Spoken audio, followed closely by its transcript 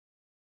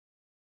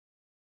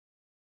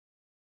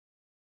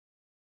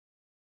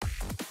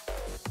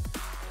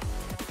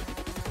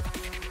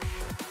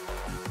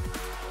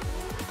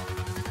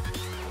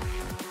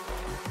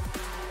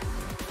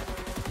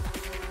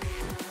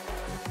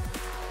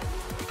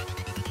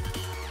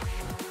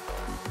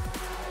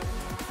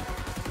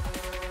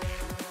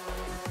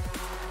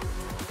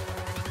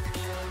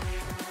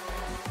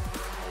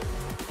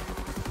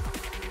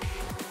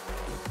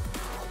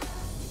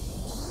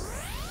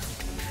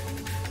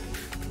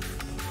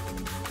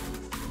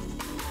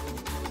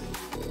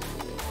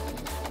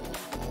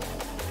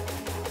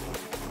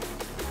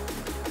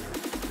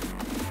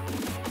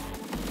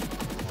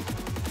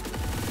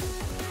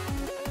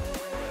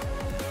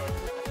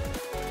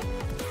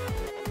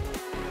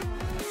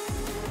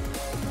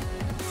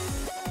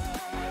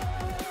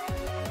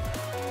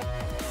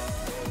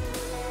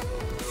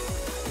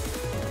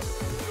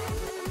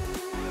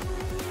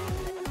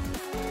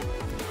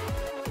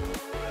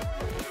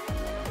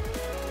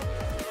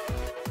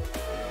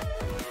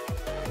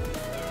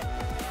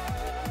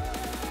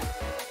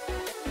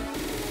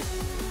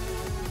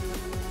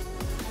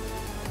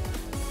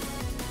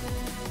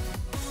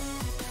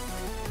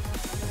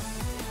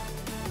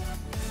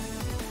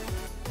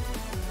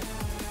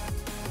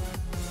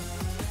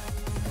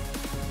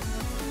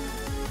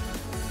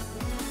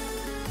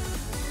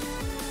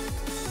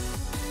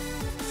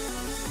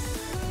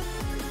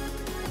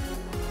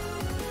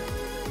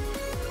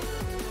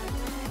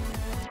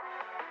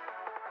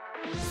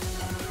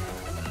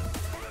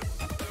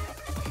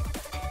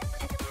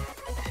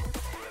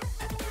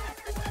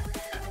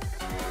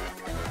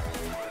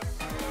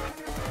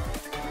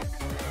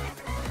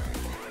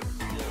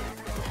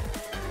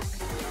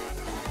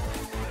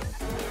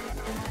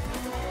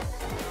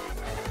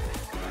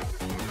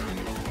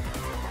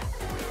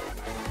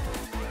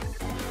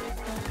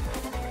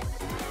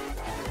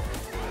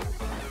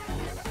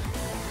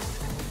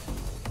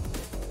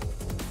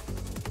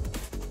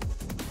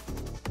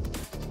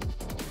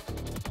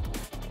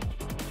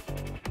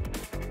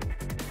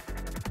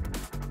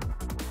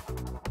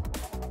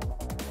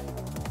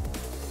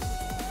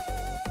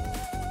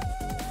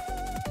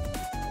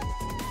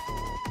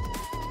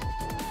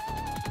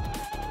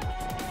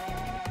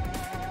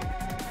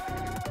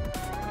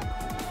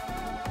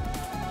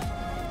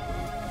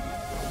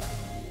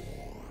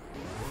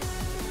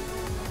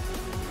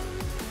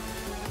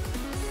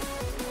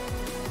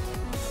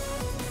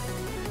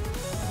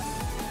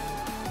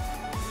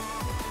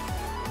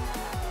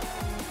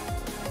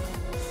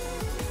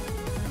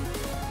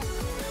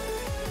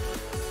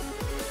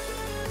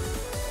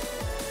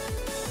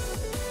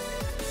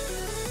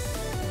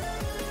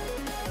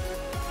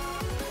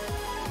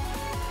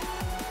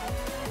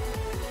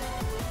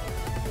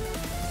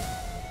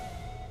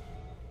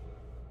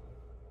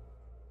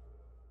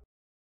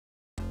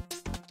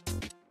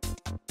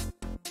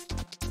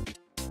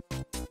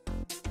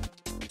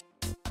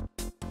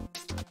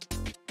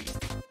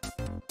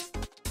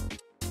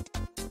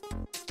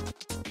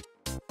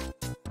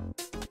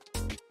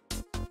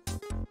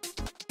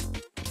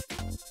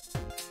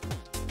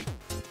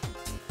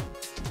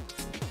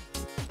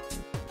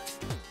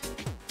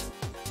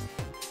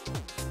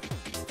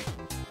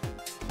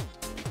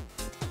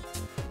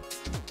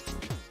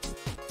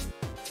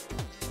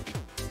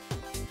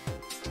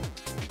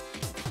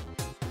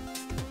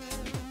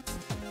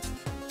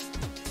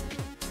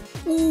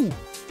Ooh.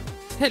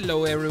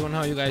 Hello everyone,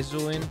 how you guys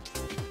doing?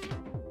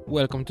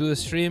 Welcome to the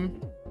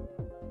stream.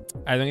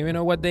 I don't even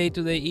know what day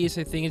today is.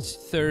 I think it's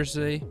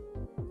Thursday.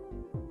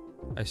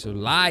 I saw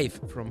live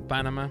from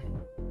Panama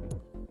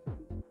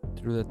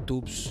through the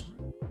tubes.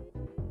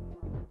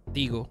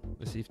 Tigo.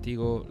 Let's see if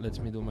Tigo lets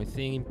me do my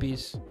thing in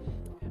peace.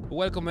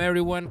 Welcome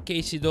everyone.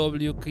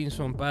 KCW,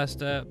 Kingston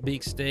Pasta,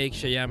 Big Steak,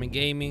 Shayami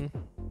Gaming.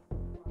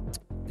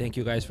 Thank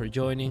you guys for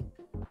joining.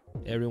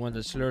 Everyone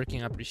that's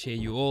lurking, I appreciate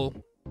you all.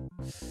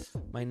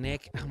 My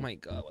neck, oh my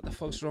god, what the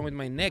fuck's wrong with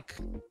my neck?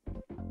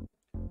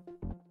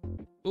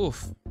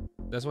 Oof,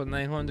 that's what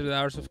 900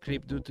 hours of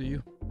Crypt do to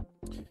you.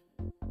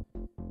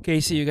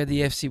 Casey, you got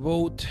the FC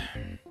vote.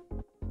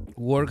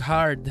 Work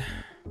hard.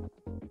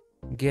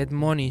 Get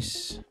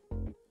monies.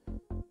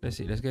 Let's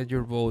see, let's get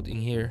your vote in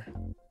here.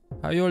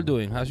 How you all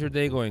doing? How's your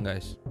day going,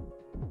 guys?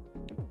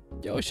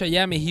 Yo,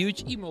 Shayami,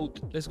 huge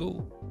emote. Let's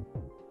go.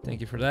 Thank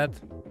you for that.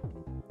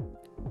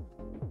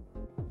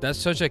 That's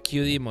such a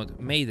cute emote.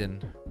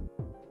 Maiden.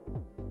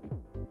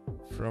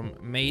 From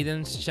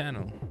Maiden's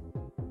channel.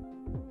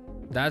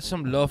 That's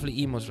some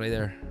lovely emotes right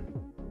there.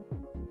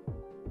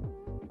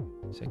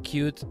 It's a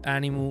cute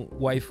anime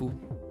waifu.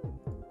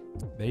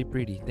 Very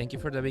pretty. Thank you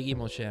for the big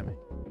emote, Shayami.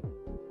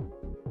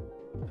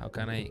 How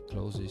can I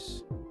close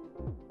this?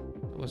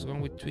 What's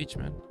wrong with Twitch,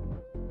 man?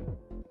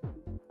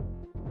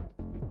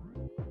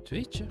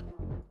 Twitch?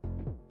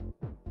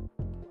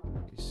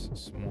 It's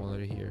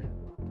smaller here.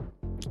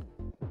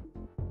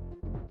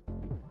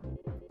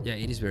 Yeah,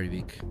 it is very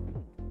big.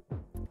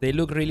 They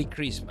look really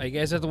crisp. I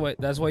guess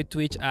that's why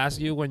Twitch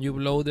asks you when you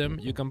load them,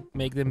 you can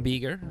make them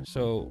bigger.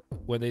 So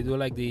when they do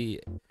like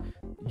the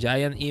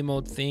giant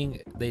emote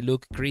thing, they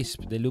look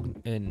crisp. They look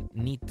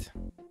neat.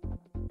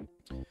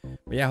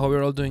 But yeah, hope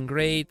you're all doing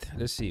great.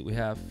 Let's see. We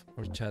have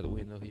our chat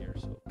window here.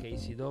 So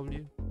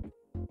KCW,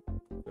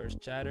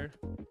 first chatter.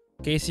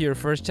 Casey, your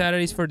first chatter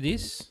is for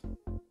this?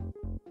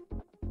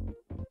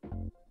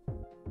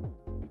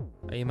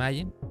 I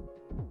imagine.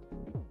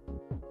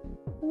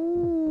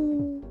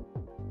 Ooh.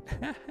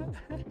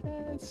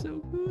 So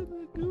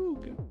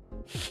good.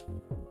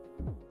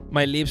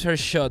 My lips are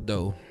shut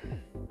though.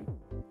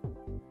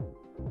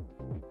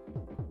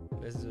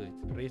 Let's do it.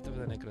 Rift of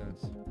the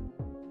NecroDancer.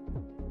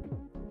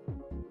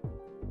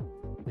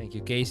 Thank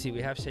you, Casey.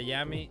 We have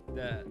Shayami.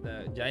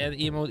 The giant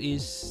emote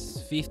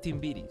is 15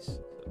 biddies.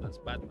 So that's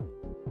bad.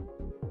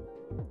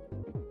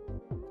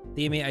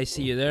 Timmy, I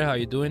see you there. How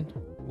you doing?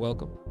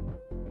 Welcome.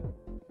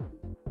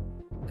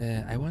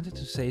 I wanted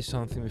to say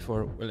something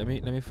before. Well, let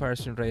me fire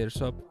some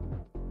raiders up.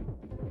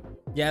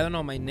 Yeah, I don't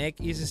know. My neck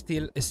is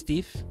still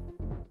stiff.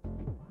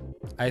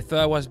 I thought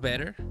I was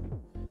better.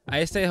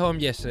 I stayed home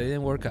yesterday. I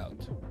didn't work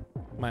out.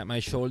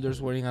 My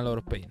shoulders were in a lot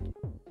of pain.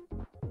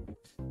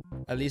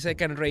 At least I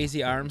can raise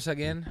the arms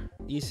again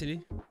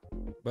easily.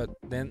 But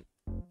then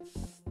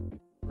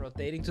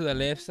rotating to the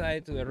left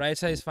side, to the right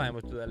side is fine.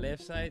 But to the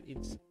left side,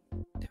 it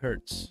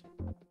hurts.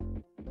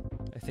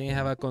 I think I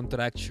have a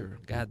contracture.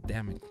 God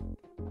damn it.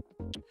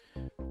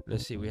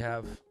 Let's see. We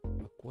have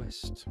a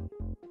quest.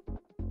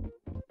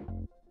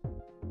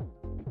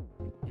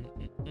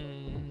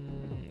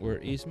 Where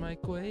is my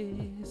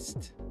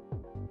quest?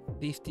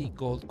 50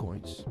 gold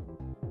coins.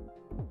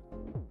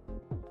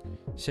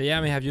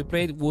 Shayami, have you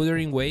played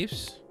Wuthering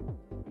Waves?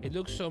 It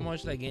looks so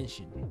much like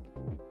Genshin.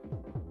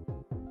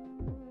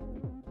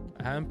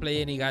 I haven't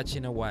played any gacha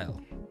in a while.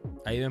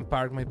 I even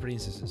parked my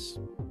princesses.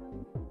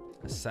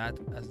 As sad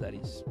as that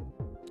is.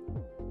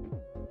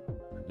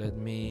 Let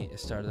me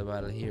start the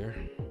battle here.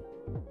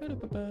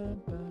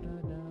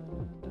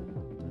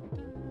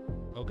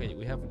 Okay,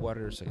 we have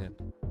warriors again.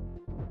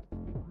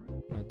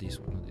 Not this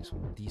one, not this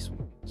one. This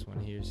one. This one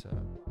here is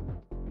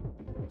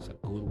a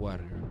good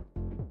warrior.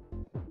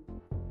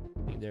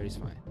 I think there is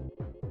fine.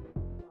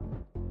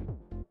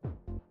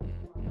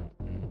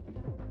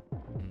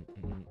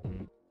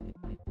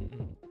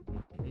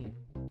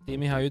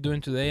 Timmy, how you doing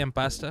today? And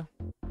Pasta?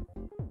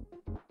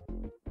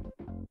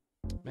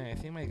 Man, I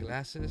think my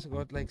glasses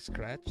got like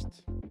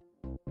scratched.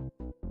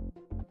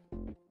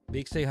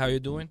 Big Steak, how you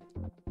doing?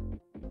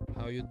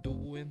 How you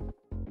doing?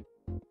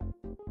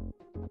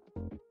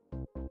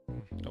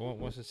 What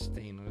was a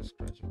stain or a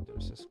scratch?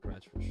 There's a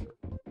scratch for sure.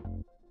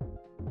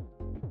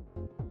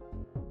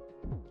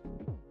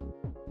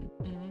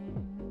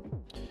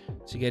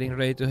 So getting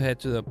ready to head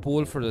to the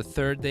pool for the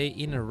third day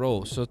in a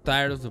row. So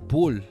tired of the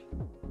pool.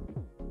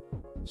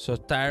 So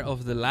tired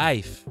of the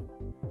life.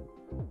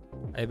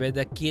 I bet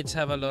the kids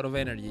have a lot of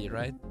energy,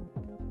 right?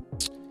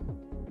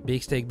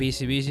 Big Steak,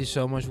 busy,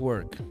 so much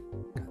work.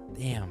 God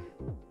damn.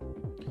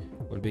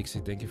 Well, Big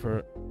Steak, thank you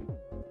for...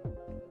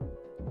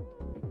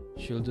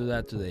 She'll do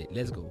that today.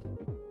 Let's go.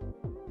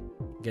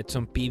 Get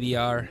some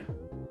PBR.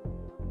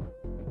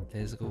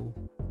 Let's go.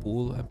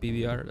 Pool and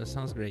PBR. That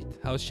sounds great.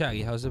 How's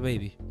Shaggy? How's the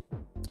baby?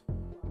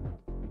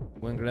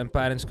 When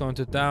grandparents come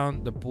to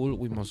town, the pool,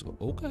 we must go.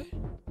 Okay.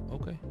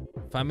 Okay.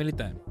 Family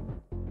time.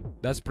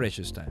 That's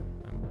precious time.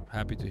 I'm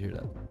happy to hear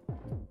that.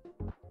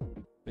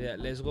 But yeah,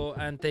 let's go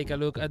and take a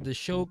look at the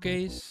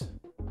showcase.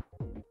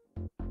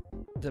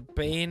 The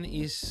pain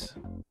is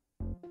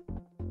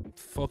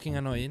fucking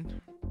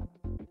annoying.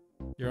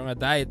 You're on a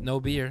diet, no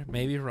beer,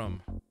 maybe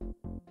rum.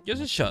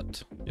 Just a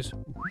shot. Just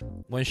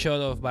one shot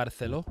of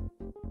Barcelo.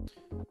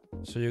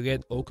 So you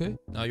get, okay,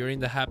 now you're in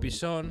the happy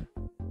zone.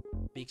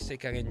 Pixie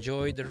can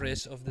enjoy the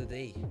rest of the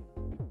day.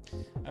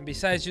 And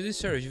besides, you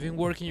deserve it. You've been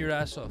working your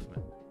ass off,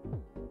 man.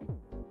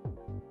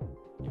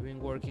 You've been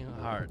working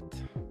hard.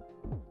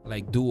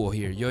 Like Duo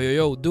here.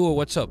 Yo, Duo,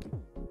 what's up?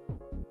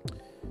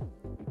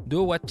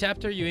 Duo, what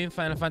chapter you in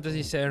Final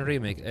Fantasy VII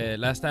Remake?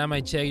 Last time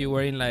I checked, you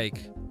were in like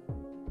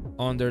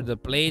under the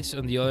plates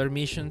on the other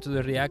mission to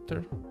the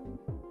reactor.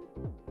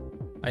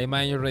 I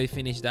imagine you already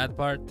finished that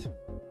part.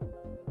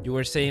 You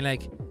were saying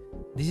like,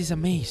 this is a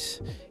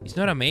maze. It's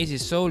not a maze,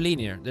 it's so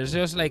linear. There's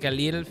just like a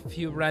little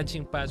few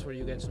branching paths where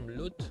you get some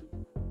loot.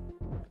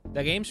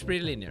 The game's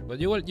pretty linear, but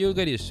you'll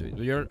get used to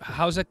it.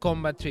 How's the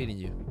combat treating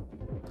you?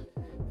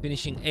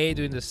 Finishing 8,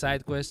 doing the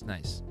side quest,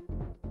 nice.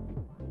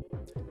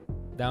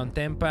 Down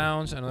 10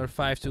 pounds, another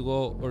 5 to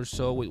go or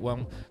so with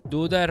one.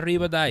 Do the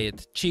Riba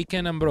diet,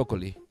 chicken and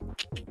broccoli.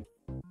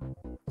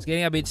 It's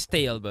getting a bit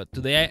stale, but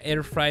today I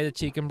air fry the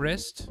chicken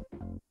breast.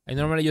 I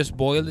normally just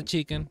boil the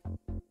chicken.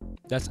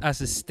 That's as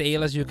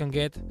stale as you can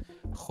get.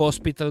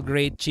 Hospital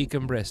grade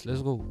chicken breast.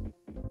 Let's go.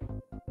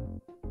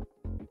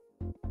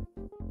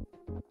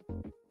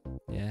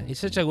 Yeah,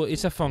 it's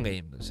a fun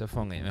game. It's a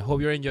fun game. I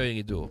hope you're enjoying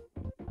it too.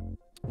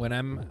 When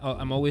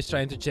I'm always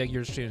trying to check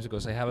your streams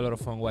because I have a lot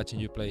of fun watching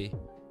you play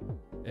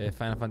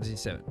Final Fantasy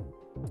VII.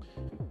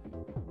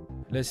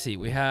 Let's see.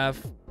 We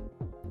have.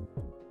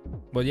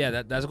 But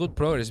yeah, that's good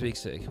progress, Big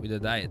Sick, with the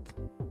diet.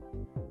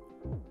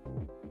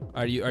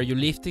 Are you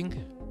lifting?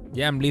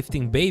 Yeah, I'm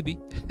lifting, baby.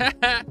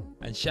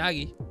 And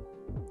Shaggy.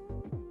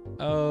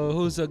 Oh,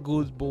 who's a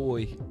good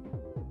boy?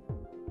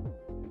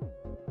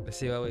 Let's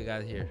see what we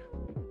got here.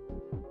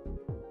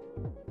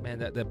 Man,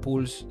 the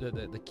pools,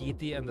 the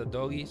kitty and the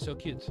doggy, so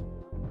cute.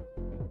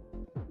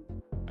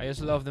 I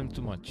just love them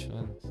too much.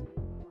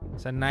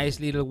 It's a nice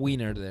little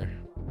wiener there.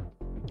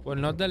 Well,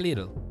 not that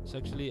little. It's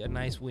actually a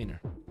nice wiener.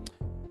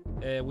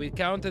 We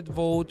counted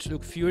votes.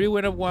 Look, Fury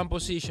went up 1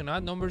 position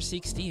at number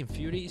 16.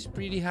 Fury is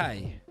pretty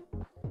high.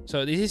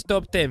 So this is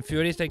top 10.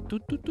 Fury is like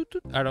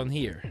around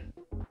here.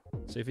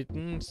 So if it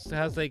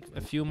has like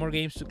a few more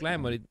games to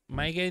climb, but it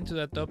might get into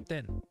the top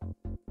 10.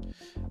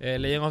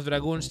 Legend of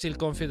Dragoon still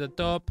comfy at the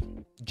top.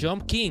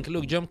 Jump King.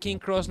 Look, Jump King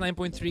crossed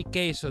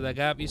 9.3k, so the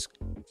gap is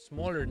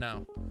smaller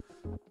now.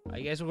 I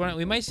guess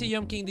we might see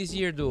Jump King this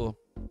year, duo.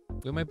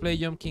 We might play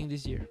Jump King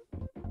this year.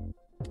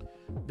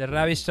 The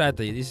Rabbit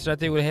strategy. This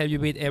strategy will help you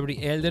beat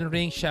every Elden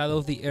Ring Shadow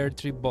of the Earth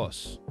Tree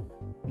boss.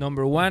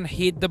 Number 1,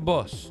 hit the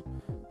boss.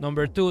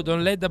 Number 2,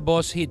 don't let the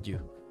boss hit you.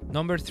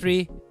 Number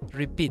 3,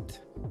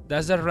 repeat.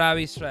 That's the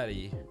Rabbit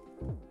strategy.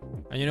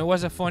 And you know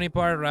what's the funny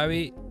part?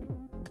 Rabbit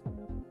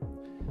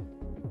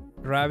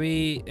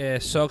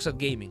sucks at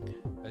gaming.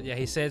 Yeah,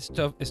 he said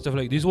stuff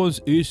like, this one's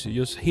easy,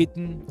 just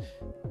hitting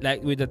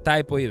like with the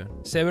typo even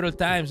several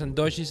times and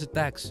dodge his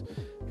attacks.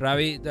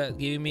 Rabbit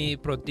giving me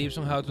pro tips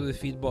on how to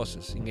defeat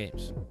bosses in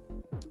games.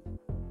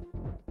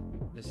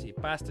 Let's see.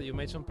 Pasta, you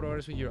made some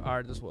progress with your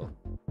art as well.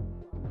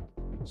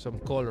 Some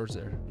colors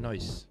there.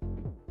 Nice.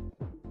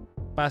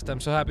 Pasta, I'm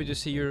so happy to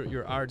see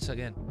your arts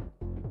again.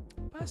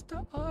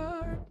 Pasta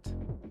art.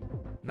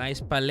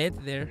 Nice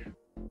palette there.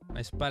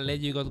 Nice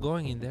palette you got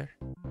going in there.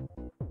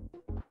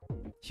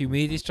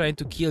 Humidity is trying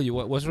to kill you.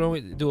 What's wrong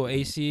with Duo?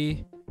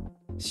 AC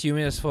is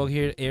humid as fuck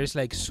here. Air's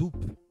like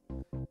soup.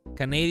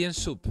 Canadian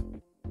soup.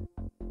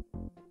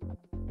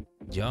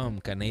 Yum,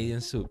 Canadian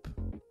soup.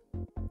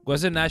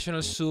 What's the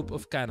national soup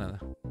of Canada?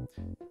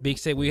 Big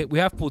say we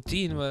have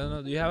poutine, but I don't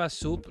know. Do you have a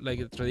soup, like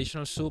a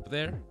traditional soup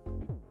there?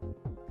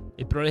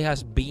 It probably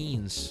has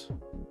beans.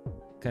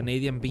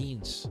 Canadian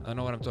beans. I don't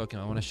know what I'm talking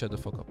about. I want to shut the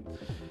fuck up.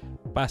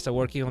 Pasta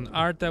working on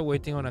Arta,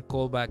 waiting on a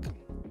callback.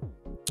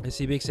 I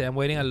see Big say I'm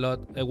waiting a lot,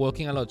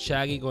 walking a lot.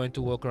 Shaggy going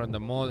to walk around the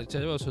mall. It's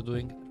also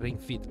doing Ring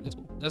Fit. Let's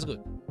go. That's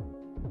good.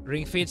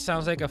 Ring Fit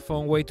sounds like a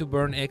fun way to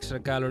burn extra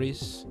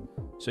calories.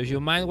 So if you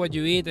mind what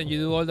you eat and you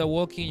do all the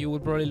walking, you will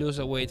probably lose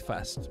the weight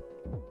fast.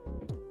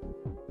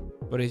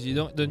 But if you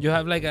don't you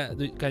have like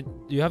do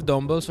you have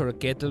dumbbells or a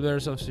kettlebell or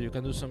something so you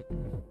can do some,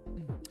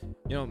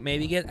 you know,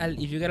 maybe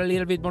if you get a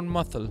little bit more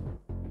muscle,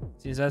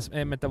 since that's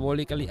a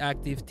metabolically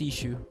active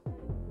tissue,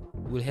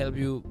 it will help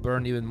you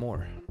burn even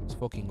more. Let's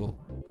fucking go.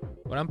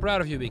 But I'm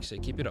proud of you, Big Say.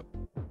 Keep it up.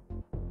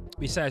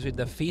 Besides, with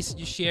the feast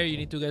you share, you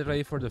need to get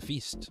ready for the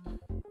feast.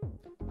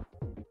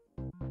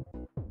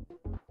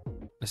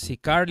 Let's see,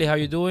 Carly, how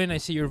you doing? I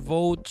see your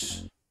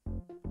votes.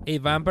 A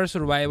Vampire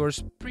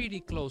Survivor's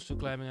pretty close to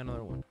climbing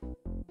another one.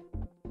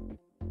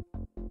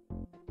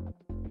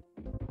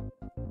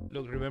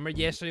 Look, remember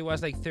yesterday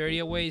was like 30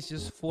 away. It's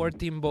just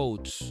 14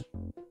 votes.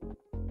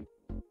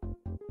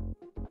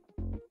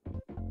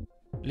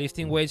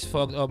 Lifting weights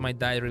fucked up my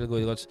diet really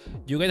good. Because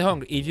you get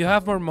hungry. If you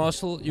have more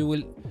muscle, you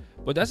will.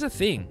 But that's the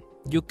thing.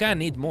 You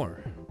can eat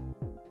more,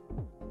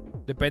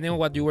 depending on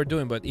what you were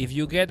doing. But if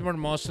you get more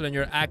muscle and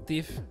you're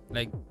active,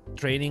 like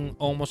training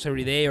almost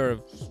every day or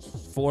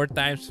 4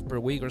 times per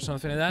week or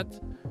something like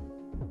that,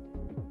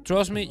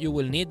 trust me, you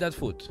will need that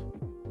food.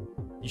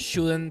 You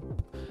shouldn't,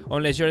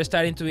 unless you're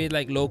starting to eat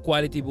like low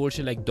quality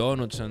bullshit like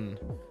donuts and.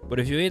 But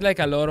if you eat like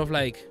a lot of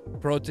like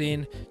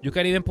protein, you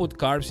can even put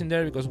carbs in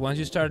there, because once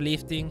you start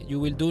lifting,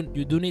 you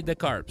do need the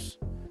carbs.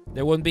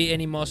 There won't be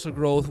any muscle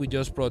growth with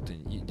just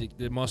protein.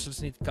 The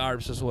muscles need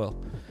carbs as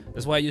well.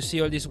 That's why you see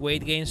all these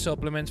weight gain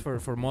supplements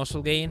for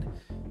muscle gain.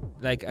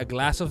 Like a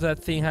glass of that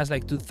thing has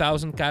like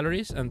 2,000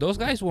 calories, and those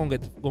guys won't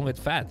get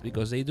fat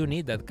because they do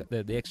need that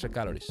the extra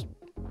calories.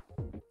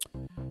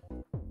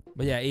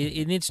 But yeah,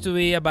 it needs to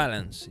be a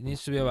balance. It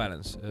needs to be a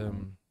balance.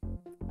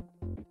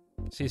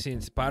 See,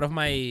 it's part of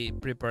my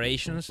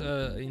preparations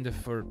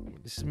for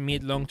this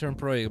mid-long-term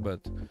project, but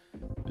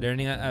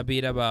learning a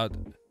bit about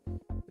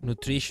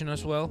nutrition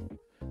as well.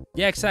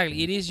 Yeah,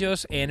 exactly. It is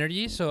just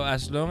energy. So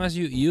as long as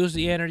you use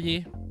the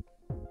energy,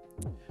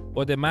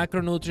 but the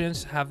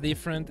macronutrients have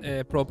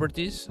different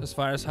properties as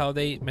far as how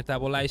they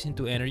metabolize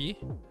into energy,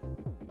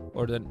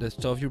 or the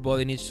stuff your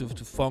body needs to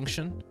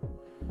function.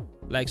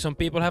 Like some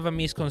people have a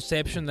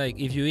misconception, like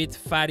if you eat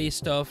fatty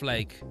stuff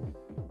like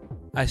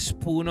a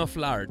spoon of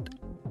lard,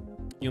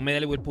 you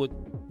immediately will put.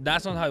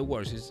 That's not how it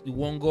works. It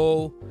won't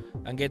go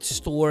and get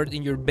stored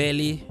in your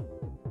belly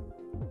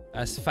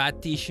as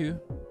fat tissue.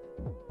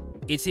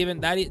 It's even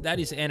that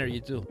is energy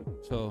too.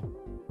 So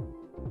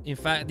in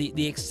fact,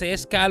 the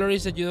excess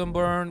calories that you don't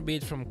burn, be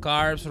it from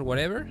carbs or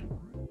whatever,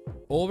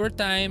 over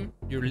time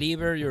your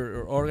liver,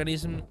 your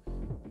organism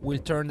will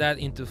turn that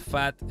into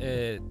fat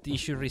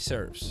tissue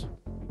reserves.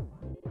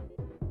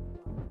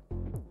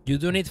 You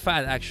do need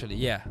fat, actually.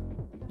 Yeah,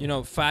 you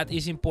know, fat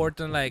is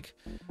important, like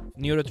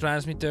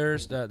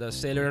neurotransmitters, the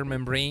cellular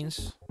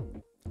membranes.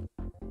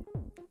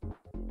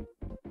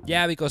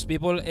 Yeah, because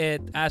people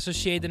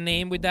associate the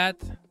name with that,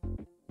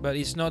 but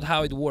it's not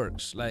how it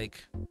works.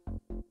 Like,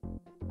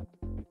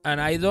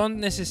 and I don't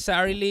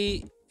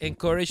necessarily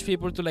encourage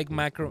people to like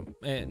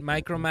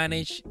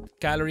micromanage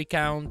calorie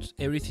count,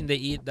 everything they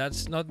eat.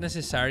 That's not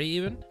necessary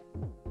even.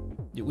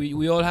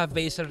 We all have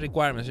basal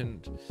requirements,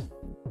 and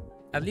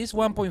at least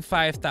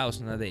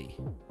 1,500 a day.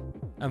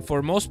 And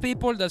for most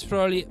people, that's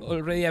probably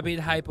already a bit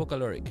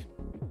hypocaloric.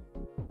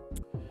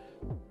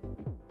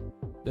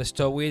 The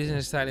stuff we eat is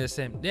necessarily the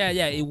same. Yeah,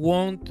 it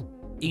won't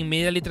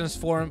immediately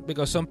transform,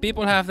 because some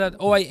people have that,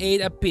 oh, I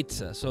ate a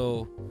pizza,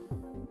 so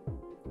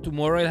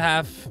tomorrow I'll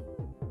have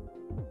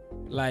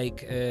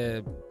like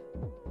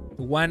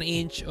 1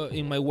 inch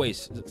in my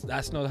waist.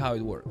 That's not how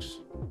it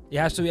works. It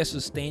has to be a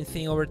sustained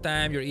thing over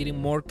time. You're eating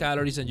more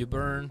calories than you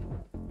burn.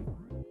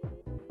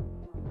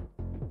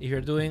 If you're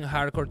doing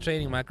hardcore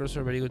training, macros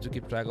are very good to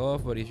keep track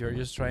of, but if you're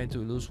just trying to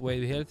lose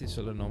weight, be healthy, it's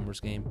all a numbers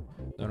game.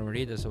 Don't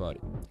worry, that's about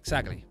it.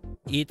 Exactly.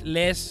 Eat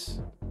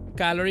less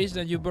calories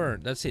than you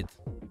burn. That's it.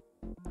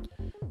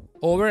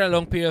 Over a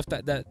long period of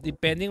time, that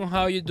depending on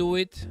how you do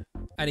it,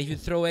 and if you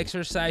throw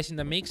exercise in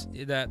the mix,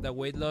 the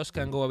weight loss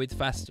can go a bit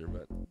faster.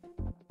 But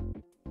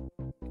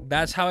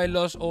that's how I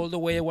lost all the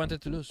weight I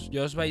wanted to lose,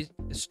 just by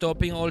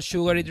stopping all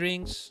sugary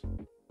drinks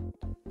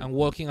and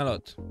walking a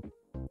lot.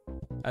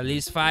 At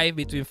least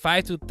between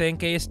 5 to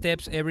 10K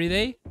steps every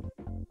day.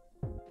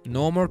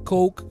 No more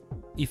Coke.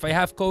 If I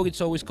have Coke,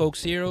 it's always Coke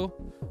Zero.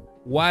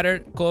 Water,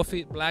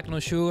 coffee, black, no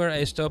sugar.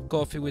 I stop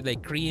coffee with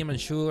like cream and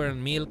sugar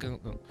and milk, and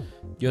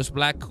just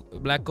black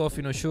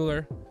coffee, no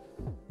sugar.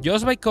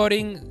 Just by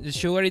cutting the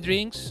sugary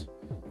drinks.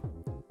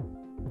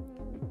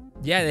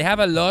 Yeah, they have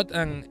a lot,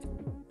 and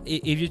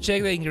if you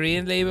check the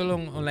ingredient label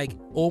on like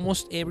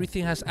almost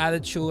everything has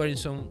added sugar in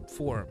some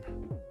form.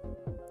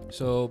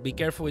 So be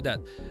careful with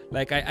that.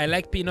 Like I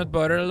like peanut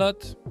butter a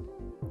lot.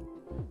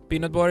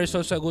 Peanut butter is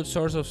also a good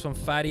source of some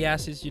fatty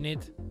acids you need,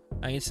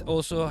 and it's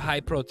also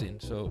high protein.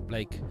 So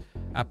like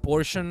a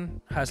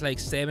portion has like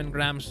 7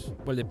 grams,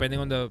 well, depending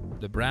on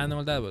the brand and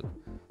all that, but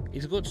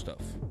it's good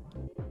stuff.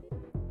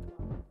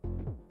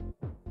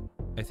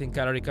 I think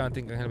calorie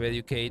counting can help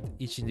educate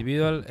each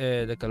individual.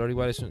 The calorie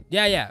value is,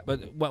 yeah,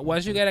 but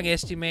once you get an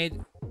estimate,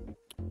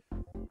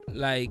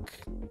 like,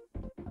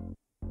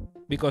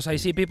 because I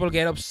see people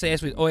get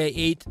obsessed with, oh, I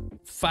ate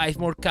 5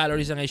 more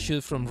calories than I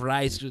should from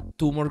rice,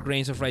 2 more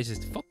grains of rice.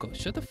 Fuck off,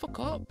 shut the fuck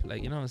up.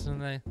 Like, you know, it's not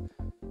like,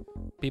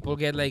 people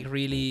get like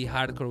really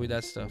hardcore with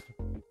that stuff.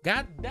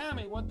 God damn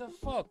it, what the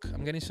fuck?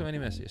 I'm getting so many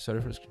messages.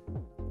 Sorry for the screen.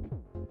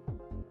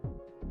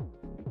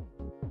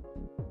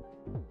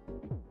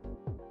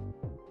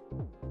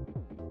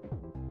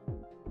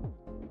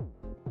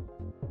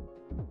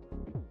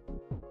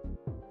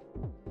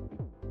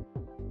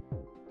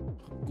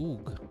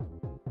 Goog.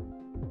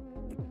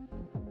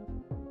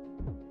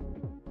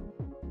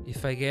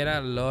 If I get a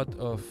lot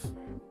of,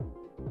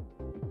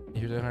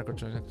 if you're doing hardcore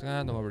training,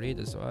 don't overeat.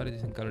 That's about it.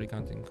 In calorie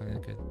counting.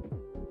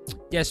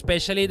 Yeah,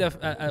 especially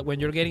when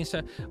you're getting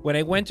started. When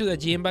I went to the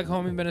gym back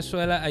home in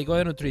Venezuela, I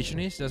got a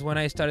nutritionist. That's when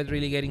I started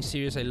really getting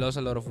serious. I lost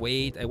a lot of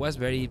weight. I was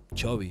very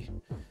chubby.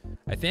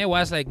 I think I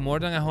was like more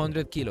than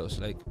 100 kilos.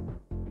 Like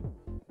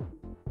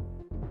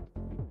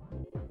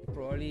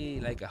probably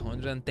like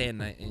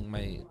 110 in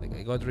my, like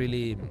I got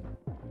really,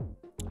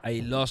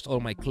 I lost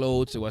all my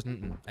clothes. It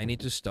wasn't, I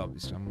need to stop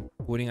this. I'm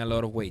putting a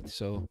lot of weight.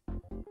 So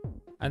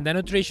And the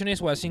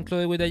nutritionist was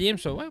included with the gym,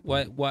 so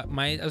what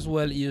might as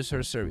well use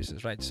her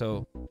services, right?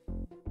 So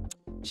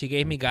she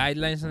gave me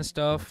guidelines and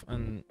stuff,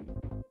 and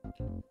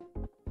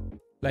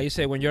like you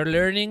say, when you're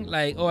learning,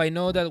 like, oh, I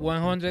know that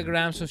 100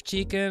 grams of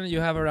chicken, you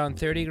have around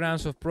 30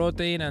 grams of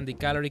protein, and the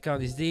calorie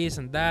count is this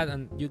and that,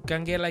 and you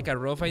can get like a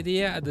rough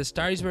idea. At the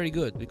start, it's very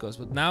good, because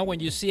now when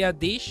you see a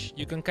dish,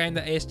 you can kind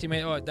of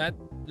estimate, oh, that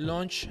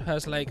lunch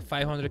has like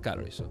 500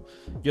 calories. So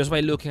just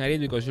by looking at it,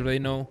 because you already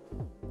know,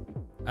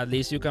 at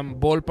least you can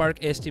ballpark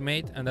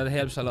estimate, and that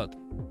helps a lot.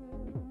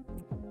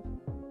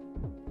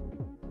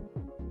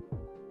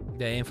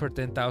 The aim for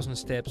 10,000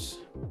 steps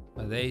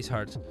a day is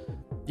hard.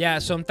 Yeah,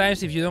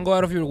 sometimes if you don't go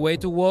out of your way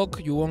to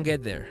walk, you won't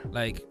get there.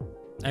 Like,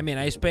 I mean,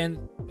 I spend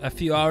a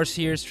few hours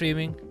here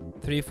streaming,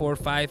 3, 4,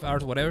 5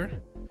 hours, whatever.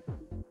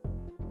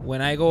 When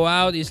I go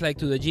out, it's like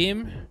to the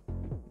gym,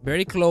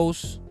 very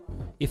close.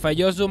 If I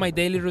just do my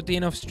daily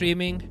routine of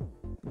streaming,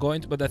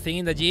 but the thing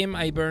in the gym,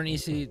 I burn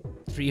easy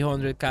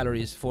 300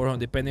 calories, 400,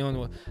 depending on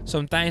what.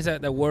 Sometimes the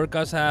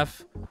workouts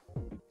have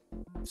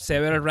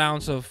several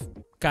rounds of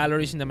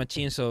calories in the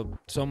machine, so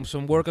some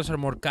workouts are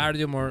more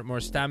cardio,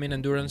 more stamina,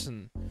 endurance,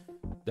 and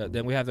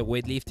then we have the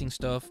weightlifting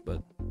stuff.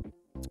 But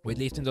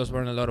weightlifting does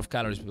burn a lot of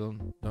calories. People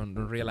don't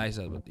realize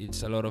that, but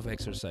it's a lot of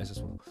exercise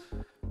as well.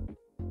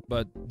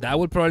 But that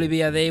would probably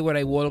be a day where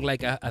I walk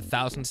like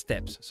 1,000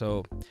 steps.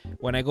 So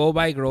when I go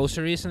buy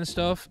groceries and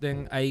stuff,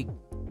 then I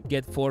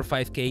get 4 or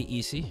 5K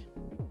easy.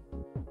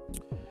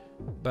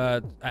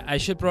 But I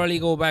should probably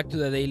go back to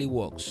the daily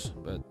walks.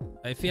 But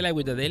I feel like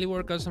with the daily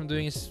workouts I'm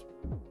doing is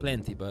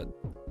plenty. But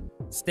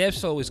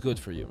steps always good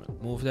for you, man.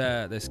 Move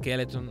the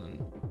skeleton and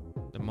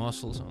the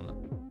muscles and all that.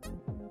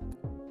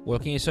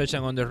 Walking is such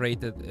an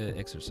underrated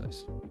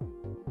exercise.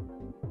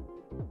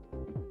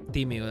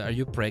 Timmy, are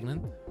you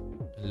pregnant?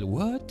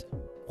 What?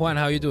 Juan,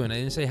 how you doing? I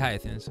didn't say hi.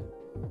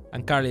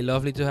 And Carly,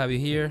 lovely to have you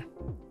here.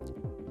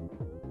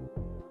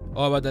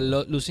 Oh, about the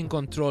losing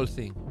control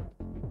thing.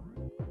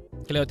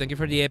 Cleo, thank you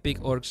for the epic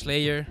Orc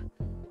Slayer.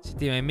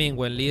 I mean,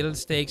 when little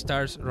steak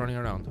starts running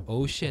around.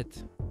 Oh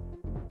shit.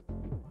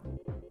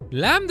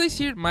 Lambda is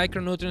here.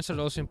 Micronutrients are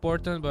also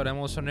important, but I'm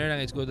also nerd,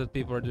 and it's good that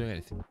people are doing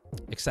anything.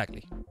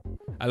 Exactly.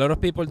 A lot of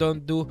people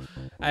don't do.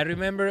 I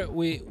remember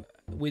we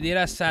did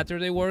a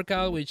Saturday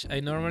workout, which I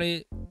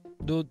normally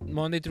do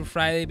Monday through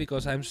Friday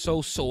because I'm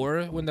so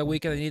sore when the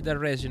weekend I need that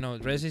rest. You know,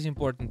 rest is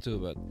important too.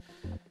 But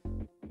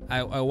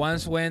I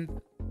once went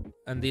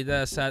and did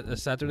a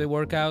Saturday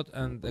workout,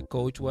 and the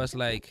coach was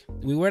like,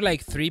 we were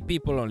like 3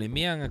 people only,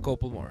 me and a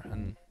couple more,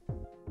 and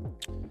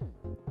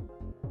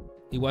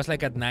it was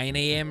like at 9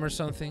 a.m. or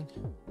something.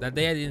 That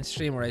day I didn't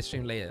stream, or I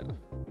streamed later.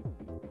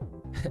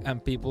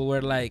 And people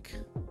were like,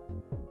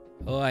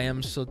 oh, I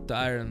am so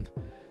tired.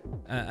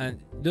 And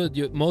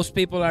dude, most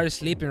people are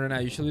sleeping right now.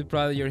 You should be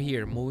proud that you're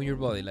here, moving your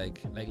body,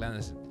 like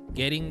Lana said.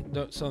 Getting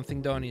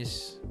something done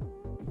is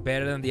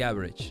better than the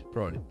average,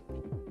 probably.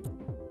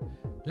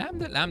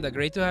 Lambda,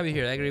 great to have you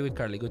here. I agree with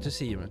Carly. Good to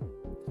see you, man.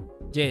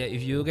 Yeah,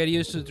 if you get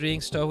used to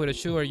drink stuff with a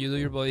sugar, you do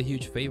your body a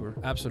huge favor.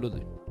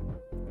 Absolutely.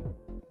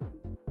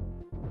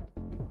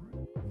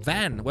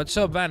 Van, what's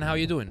up, Van? How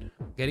you doing?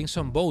 Getting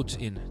some boats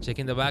in.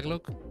 Checking the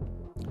backlog.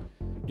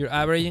 You're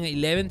averaging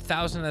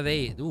 11,000 a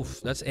day.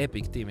 Oof, that's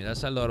epic, Timmy.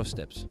 That's a lot of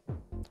steps.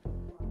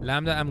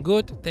 Lambda, I'm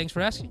good. Thanks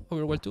for asking. Hope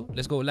you're well too.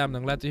 Let's go, Lambda.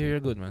 I'm glad to hear you're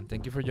good, man.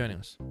 Thank you for joining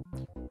us.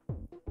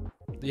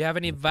 Do you have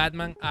any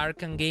Batman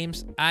Arkham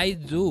games? I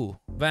do.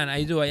 Van,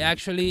 I do. I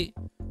actually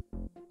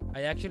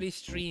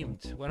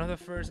streamed. One of the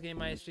first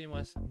games I streamed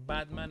was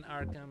Batman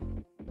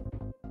Arkham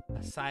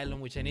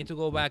Asylum, which I need to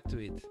go back to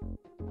it.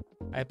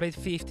 I played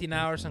 15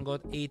 hours and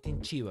got 18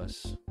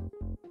 chivas.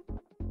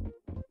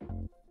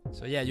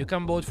 So yeah, you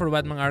can vote for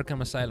Batman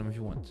Arkham Asylum if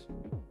you want.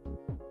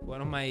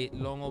 One of my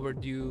long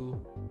overdue.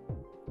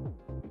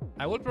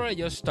 I will probably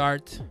just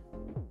start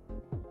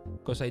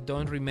because I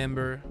don't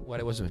remember what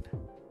I was doing.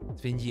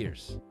 It's been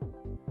years.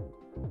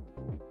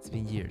 It's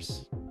been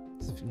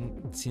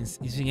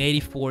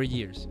 84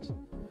 years.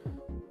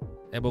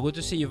 Yeah, but good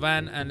to see you,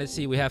 Van. And let's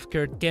see, we have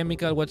Kurt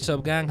Chemical. What's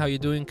up, gang? How you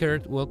doing,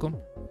 Kurt? Welcome.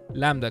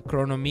 Lambda,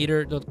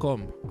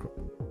 chronometer.com.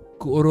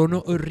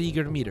 Chrono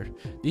Rigger Meter.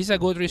 This is a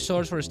good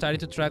resource for starting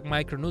to track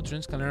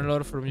micronutrients. Can learn a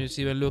lot from just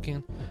even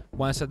looking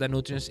once at the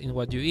nutrients in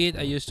what you eat.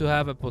 I used to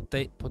have a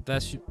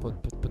potassium.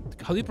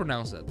 How do you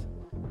pronounce that?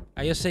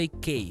 I just say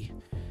K.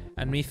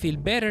 And me feel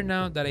better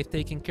now that I've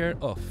taken care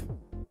of.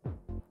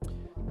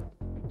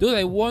 Dude,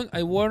 I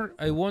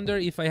wonder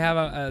if I have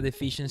a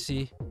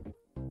deficiency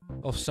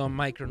of some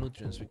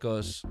micronutrients,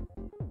 because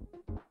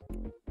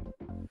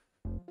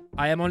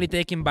I am only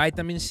taking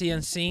vitamin C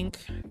and zinc,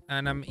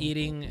 and I'm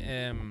eating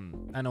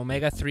an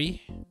omega-3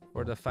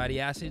 for the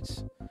fatty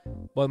acids.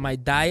 But my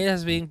diet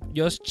has been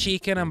just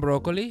chicken and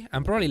broccoli.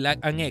 I'm probably like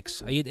an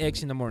eggs. I eat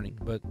eggs in the morning,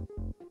 but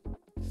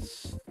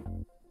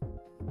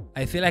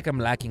I feel like I'm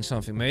lacking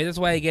something. Maybe that's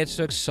why I get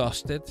so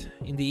exhausted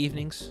in the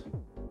evenings.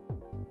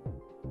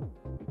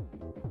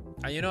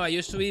 And you know, I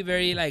used to be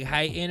very like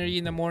high energy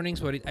in the mornings,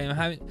 but I'm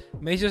having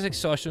maybe just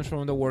exhaustion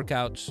from the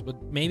workouts.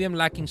 But maybe I'm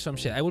lacking some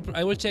shit. I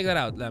will check that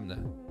out,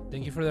 Lambda.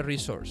 Thank you for the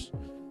resource.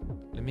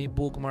 Let Let me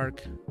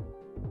bookmark.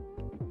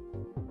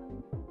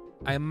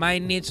 I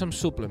might need some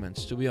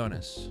supplements, to be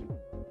honest.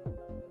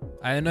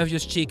 I don't know if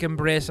just chicken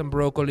breast and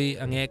broccoli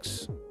and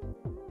eggs.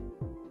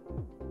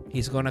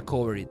 He's gonna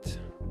cover it.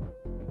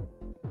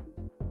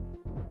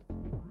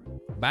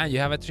 Bam, you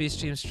have a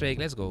 3-stream streak.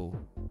 Let's go.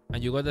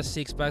 And you got a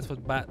 6-pack for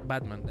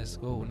Batman. Let's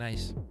go.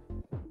 Nice.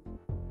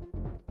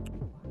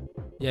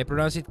 Yeah, I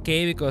pronounce it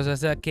K because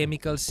that's the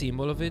chemical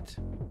symbol of it.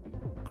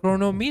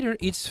 Chronometer,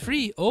 it's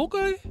free.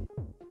 Okay.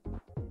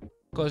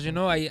 Because, you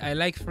know, I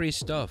like free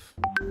stuff.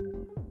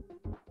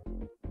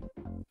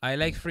 I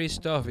like free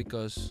stuff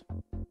because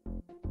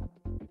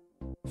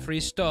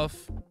free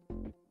stuff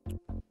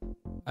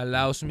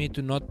allows me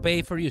to not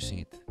pay for using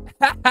it.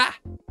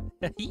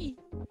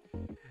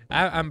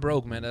 I'm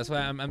broke, man. That's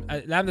why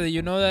Lambda,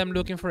 you know that I'm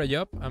looking for a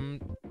job?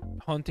 I'm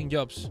hunting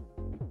jobs.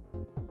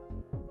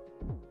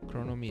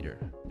 Chronometer.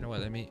 You know what?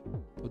 Let me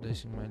put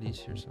this in my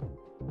list here. So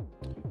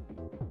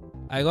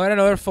I got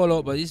another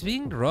follow, but it's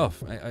being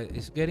rough.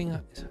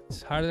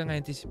 It's harder than I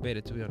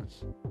anticipated, to be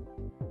honest.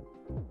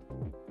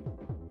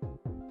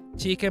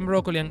 Chicken,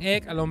 broccoli, and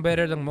egg, a lot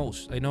better than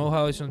most. I know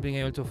how it's not being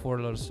able to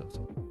afford a lot of stuff.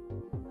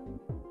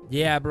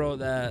 Yeah, bro.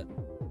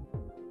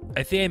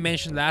 I think I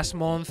mentioned last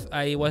month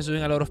I was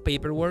doing a lot of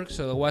paperwork,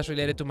 so it was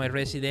related to my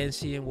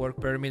residency and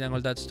work permit and all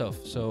that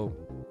stuff. So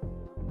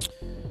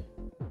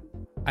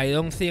I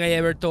don't think I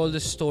ever told the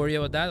story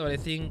about that, but I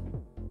think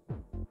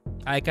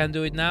I can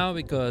do it now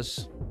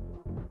because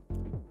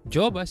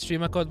job, I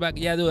stream a cutback.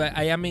 Yeah, dude,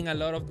 I am in a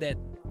lot of debt.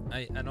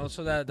 And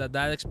also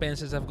that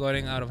expenses have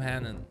gotten out of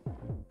hand, and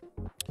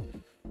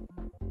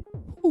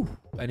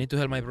I need to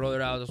help my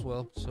brother out as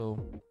well.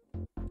 So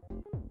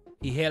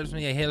he helps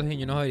me, I help him,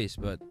 you know how it is.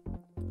 But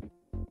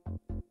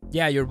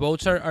yeah, your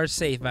votes are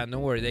safe, man.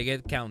 Don't worry, they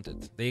get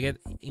counted. They get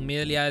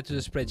immediately added to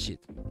the spreadsheet.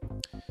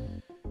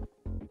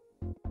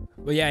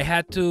 But yeah, I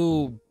had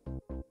to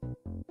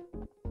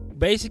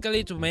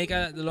basically, to make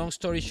the long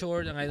story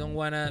short, and I don't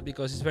wanna,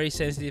 because it's very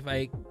sensitive,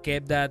 I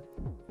kept that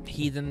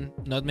hidden.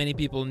 Not many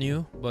people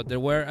knew, but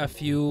there were a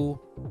few.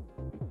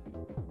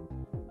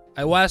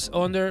 I was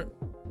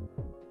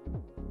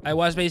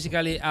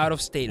basically out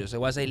of status. I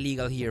was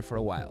illegal here for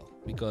a while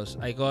because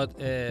I got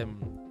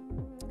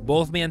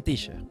both me and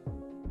Tisha.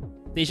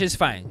 Tisha is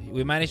fine.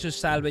 We managed to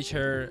salvage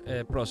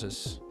her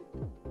process.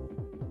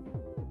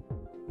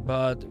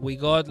 But we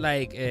got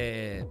like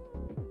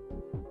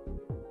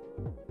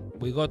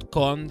we got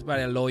conned by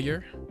a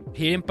lawyer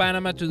here in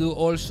Panama to do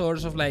all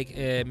sorts of like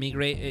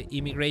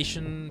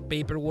immigration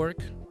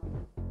paperwork.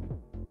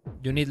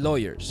 You need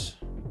lawyers.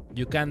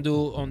 You can't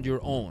do on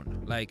your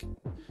own. Like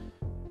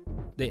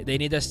they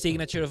need a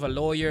signature of a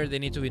lawyer. They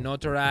need to be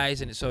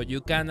notarized, and so you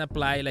can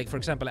apply. Like for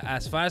example,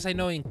 as far as I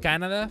know, in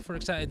Canada, for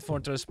example, for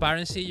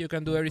transparency, you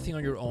can do everything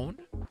on your own.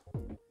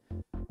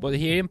 But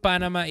here in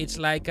Panama, it's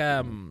like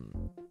a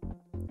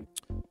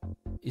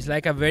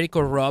very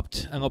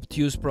corrupt and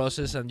obtuse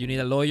process, and you need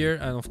a lawyer,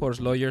 and of course,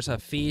 lawyers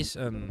have fees.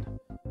 And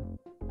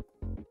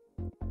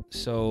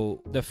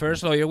so the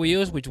first lawyer we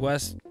used, which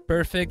was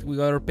perfect, we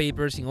got our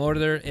papers in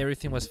order,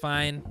 everything was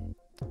fine.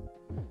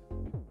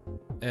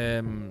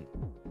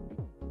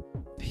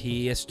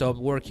 He stopped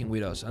working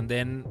with us, and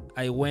then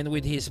I went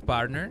with his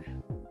partner,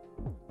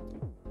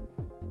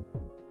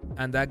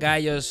 and that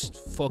guy just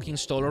fucking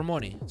stole our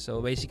money.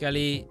 So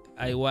basically,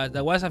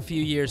 that was a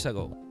few years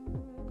ago,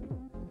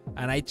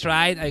 and I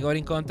got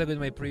in contact with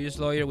my previous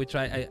lawyer. We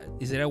tried,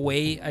 is there a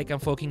way I can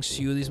fucking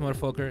sue this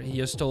motherfucker? He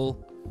just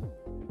stole,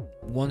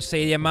 won't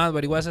say the amount,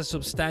 but it was a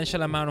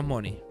substantial amount of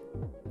money.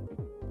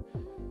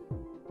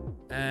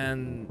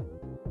 And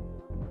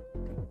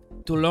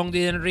too long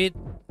didn't read,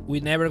 we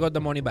never got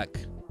the money back.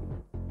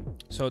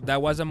 So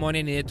that was the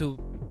money needed to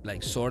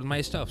like sort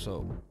my stuff.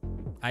 So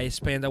I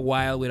spent a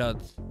while without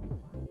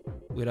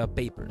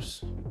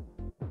papers.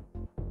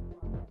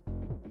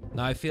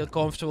 Now I feel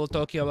comfortable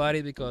talking about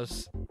it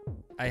because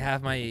I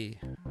have my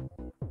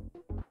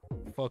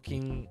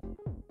fucking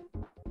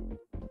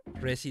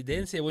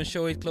residency. I won't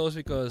show it close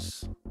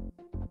because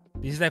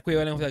this is the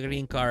equivalent of a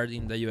green card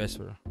in the US,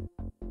 bro.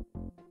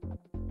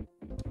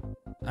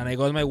 And I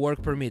got my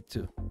work permit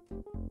too.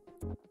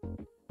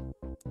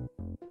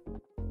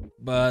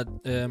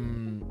 But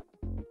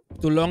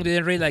too long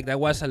didn't read. Like that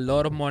was a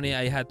lot of money.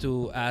 I had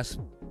to ask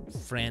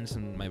friends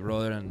and my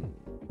brother, and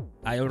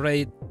I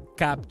already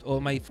capped all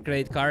my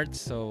credit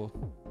cards, so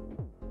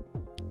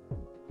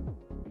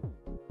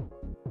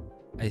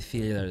I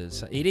feel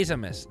that it is a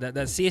mess.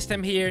 The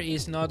system here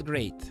is not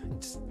great.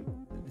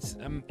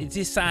 It's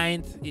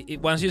designed.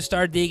 Once you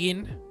start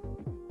digging.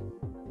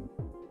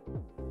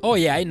 Oh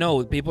yeah, I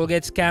know. People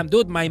get scammed.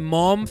 Dude, my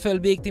mom fell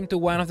victim to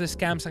one of the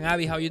scams. And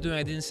Abby, how you doing?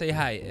 I didn't say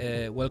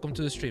hi. Welcome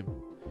to the stream.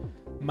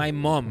 My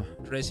mom,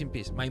 rest in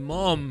peace. My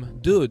mom,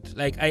 dude.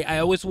 Like, I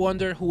always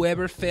wonder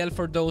whoever fell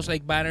for those,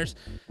 like, banners.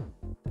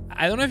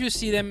 I don't know if you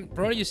see them.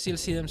 Probably you still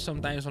see them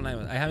sometimes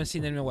online. I haven't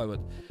seen them in a while, but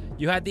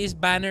you had these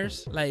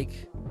banners,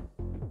 like,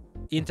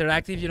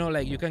 interactive, you know,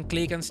 like, you can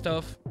click and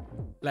stuff.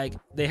 Like,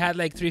 they had,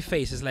 like, 3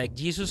 faces. Like,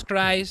 Jesus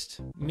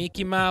Christ,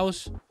 Mickey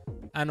Mouse,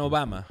 and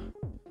Obama.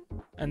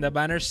 and the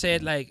banner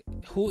said like,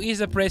 who is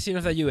the president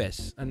of the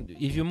US? And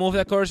if you move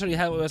the cursor, it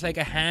was like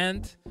a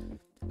hand,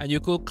 and you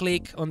could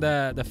click on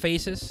the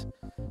faces.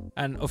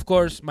 And of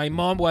course, my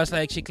mom was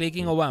like, she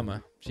clicking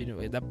Obama. She knew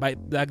it.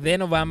 Back then,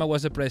 Obama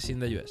was the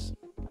president of the US.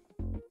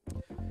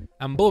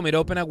 And boom, it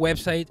opened a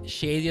website,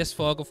 shady as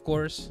fuck, of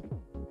course.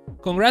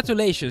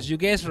 Congratulations, you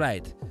guessed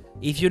right.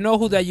 If you know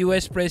who the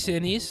US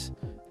president is,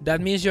 that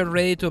means you're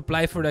ready to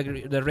apply for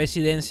the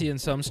residency and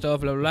some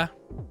stuff, blah, blah, blah.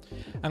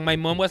 And my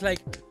mom was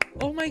like,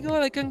 oh my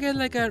God, I can get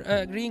like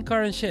a green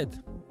card and shit.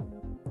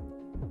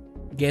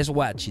 Guess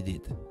what she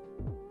did?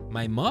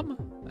 My mom?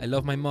 I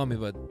love my mommy,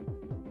 but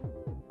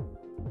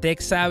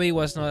tech savvy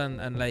was not,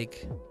 and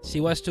like,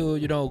 she was too,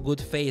 you know, good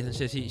faith. And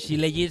she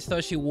legit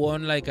thought she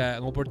won like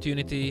an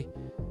opportunity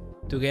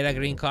to get a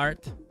green card.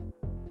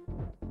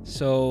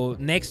 So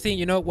next thing,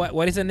 you know,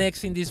 what is the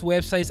next thing these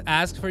websites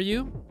ask for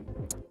you?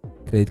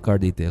 Credit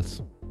card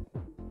details.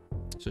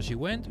 So she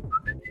went,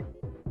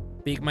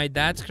 picked my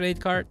dad's credit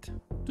card,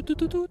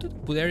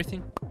 put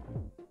everything.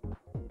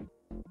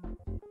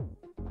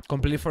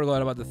 Completely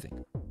forgot about the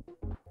thing.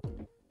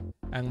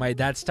 And my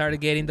dad started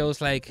getting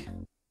those like,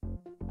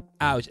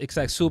 ouch,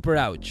 exact, super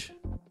ouch.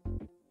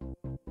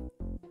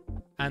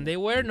 And they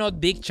were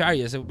not big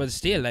charges, but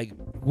still like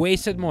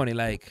wasted money,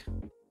 like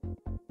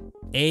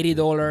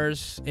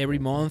 $80 every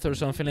month or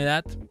something like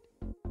that.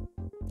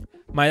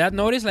 My dad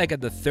noticed like at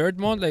the third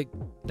month, like,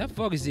 the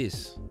fuck is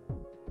this?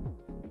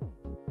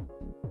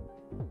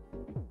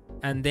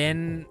 And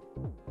then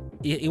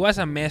it was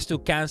a mess to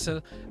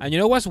cancel. And you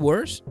know what's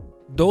worse?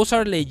 Those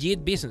are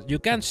legit business. You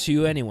can't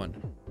sue anyone.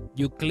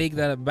 You click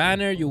that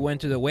banner, you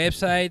went to the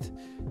website,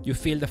 you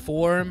fill the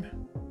form,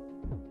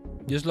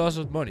 just lots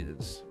of money.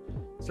 It's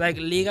like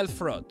legal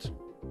fraud.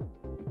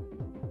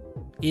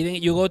 Even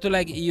you go to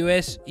like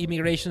US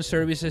Immigration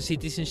Services,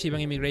 Citizenship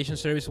and Immigration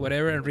Service,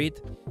 whatever, and read,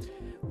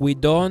 we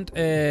don't,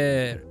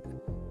 it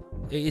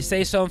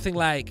says something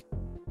like,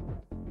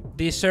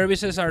 these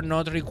services are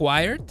not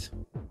required,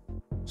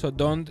 so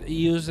don't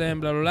use them,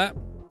 blah, blah, blah.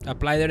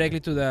 Apply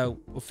directly to the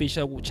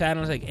official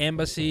channels like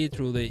Embassy,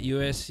 through the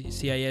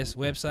USCIS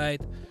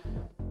website,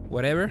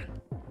 whatever.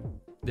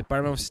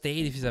 Department of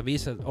State, if it's a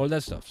visa, all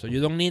that stuff. So you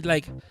don't need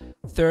like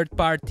third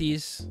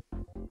parties,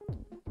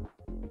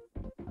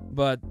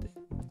 but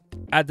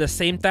at the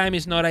same time,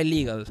 it's not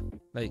illegal.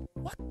 Like,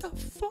 what the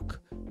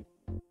fuck?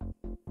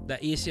 The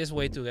easiest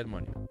way to get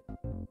money.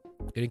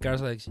 Green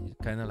cards are like,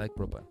 kind of like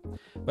proper.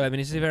 But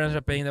administrative errands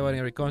are paying the money in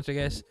every country,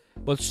 I guess.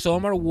 But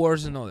some are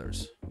worse than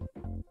others.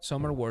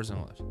 Some are worse than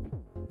others.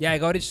 Yeah, I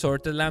got it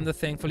sorted, Lambda,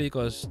 thankfully,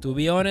 because to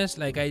be honest,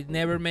 like, I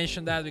never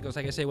mentioned that because,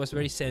 like I said, it was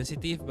very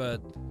sensitive,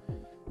 but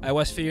I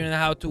was figuring out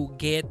how to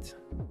get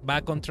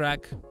back on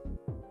track.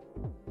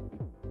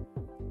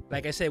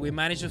 Like I said, we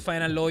managed to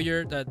find a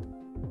lawyer that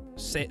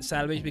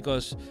salvaged,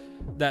 because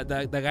the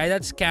guy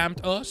that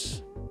scammed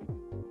us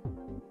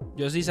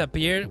just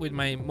disappeared with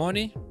my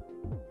money.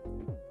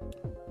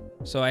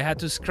 So I had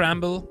to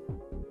scramble.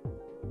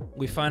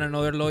 We found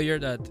another lawyer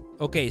that,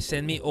 okay,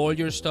 send me all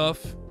your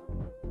stuff.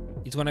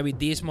 It's gonna be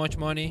this much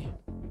money.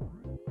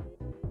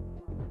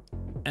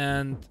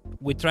 And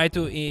we tried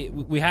to,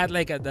 we had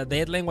like the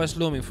deadline was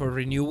looming for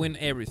renewing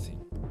everything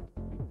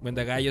when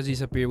the guy just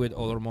disappeared with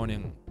all our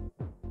money.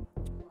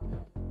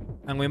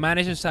 And we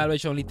managed to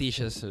salvage only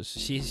Tisha. So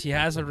she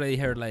has already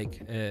her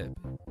like,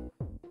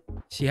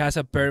 she has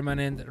a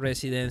permanent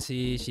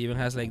residency. She even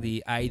has like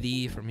the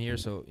ID from here.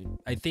 So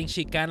I think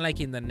she can, like,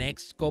 in the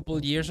next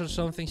couple years or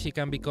something, she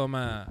can become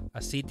a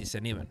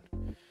citizen even.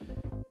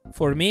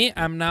 For me,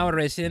 I'm now a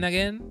resident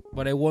again,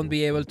 but I won't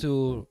be able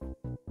to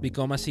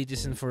become a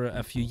citizen for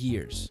a few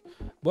years.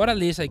 But at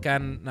least I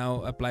can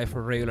now apply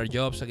for regular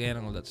jobs again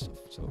and all that stuff.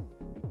 So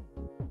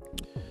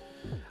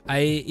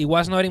it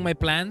was not in my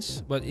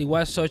plans, but it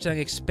was such an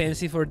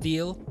expensive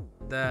ordeal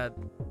that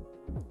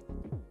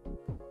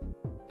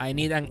I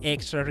need an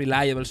extra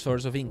reliable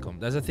source of income.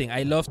 That's the thing.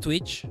 I love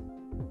Twitch,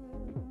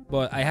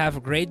 but I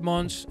have great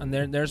months, and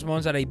there's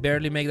months that I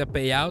barely make the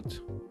payout.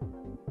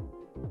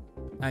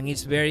 And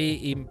it's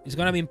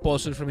gonna be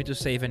impossible for me to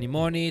save any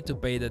money to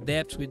pay the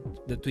debts with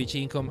the Twitch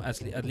income,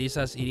 at least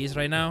as it is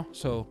right now.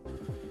 So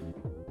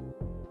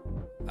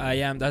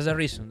that's the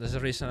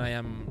reason I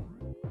am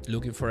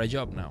looking for a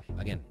job now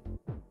again.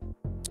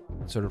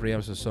 Sorry,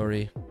 I'm so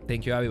sorry.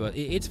 Thank you, Abby, but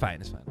it's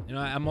fine. You know,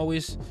 I'm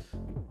always,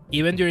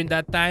 even during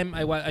that time,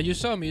 you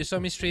saw me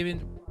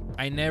streaming.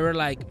 I never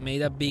like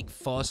made a big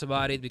fuss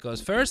about it,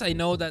 because first, I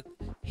know that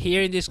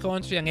here in this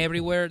country and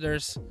everywhere,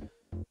 there's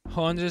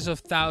hundreds of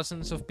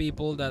thousands of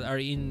people that are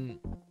in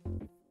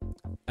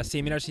a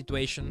similar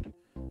situation,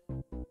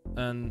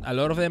 and a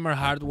lot of them are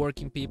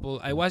hardworking people.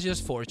 I was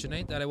just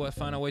fortunate that I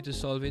found a way to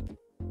solve it.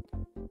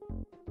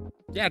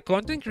 Yeah,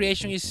 content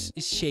creation is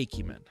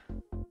shaky, man.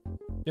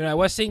 You know, I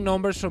was seeing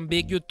numbers from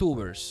big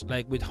YouTubers,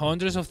 like with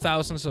hundreds of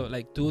thousands, of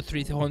like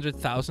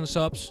 200,000-300,000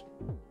 subs.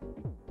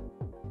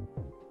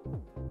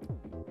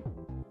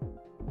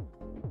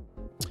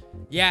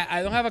 Yeah,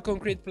 I don't have a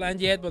concrete plan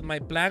yet, but my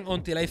plan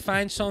until I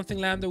find something,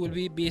 Lambda, will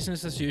be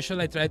business as usual.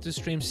 I try to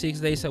stream 6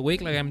 days a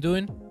week like I'm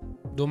doing.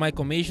 do my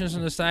commissions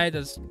on the side.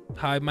 That's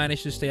how I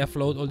managed to stay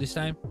afloat all this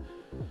time.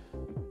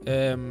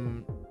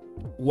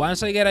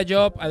 Once I get a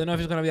job, I don't know if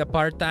it's gonna be a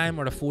part-time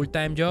or a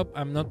full-time job.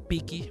 I'm not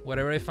picky.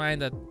 Whatever I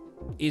find that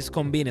is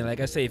convenient.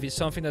 Like I say, if it's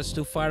something that's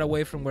too far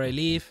away from where I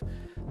live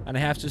and I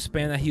have to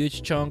spend a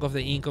huge chunk of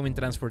the income in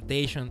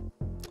transportation,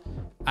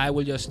 I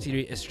will just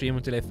stream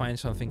until I find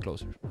something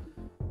closer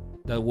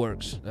that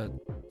works.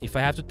 If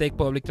I have to take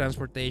public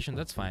transportation,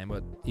 that's fine.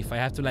 But if I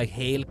have to like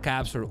hail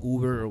cabs or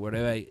Uber or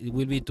whatever, it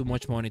will be too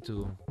much money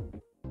to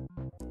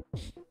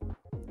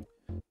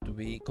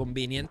be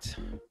convenient.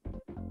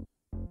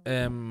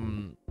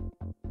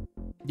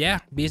 Yeah,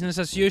 business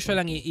as usual.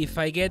 And if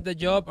I get the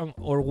job,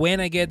 or when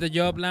I get the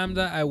job,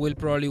 Lambda, I will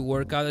probably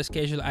work out a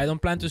schedule. I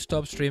don't plan to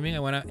stop streaming. I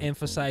want to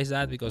emphasize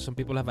that because some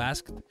people have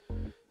asked,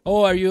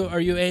 oh, are you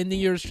ending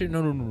your stream?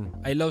 No.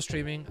 I love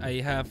streaming.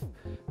 I have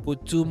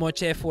put too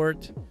much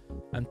effort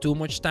and too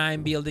much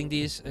time building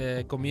this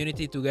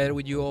community together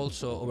with you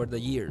also over the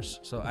years.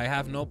 So I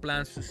have no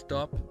plans to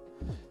stop.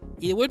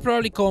 It will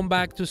probably come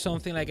back to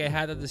something like I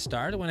had at the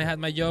start when I had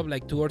my job,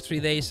 like 2 or 3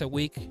 days a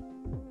week,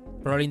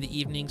 probably in the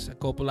evenings, a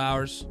couple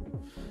hours,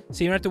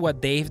 similar to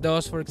what Dave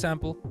does, for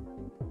example.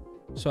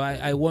 So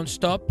I won't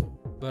stop,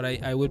 but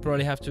I will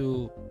probably have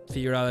to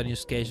figure out a new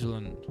schedule.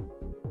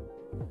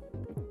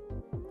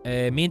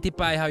 And Minty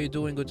Pie, how you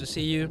doing? Good to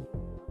see you.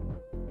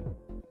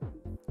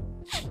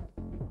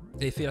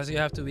 They feel as you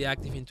have to be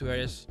active in 2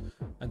 areas,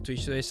 and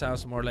Twitch today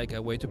sounds more like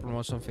a way to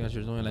promote something as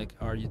you're doing, like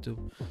our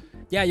YouTube.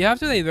 Yeah, you have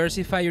to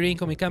diversify your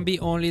income. It can be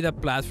only the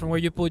platform where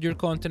you put your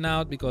content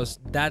out, because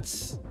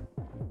that's,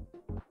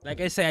 like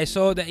I say, I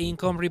saw the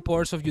income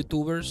reports of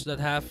YouTubers that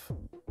have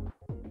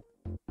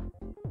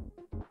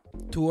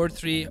 200,000 or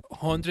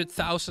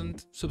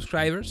 300,000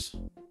 subscribers,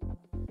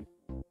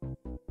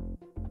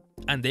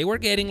 and they were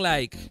getting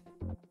like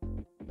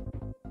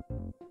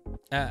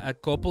a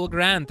couple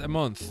grand a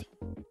month,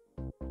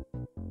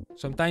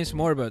 sometimes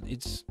more, but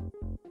it's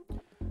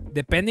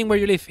depending where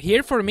you live.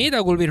 Here for me,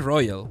 that will be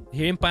royal.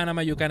 Here in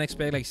Panama, you can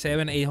expect like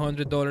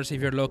 $700-800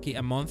 if you're lucky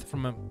a month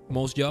from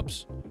most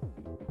jobs.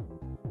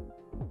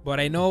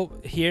 But I know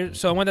here,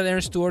 someone that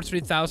earns 2,000 or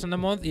 3,000 a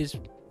month is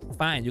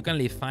fine. You can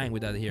live fine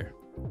with that here.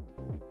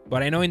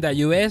 But I know in the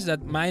US,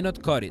 that might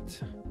not cut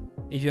it.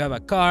 If you have a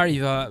car,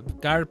 you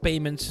have car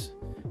payments,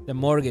 the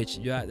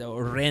mortgage,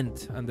 or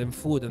rent, and then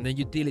food, and then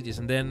utilities,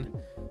 and then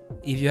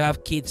if you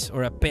have kids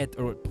or a pet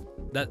or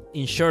that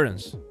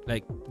insurance,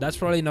 like that's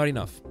probably not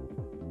enough.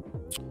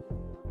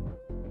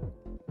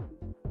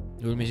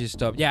 You'll miss you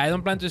stop. Yeah, I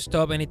don't plan to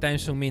stop anytime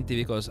soon, Minty,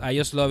 because I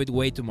just love it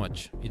way too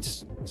much.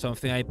 It's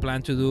something I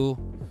plan to do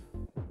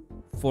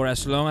for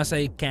as long as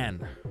I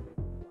can.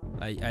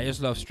 I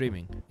just love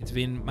streaming. It's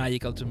been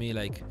magical to me,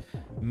 like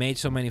made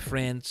so many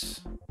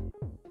friends,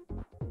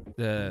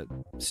 the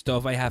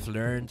stuff I have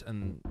learned,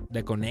 and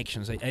the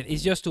connections.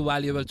 It's just too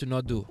valuable to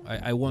not do.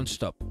 I won't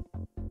stop.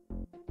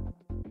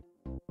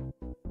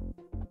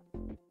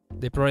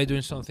 They're probably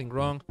doing something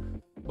wrong.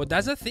 But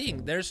that's the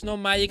thing. There's no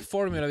magic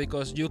formula,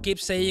 because you keep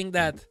saying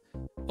that,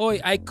 oh,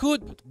 I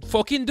could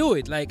fucking do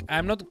it. Like,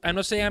 I'm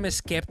not saying I'm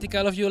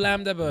skeptical of you,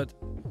 Lambda, but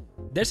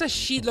there's a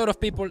shitload of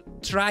people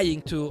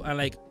trying to, and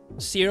like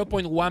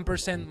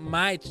 0.1%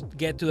 might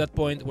get to that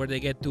point where they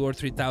get $2,000 or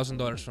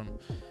 $3,000 from.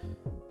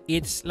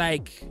 It's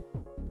like,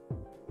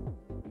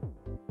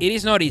 it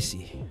is not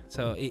easy.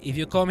 So if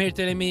you come here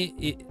telling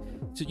me,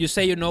 so you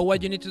say you know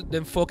what you need to,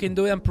 then fucking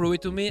do it and prove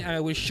it to me, and I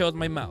will shut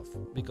my mouth,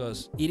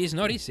 because it is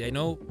not easy. I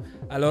know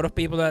a lot of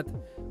people that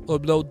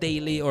upload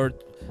daily, or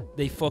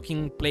they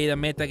fucking play the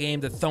meta game,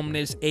 the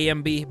thumbnails, A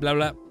and B, blah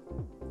blah.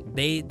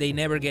 They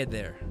never get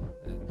there.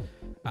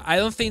 I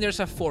don't think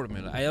there's a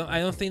formula. I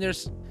don't think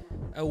there's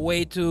a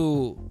way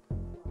to.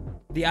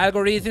 The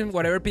algorithm,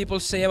 whatever people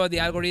say about the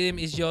algorithm,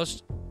 is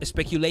just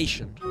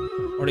speculation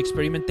or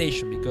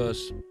experimentation,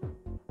 because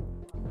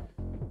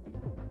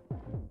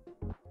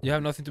you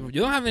have nothing to.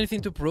 You don't have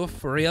anything to prove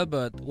for real.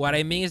 But what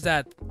I mean is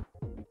that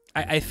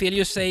I feel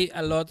you say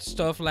a lot of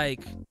stuff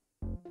like,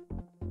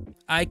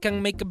 I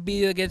can make a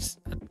video that gets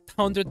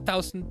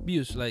 100,000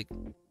 views. Like,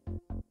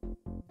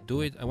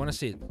 do it. I want to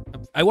see it.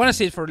 I want to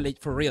see it for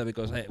real,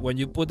 because when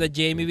you put the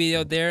Jamie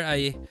video there,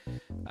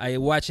 I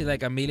watch it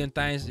like a million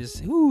times.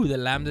 Just the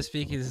Lambda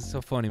speaking is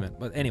so funny, man.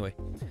 But anyway,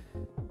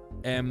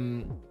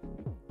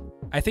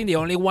 I think the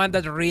only one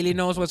that really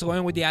knows what's going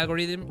on with the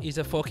algorithm is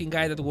a fucking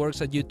guy that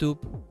works at YouTube.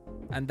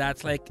 And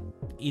that's like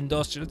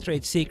industrial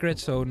trade secret,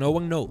 so no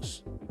one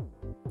knows.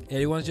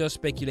 Everyone's just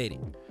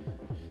speculating.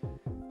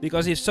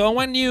 Because if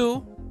someone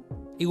knew,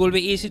 it will be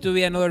easy to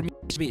be another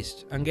Mr.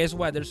 Beast. And guess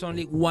what? There's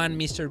only one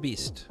Mr.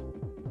 Beast.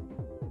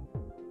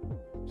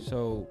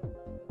 So,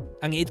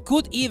 and it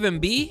could even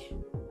be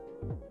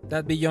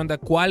that beyond the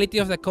quality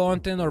of the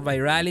content or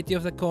virality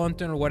of the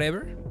content or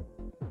whatever,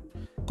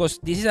 because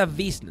this is a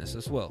business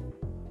as well.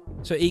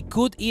 So it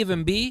could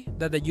even be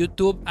that the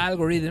YouTube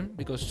algorithm,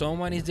 because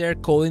someone is there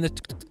coding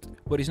it,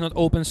 but it's not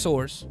open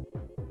source,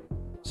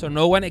 so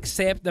no one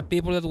except the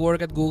people that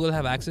work at Google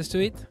have access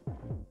to it,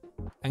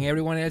 and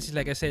everyone else is,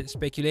 like I said,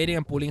 speculating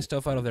and pulling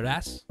stuff out of their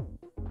ass.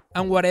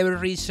 And whatever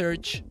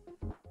research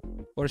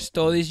or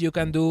studies you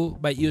can do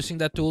by using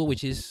that tool,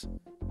 which is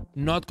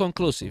not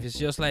conclusive. It's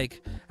just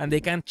like, and they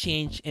can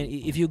change. And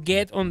if you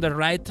get on the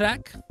right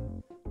track,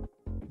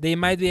 they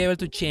might be able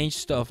to change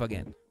stuff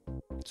again.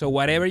 So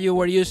whatever you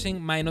were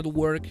using might not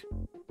work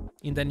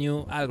in the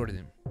new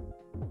algorithm.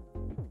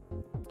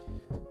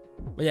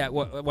 But yeah,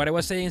 what I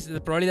was saying is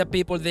that probably the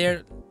people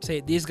there say,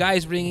 this guy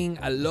is bringing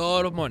a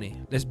lot of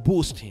money, let's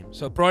boost him.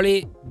 So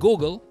probably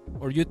Google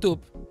or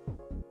YouTube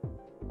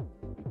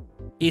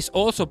is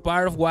also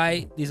part of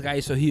why this guy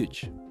is so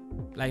huge.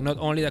 Like, not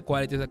only the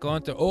quality of the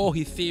content, oh,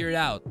 he figured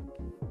out.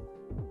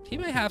 He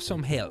might have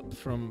some help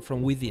from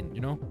within,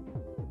 you know?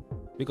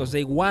 Because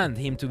they want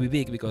him to be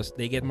big because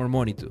they get more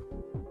money too.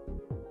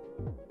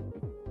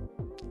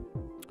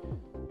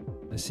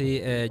 Let's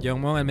see, Young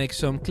Monk, I make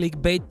some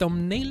clickbait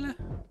thumbnail.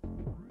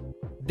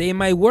 They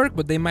might work,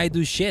 but they might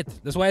do shit.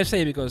 That's why I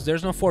say, because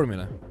there's no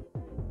formula.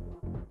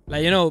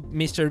 Like, you know,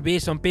 Mr.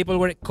 Beast, some people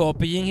were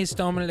copying his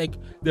thumbnail, like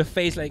the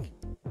face, like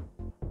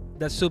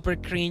that super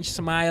cringe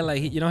smile,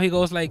 like, you know, he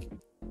goes like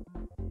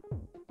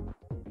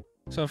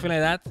something like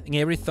that in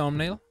every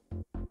thumbnail.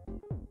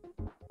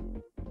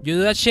 You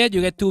do that shit,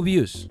 you get 2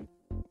 views.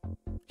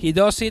 He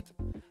does it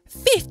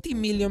 50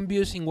 million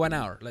views in 1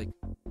 hour. Like,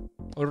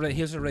 already,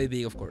 he's already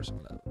big, of course.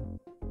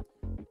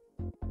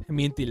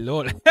 Minty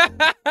lol.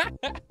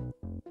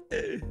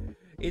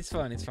 It's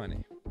fun, it's funny.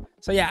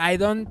 So yeah, I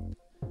don't,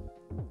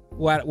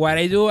 what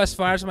I do as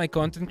far as my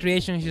content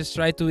creation is just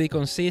try to be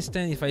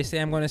consistent. If I say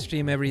I'm gonna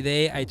stream every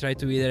day, I try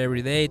to be there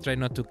every day. Try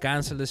not to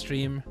cancel the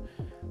stream.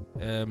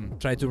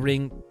 Try to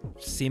bring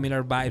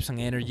similar vibes and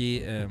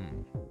energy.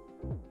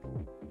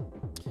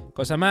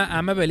 Cause I'm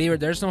a believer.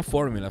 There's no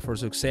formula for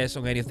success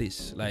on any of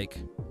this. Like,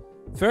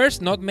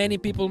 first, not many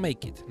people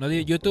make it.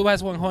 YouTube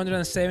has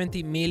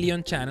 170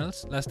 million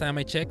channels. Last time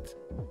I checked,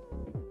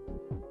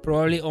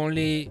 probably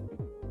only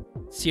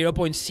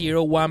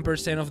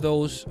 0.01% of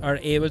those are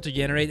able to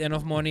generate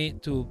enough money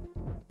to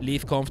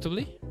live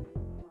comfortably.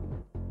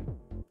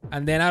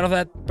 And then out of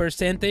that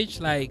percentage,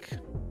 like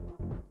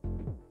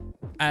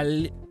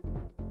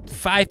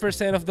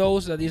 5% of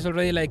those, that is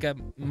already like a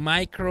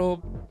micro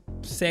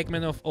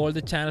segment of all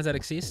the channels that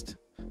exist,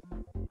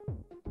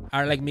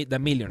 are like the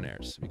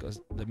millionaires, because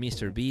the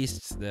Mr.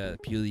 Beasts, the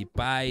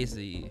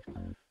PewDiePies,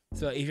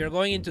 so if you're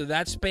going into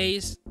that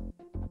space,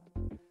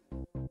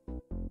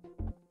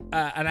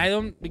 and I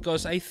don't,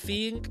 because I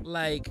think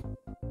like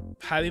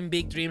having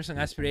big dreams and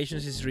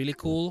aspirations is really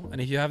cool,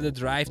 and if you have the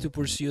drive to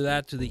pursue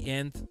that to the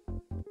end,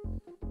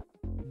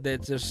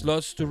 that there's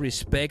lots to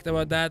respect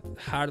about that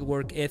hard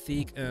work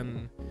ethic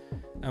and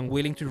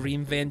willing to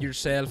reinvent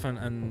yourself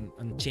and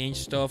change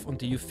stuff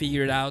until you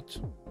figure it out.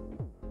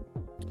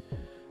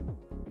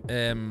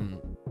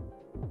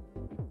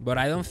 But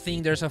I don't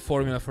think there's a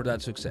formula for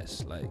that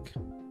success, like,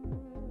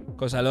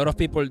 because a lot of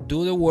people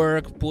do the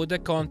work, put the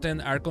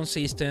content, are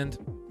consistent,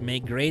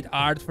 make great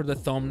art for the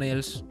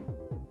thumbnails,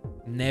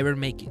 never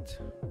make it.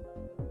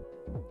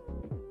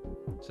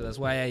 So that's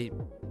why I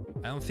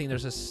don't think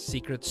there's a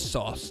secret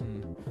sauce.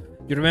 And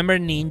you remember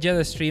Ninja,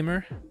 the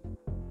streamer,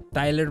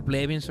 Tyler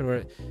Blevins,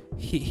 or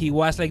he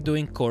was like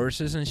doing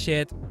courses and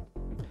shit.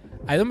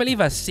 I don't believe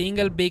a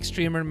single big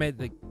streamer made,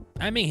 like,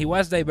 I mean, he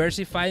was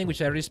diversifying,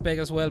 which I respect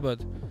as well,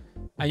 but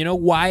and you know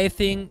why I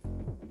think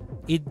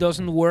it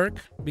doesn't work?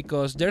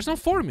 Because there's no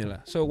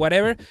formula. So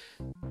whatever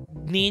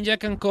Ninja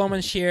can come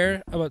and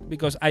share about,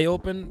 because I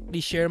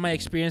openly share my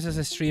experience as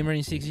a streamer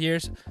in 6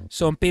 years.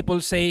 Some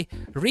people say,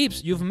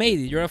 Reeves, you've made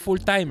it, you're a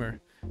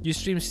full-timer, you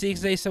stream 6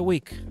 days a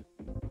week.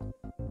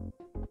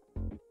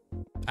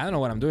 I don't know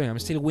what I'm doing. I'm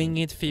still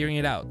winging it, figuring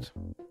it out.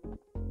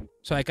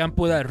 So I can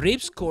put a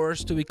Reeves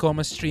course to become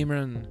a streamer,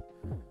 and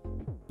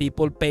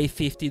people pay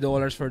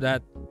 $50 for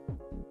that.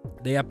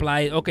 They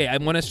apply, okay,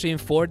 I'm gonna stream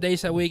 4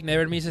 days a week,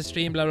 never miss a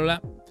stream, blah, blah, blah.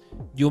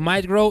 You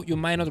might grow, you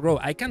might not grow.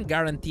 I can't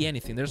guarantee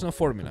anything. There's no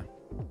formula.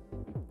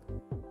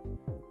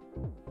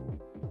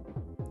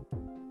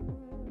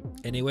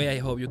 Anyway, I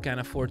hope you can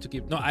afford to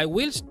keep... No, I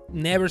will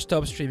never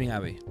stop streaming,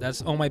 Abby.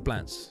 That's on my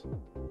plans.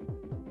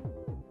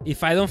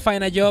 If I don't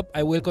find a job,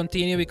 I will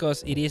continue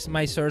because it is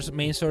my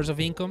main source of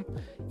income.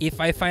 If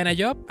I find a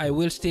job, I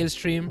will still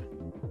stream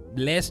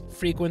less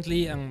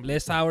frequently and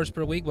less hours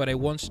per week, but I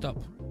won't stop.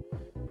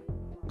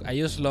 I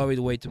just love it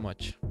way too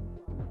much.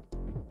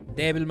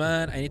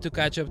 Devilman, I need to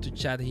catch up to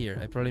chat here.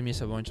 I probably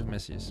missed a bunch of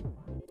messages.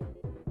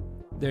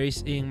 There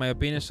is, in my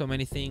opinion, so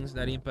many things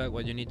that impact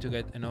what you need to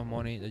get enough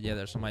money that, yeah,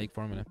 there's a magic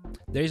formula.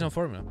 There is no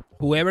formula.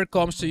 Whoever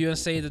comes to you and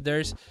say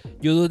that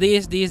you do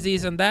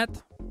this, and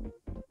that,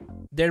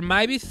 there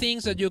might be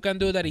things that you can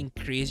do that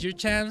increase your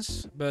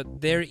chance, but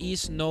there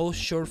is no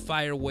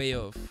surefire way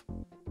of,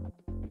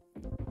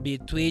 be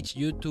it Twitch,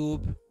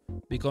 YouTube,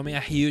 becoming a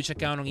huge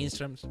account on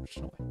Instagram. There's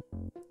no way.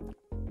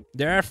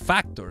 There are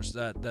factors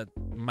that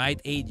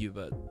might aid you,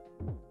 but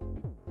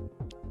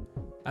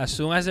as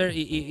soon as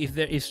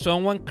if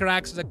someone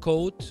cracks the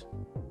code,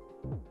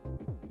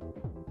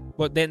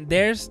 but then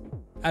there's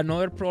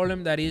another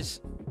problem, that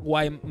is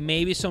why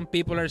maybe some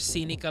people are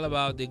cynical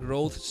about the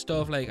growth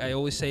stuff. Like I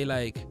always say,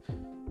 like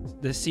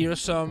the zero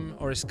sum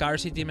or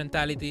scarcity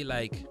mentality.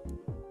 Like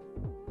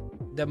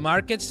the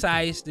market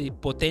size, the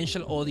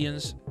potential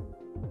audience,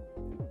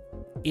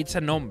 it's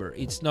a number.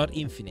 It's not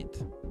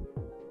infinite.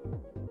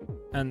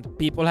 And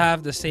people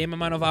have the same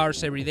amount of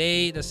hours every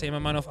day, the same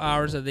amount of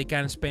hours that they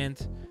can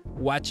spend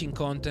watching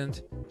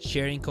content,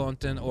 sharing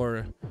content,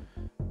 or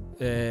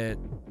a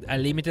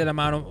limited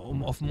amount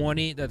of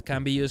money that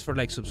can be used for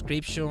like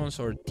subscriptions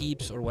or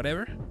tips or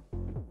whatever.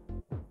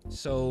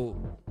 So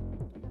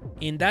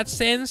in that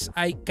sense,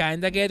 I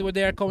kind of get where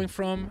they are coming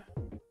from.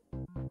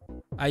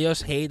 I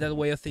just hate that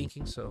way of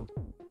thinking. So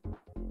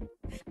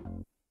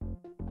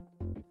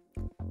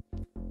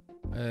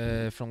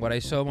from what I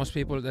saw, most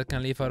people that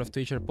can live out of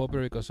Twitch are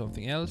popular because of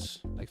something else,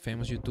 like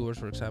famous YouTubers,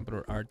 for example,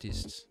 or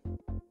artists.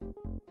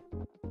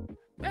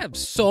 Yeah,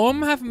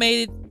 some have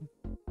made it,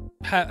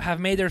 have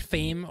made their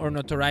fame or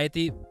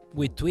notoriety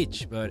with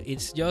Twitch, but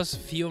it's just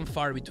few and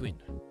far between.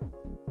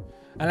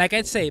 And like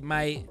I'd say,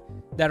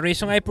 the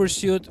reason I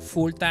pursued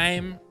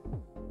full-time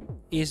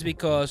is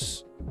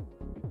because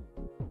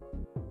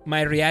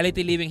my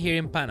reality living here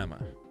in Panama.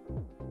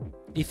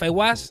 If I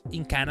was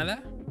in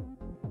Canada,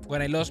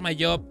 when I lost my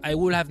job, I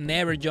would have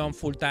never jumped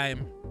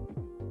full-time.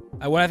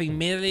 I would have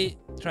immediately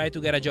tried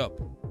to get a job.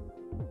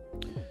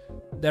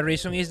 The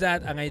reason is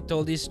that, and I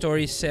told this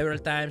story several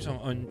times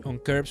on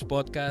Crypt's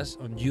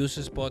podcast, on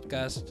Juice's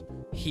podcast,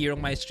 here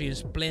on my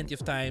streams plenty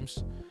of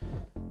times,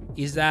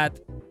 is that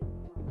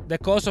the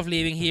cost of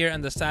living here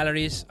and the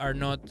salaries are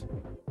not,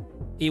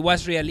 it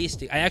was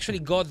realistic. I actually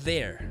got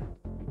there.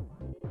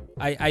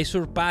 I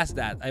surpassed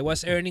that. I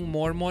was earning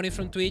more money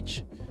from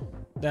Twitch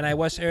than I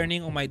was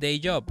earning on my day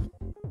job.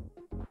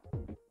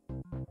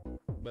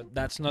 But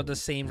that's not the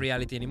same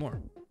reality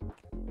anymore.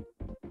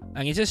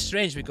 And it's just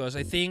strange because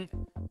I think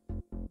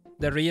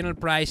the regional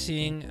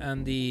pricing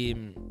and the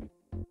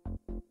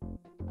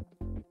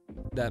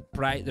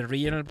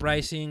regional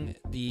pricing,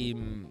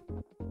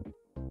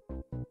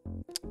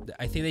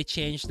 I think they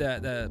changed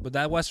but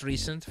that was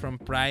recent from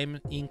prime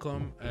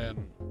income.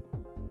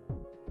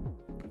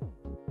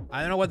 I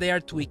don't know what they are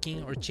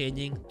tweaking or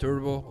changing,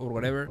 turbo or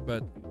whatever,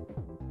 but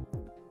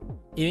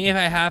even if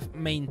I have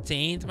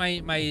maintained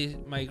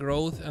my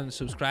growth and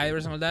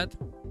subscribers and all that,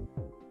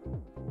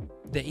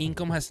 the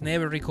income has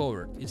never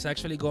recovered. It's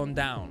actually gone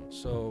down.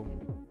 So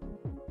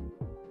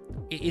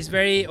it's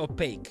very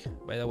opaque,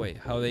 by the way,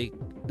 how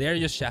they're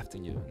just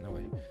shafting you in a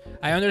way.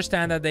 I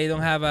understand that they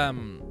don't have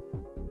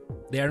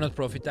they are not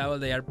profitable.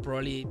 They are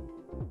probably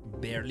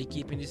barely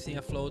keeping this thing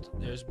afloat.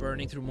 They're just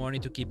burning through money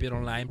to keep it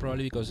online,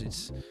 probably because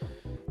it's,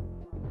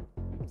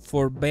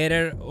 for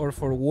better or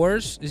for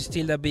worse, it's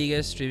still the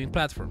biggest streaming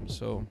platform.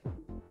 So,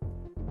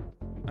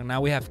 and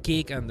now we have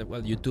Kick and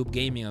YouTube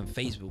Gaming and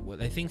Facebook.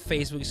 Well, I think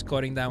Facebook is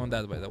cutting down on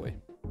that, by the way.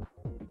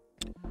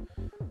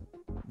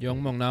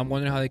 Young Monk, now I'm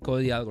wondering how they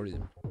code the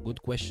algorithm.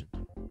 Good question.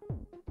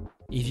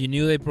 If you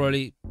knew, they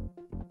probably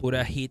put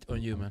a hit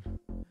on you, man.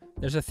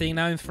 There's a thing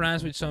now in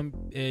France with some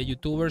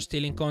YouTubers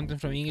stealing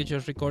content from English,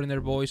 just recording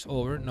their voice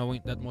over,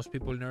 knowing that most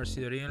people never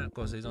see the original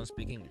because they don't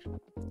speak English.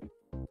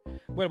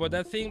 Well, but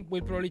that thing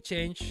will probably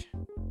change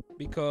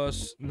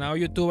because now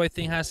YouTube, I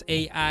think, has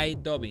AI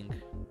dubbing.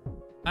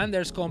 And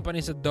there's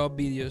companies that dub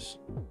videos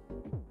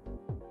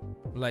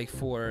like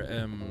for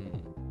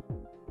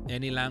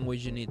any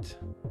language you need.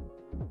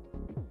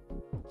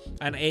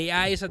 And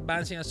AI is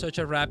advancing at such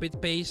a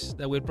rapid pace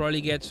that we'll probably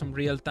get some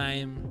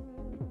real-time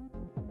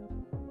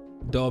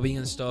dubbing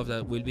and stuff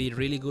that will be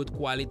really good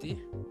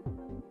quality.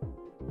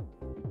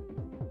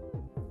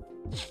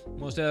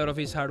 Mostly a lot of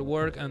it's hard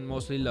work and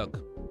mostly luck.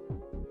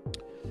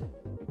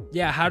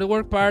 Yeah, hard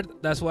work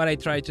part, that's what I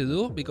try to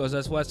do because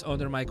that's what's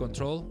under my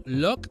control.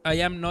 Luck, I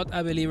am not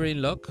a believer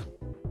in luck.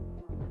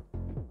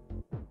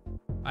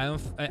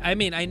 I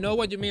mean, I know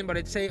what you mean, but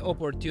I'd say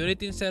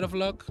opportunity instead of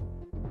luck.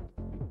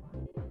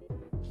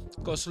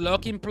 Because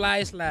luck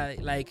implies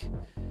like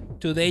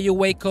today you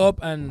wake up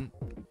and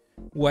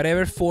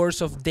whatever force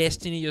of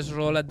destiny just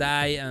roll a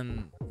die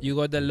and you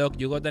got the luck,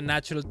 you got the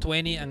natural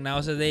 20, and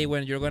now's the day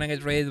when you're gonna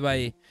get rated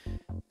by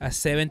a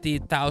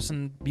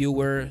 70,000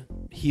 viewer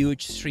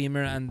huge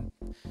streamer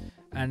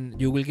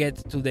and you will get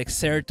to the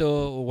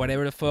Exerto or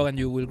whatever the fuck and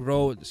you will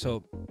grow.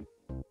 So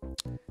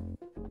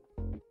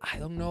I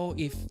don't know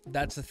if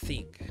that's a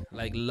thing.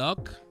 Like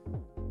luck,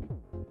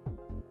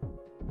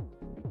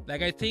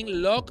 like I think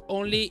luck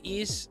only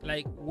is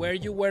like where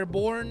you were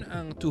born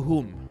and to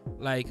whom.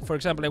 Like for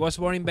example, I was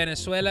born in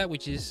Venezuela,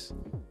 which is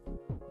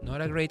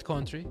not a great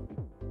country,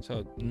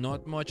 so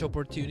not much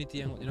opportunity,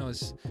 and you know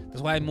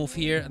that's why I moved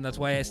here, and that's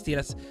why I still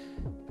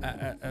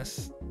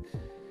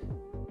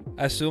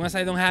as soon as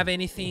I don't have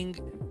anything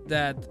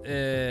that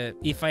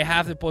if I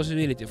have the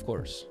possibility, of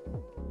course,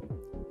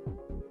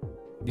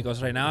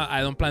 because right now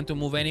I don't plan to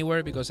move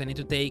anywhere because I need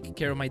to take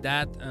care of my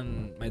dad,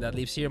 and my dad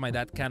lives here. My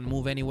dad can't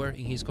move anywhere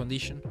in his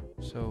condition.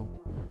 So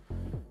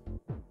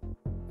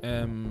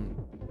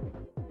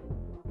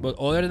but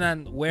other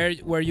than where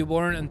were you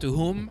born and to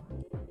whom,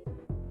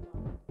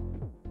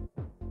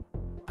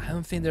 I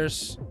don't think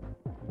there's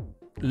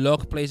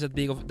luck plays that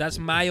big of. That's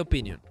my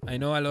opinion. I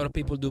know a lot of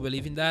people do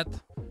believe in that.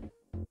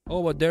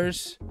 Oh, but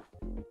there's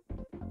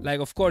Like,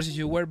 of course, if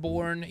you were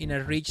born in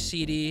a rich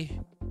city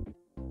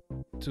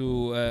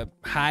to a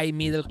high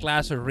middle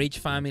class or rich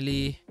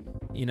family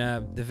in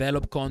a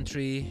developed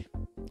country,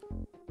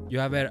 you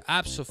have it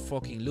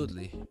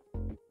absolutely.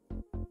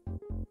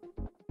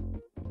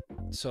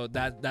 So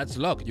that's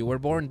luck. You were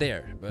born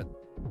there, but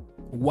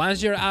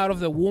once you're out of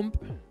the womb,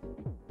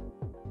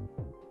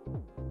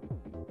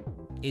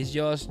 it's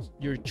just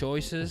your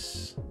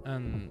choices.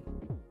 And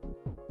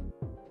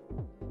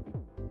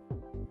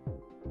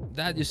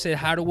that you said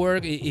hard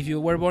work. If you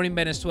were born in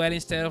Venezuela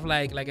instead of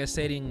like I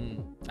said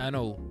in, I don't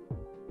know,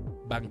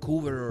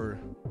 Vancouver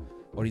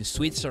or in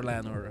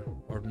Switzerland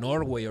or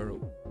Norway, or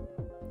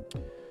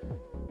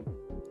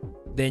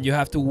then you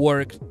have to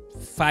work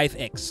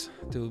 5x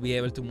to be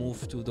able to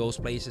move to those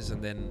places.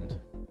 And then,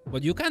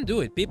 but you can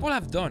do it. People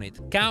have done it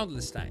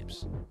countless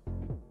times.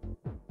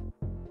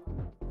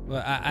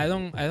 But I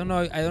don't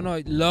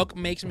know. Luck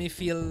makes me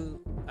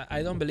feel,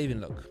 I don't believe in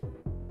luck.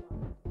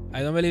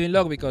 I don't believe in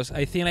luck because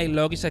I think like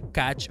luck is a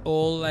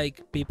catch-all.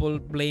 Like, people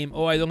blame,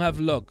 oh, I don't have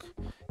luck.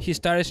 He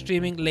started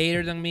streaming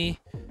later than me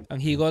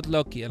and he got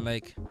lucky. And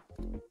like,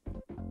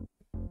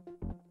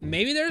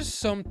 maybe there's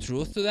some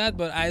truth to that,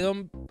 but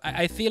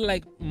I feel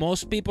like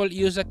most people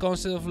use the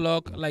concept of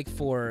luck like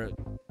for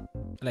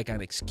like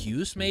an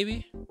excuse,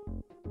 maybe.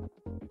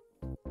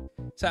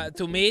 So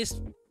to me,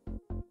 it's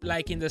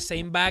like in the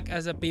same bag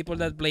as the people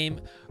that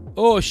blame,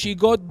 oh, she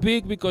got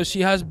big because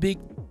she has big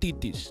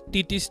titties.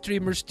 Titty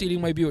streamers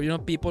stealing my viewer. You know,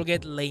 people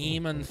get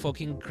lame and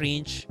fucking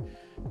cringe.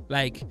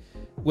 Like,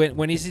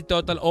 when it's the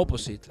total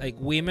opposite. Like,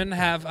 women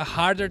have a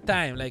harder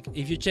time. Like,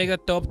 if you check the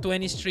top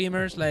 20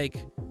 streamers, like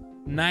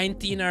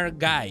 19 are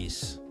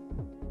guys.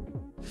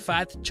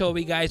 Fat,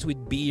 chubby guys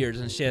with beards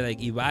and shit, like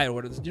Ibai or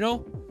whatever, you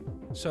know?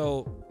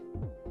 So,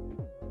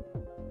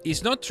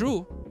 it's not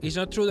true. It's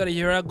not true that if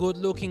you're a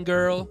good-looking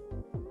girl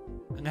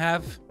and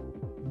have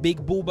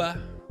big booba,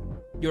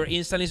 you're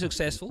instantly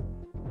successful.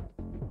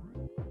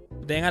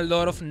 Then a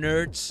lot of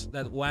nerds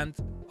that want,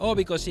 oh,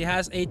 because she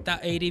has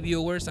 80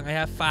 viewers and I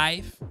have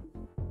 5,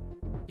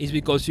 it's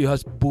because she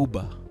has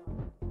booba.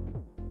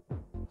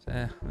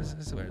 So,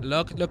 that's weird.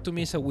 Luck to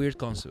me is a weird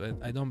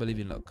concept. I don't believe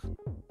in luck.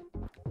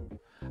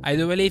 I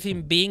do believe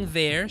in being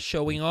there,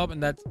 showing up,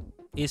 and that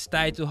is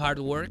tied to hard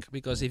work.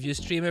 Because if you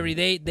stream every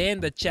day, then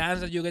the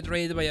chance that you get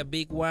rated by a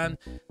big one,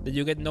 that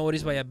you get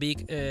noticed by a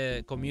big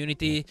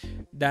community,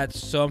 that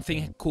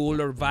something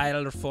cool or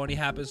viral or funny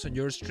happens on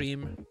your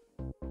stream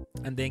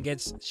and then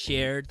gets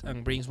shared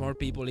and brings more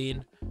people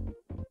in.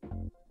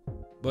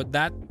 But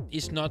that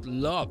is not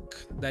luck.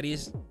 That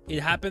is,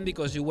 it happened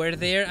because you were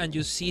there and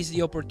you seized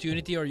the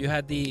opportunity, or you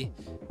had the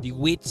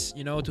wits,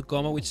 you know, to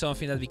come up with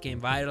something that became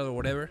viral or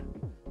whatever.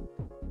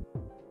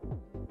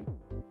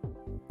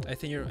 I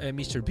think you're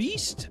Mr.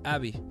 Beast,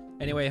 Abby.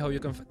 Anyway, I hope you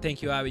can.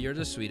 Thank you, Abby. You're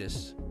the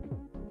sweetest.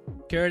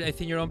 Kurt, I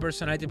think your own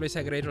personality plays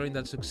a great role in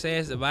that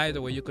success. The vibe,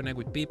 the way you connect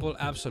with people.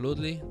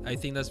 Absolutely. I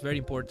think that's very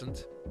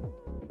important.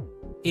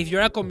 If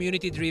you're a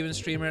community-driven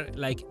streamer,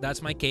 like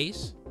that's my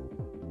case,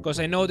 because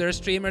I know there are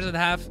streamers that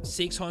have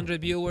 600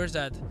 viewers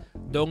that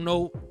don't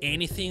know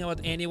anything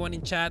about anyone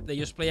in chat. They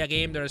just play a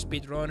game. They're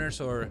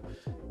speedrunners or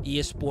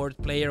e-sport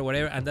player or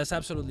whatever, and that's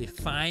absolutely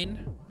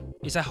fine.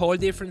 It's a whole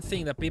different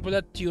thing. The people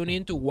that tune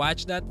in to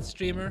watch that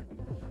streamer,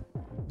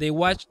 they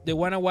want to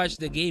watch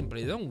the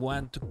gameplay. They don't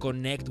want to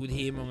connect with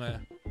him on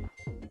a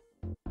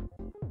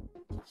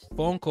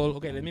phone call.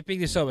 Okay, let me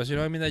pick this up. As you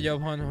know, I'm in the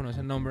job hunt. Who knows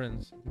a number,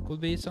 and it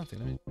could be something.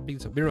 Let me pick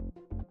this up. Be right.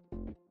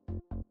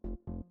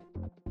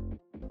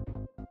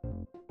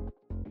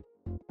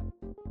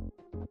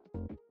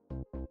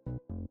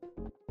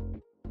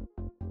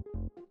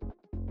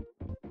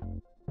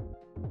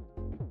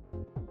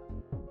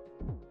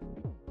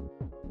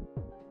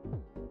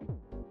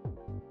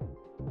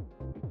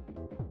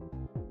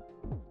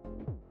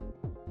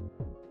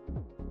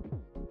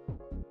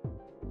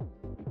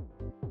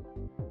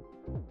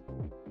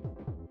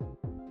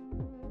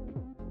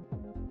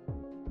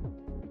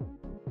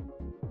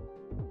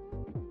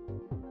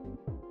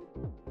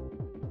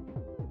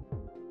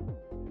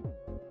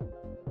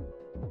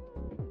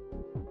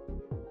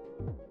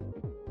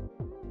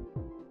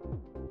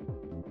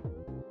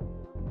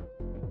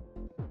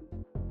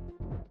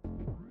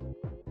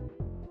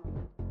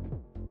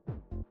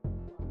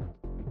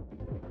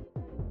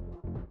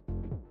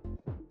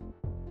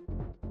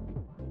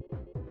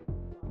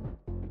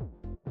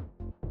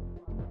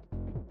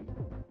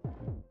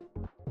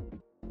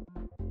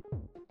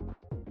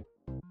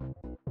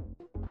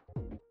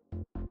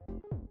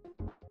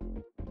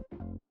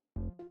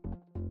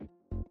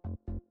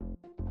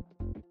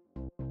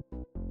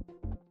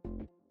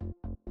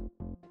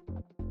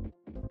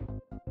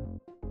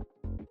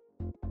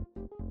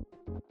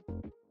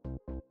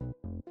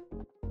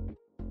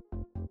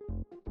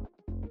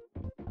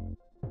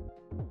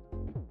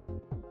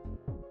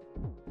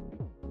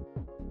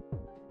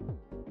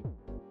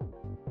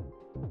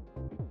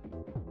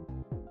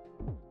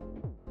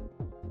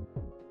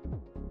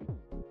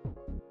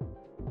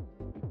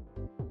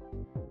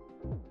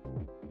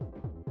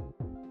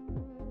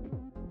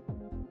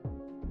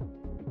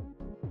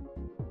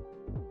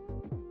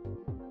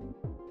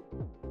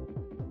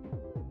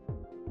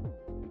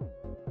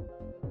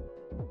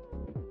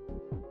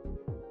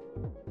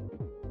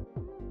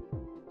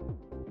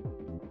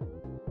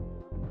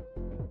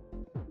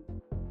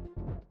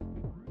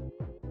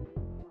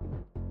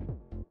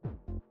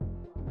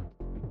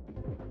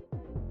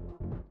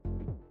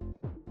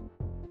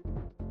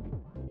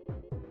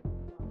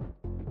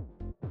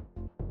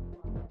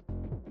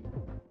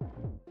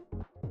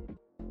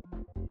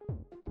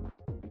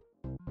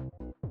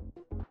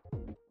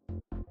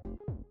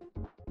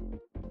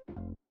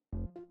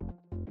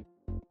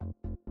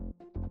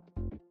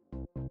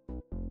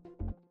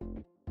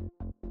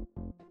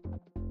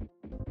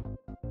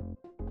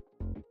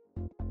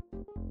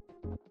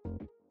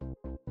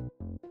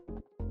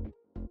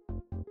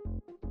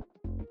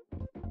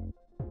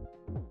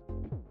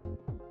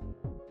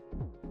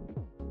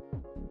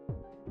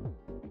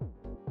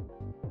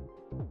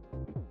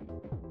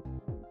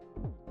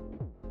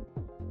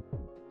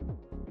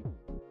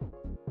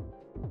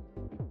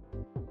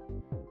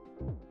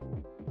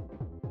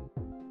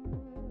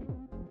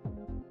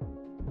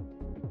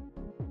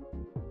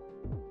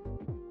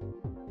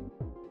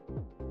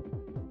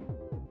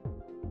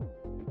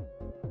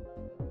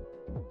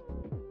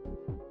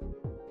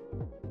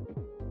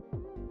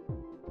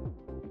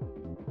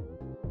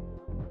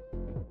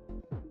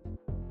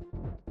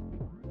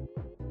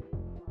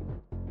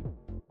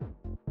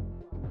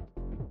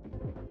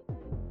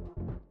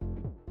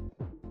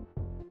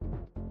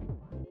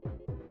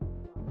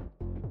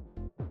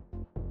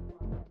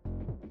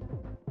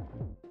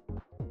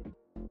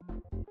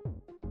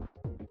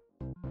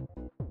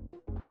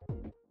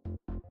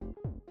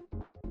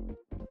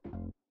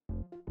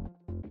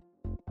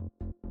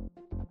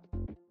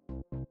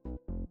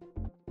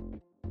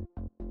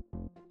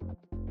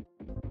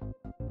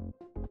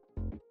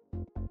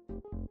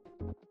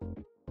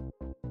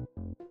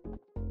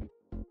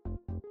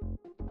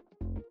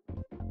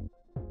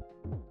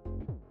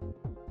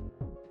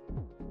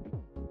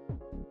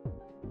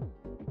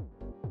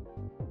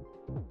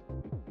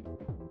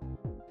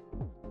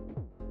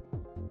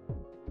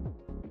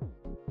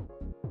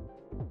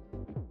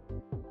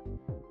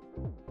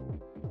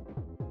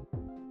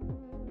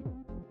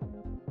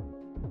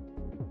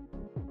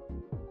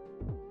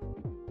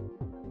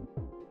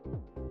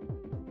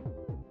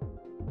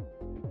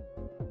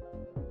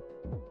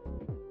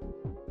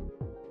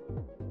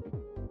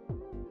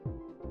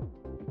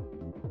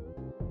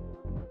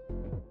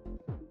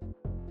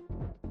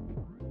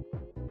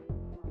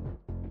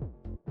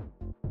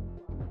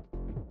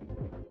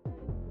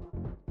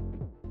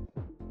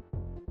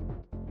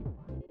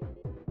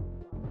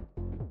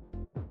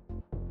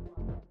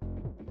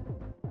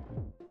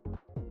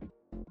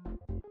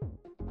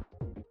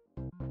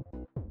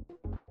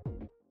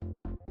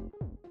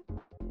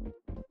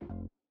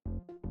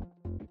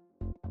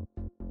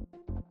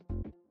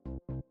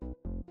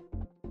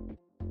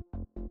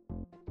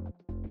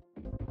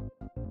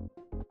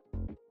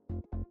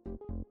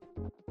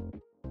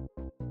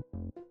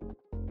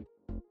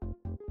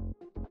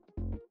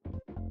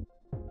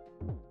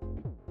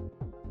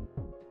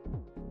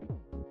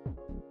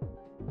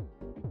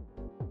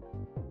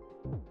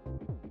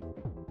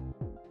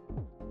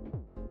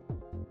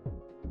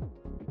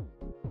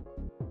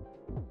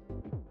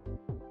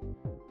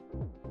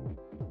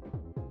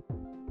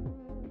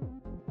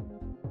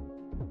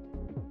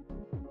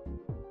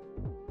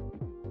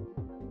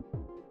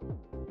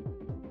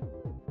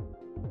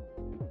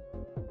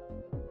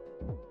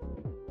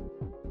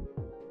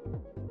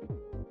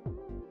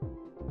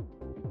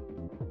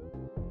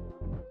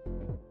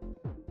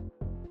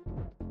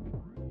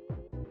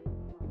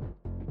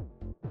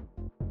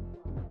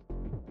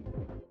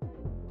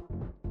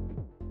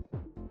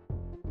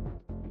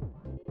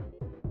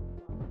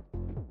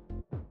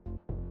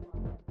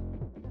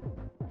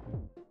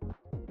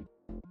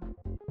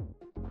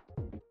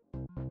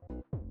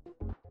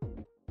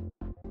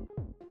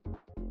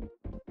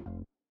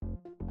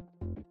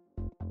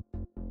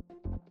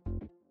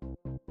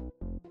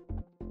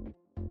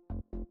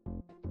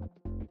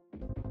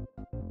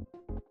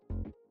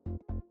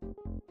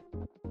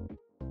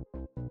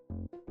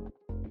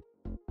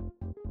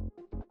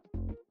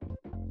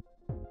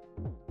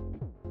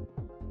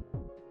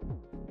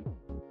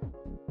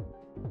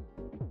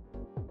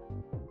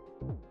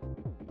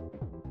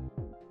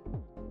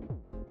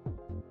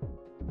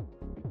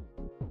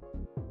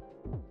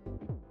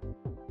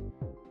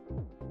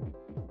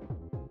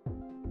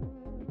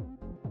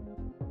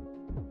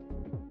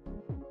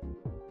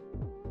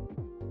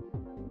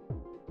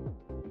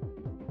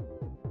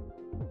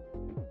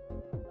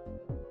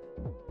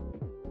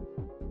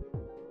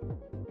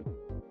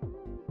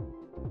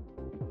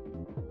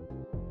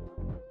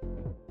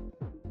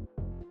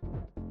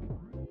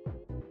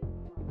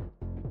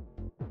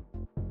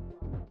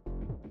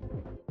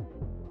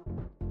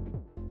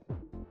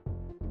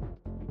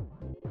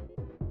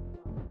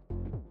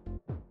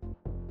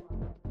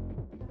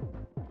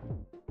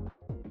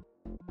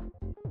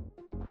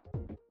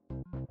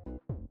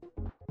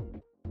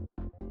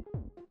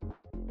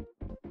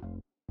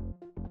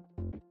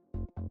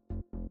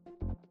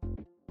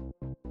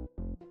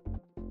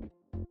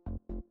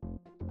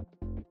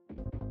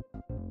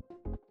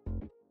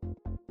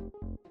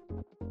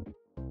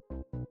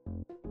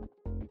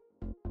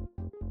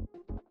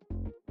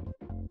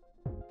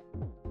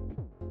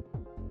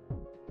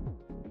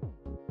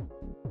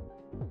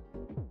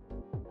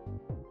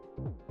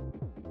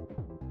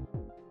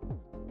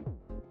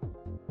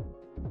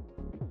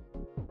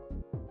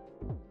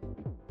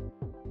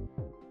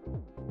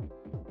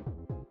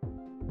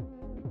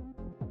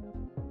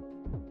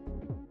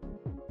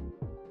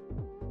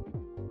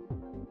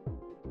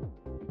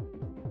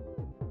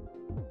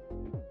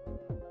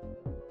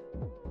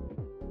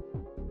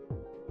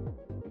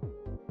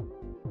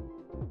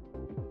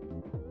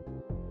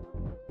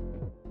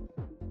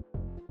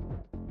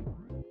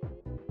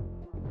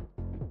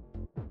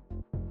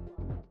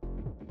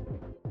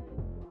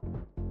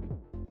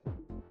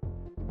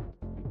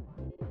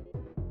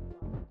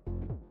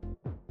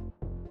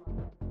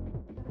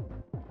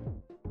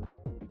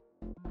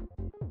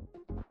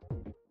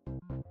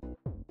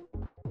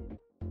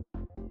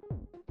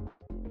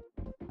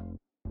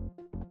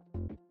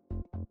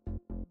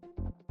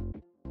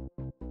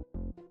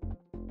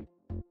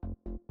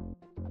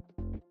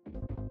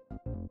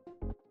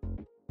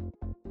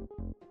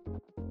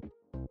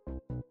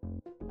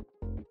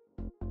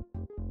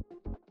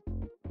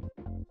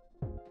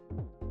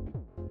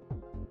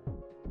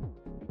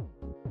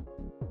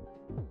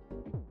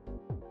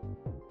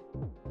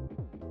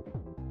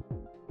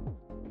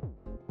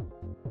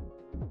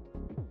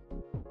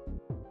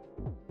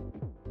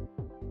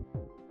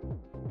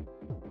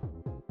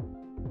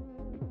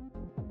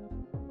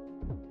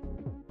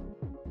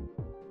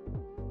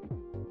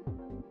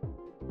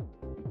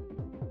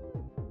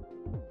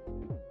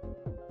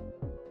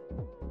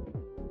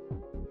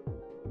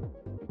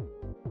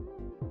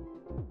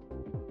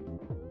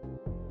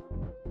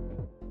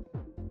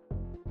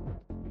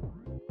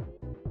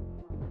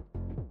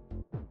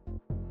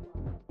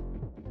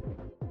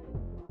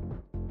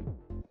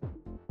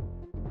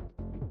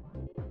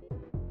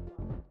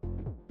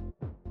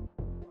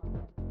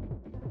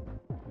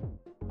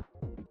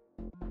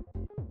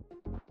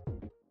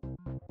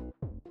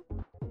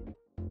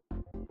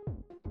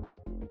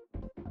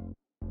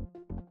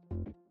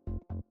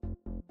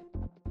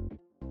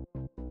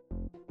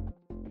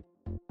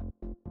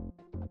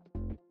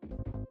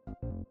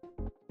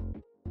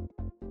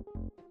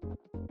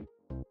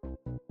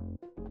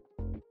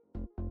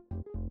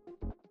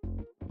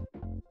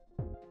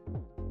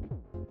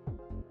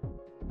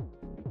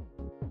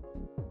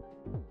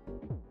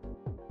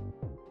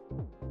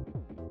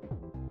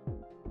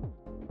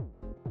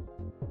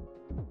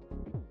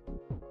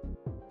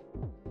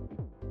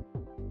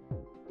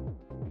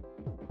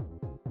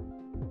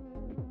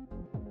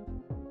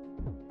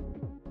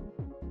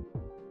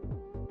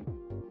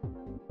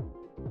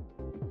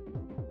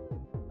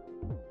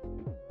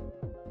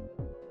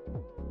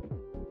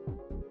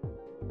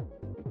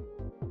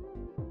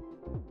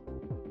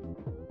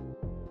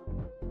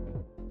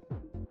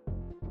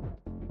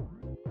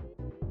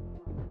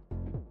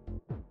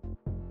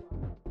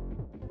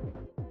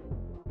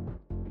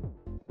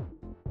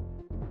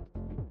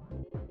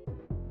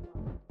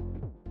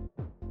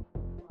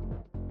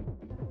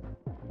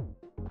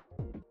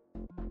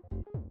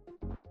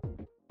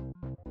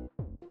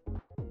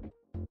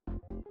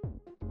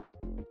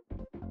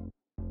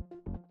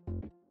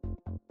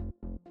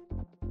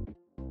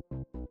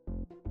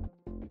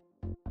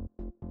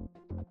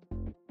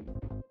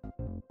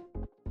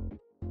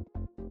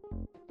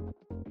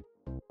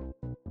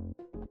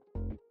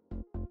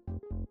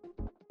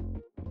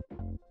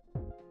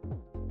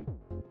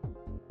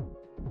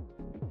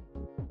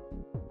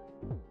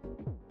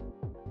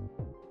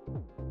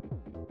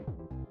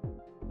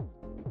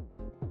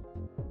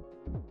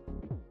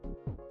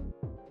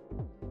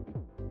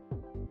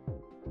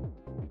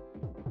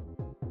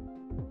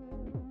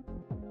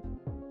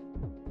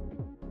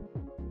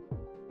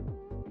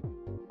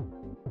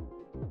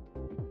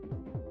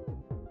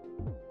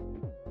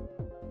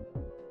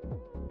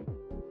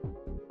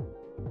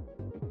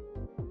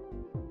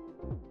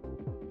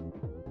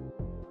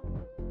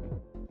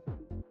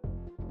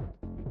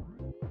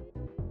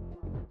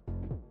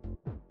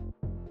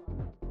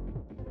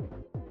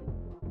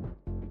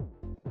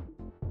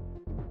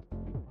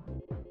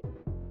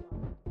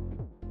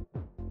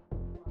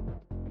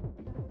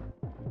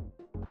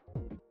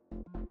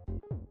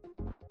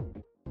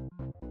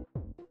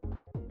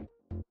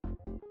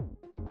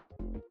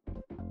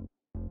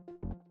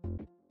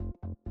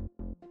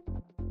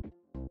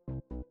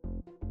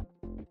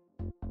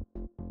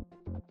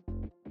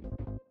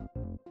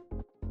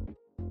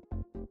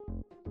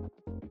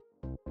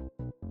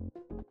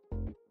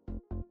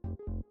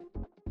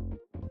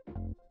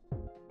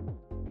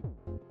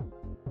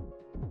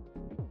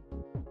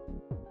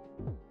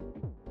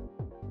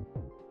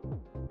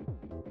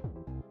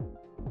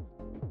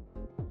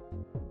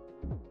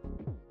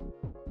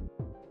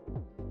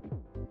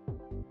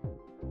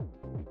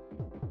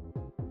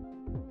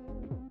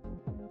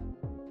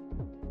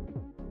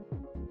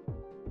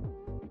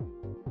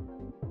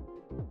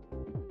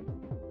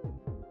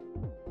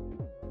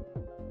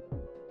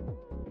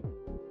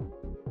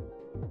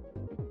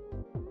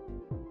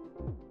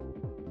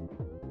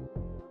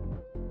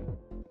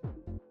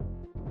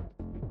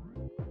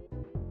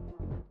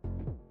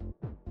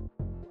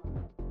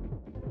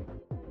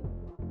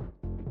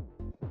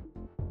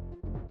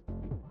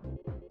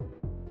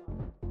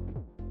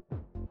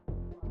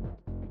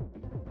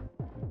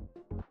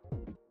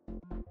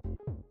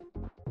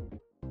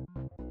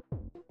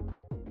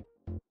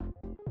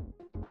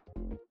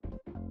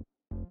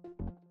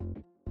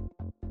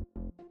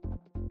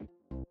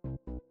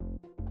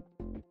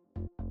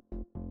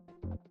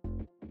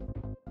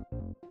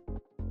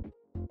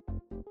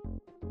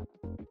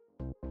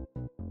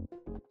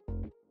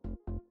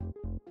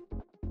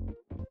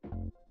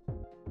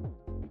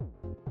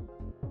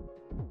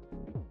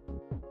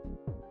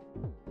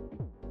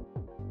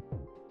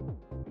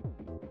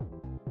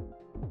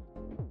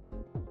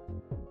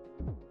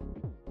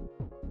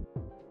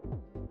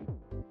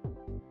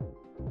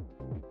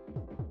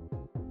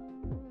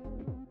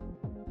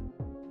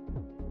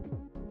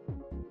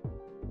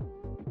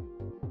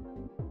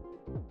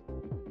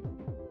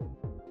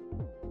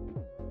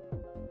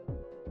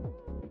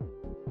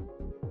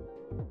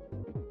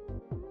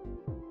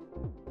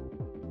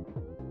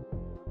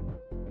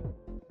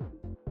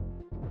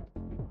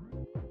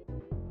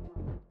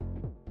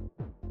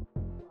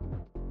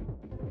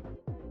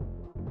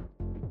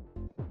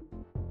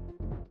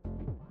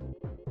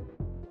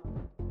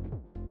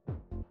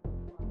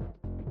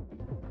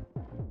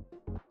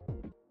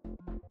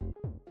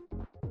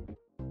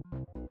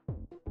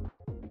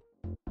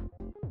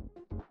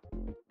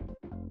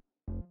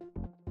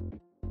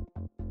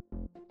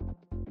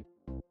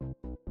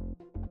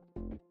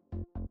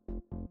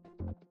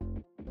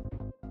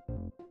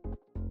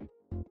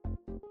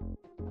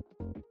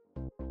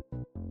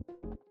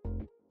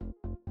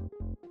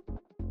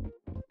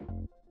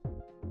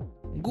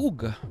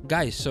 Goog.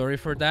 Guys, sorry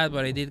for that,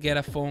 but I did get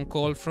a phone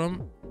call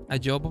from a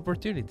job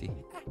opportunity.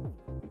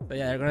 So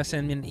yeah, they're gonna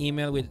send me an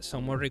email with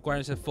some more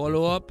requirements to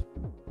follow up.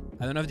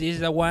 I don't know if this is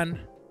the one.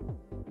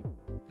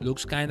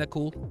 Looks kinda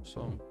cool,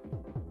 so.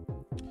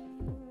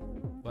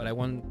 But I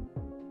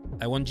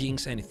won't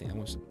jinx anything.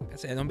 Like I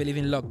said, I don't believe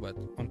in luck, but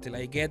until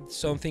I get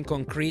something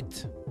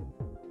concrete,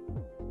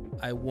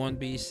 I won't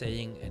be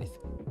saying anything.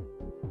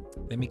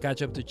 Let me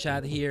catch up to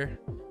chat here.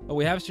 Oh,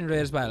 we have Stream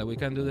Raiders battle. We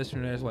can do the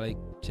Stream Raiders while I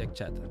check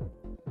chat.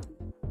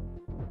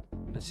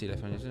 Let's see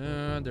if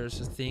there's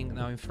a thing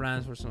now in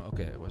France for some.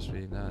 Okay, I was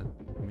reading that.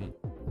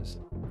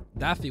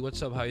 Daffy,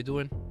 what's up? How you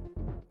doing?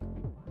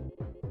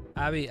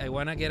 Abby, I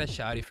wanna get a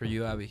shouty for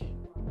you, Abby.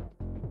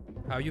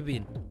 How you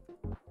been?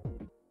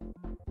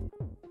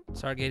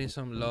 Start getting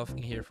some love in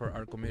here for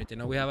our community.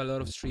 Now we have a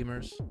lot of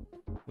streamers.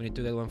 We need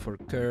to get one for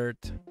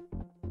Kurt.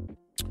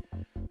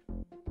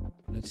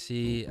 Let's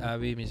see,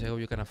 Abby, I hope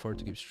you can afford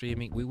to keep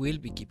streaming. We will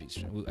be keeping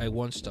streaming. I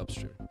won't stop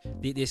streaming.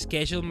 The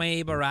schedule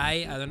may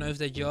vary. I don't know if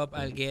the job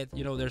I'll get,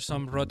 you know, there's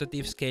some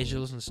rotative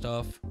schedules and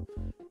stuff.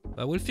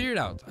 But we'll figure it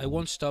out. I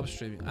won't stop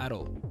streaming at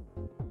all.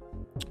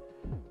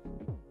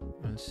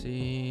 Let's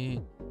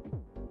see.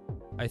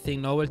 I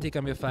think novelty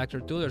can be a factor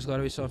too. There's got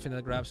to be something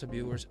that grabs a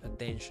viewer's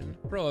attention.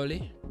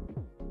 Probably.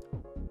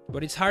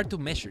 But it's hard to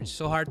measure. It's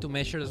so hard to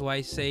measure. That's why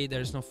I say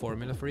there's no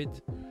formula for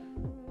it.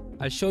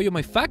 I'll show you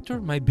my factor,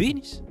 my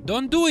beanies.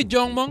 Don't do it,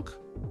 Young Monk.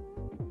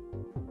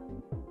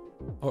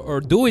 Or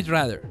do it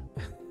rather.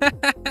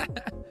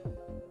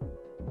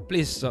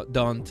 Please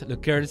don't.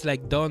 Look, Kurt's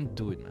like, don't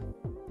do it, man.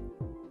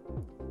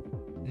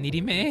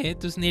 Nitty me,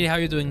 to Snitty, how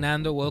you doing,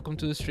 Nando? Welcome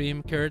to the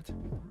stream, Kurt.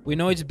 We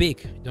know it's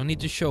big. Don't need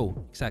to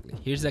show. Exactly.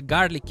 Here's the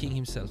Garlic King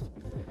himself.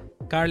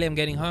 Carly, I'm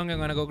getting hungry. I'm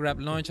gonna go grab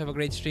lunch. Have a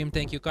great stream.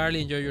 Thank you,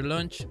 Carly. Enjoy your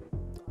lunch.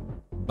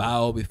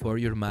 Bow before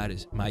your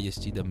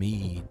majesty, the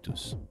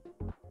Meatus.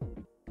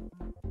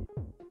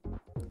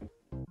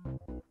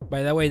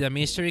 By the way, the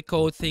mystery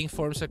code thing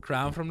forms a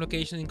crown from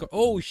location in...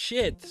 Oh,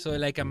 shit! So,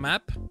 like a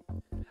map?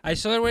 I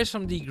saw there were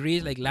some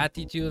degrees, like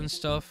latitude and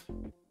stuff.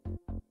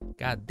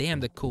 God damn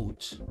the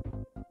codes.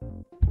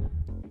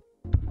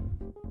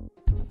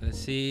 Let's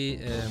see,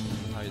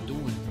 how you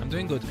doing? I'm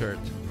doing good, Kurt.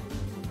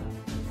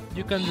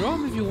 You can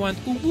drum if you want.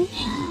 Ooh.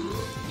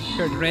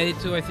 Kurt, ready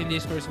to? I think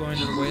Discord is going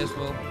your way as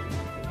well.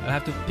 I'll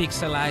have to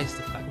pixelize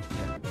the fact.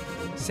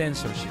 Yeah.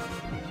 Censorship.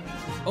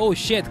 Oh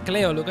shit,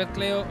 Cleo. Look at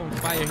Cleo on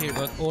fire here.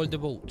 Got all the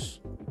votes.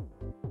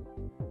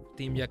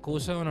 Team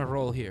Yakuza on a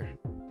roll here.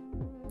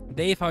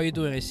 Dave, how you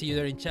doing? I see you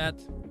there in chat.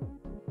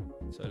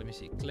 So let me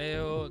see.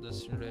 Cleo,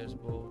 that's Rare's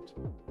vote.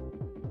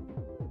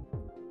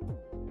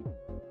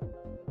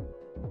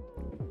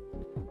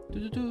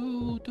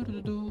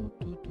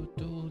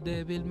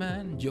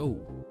 Devilman. Yo.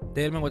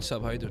 Devilman, what's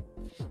up? How you doing?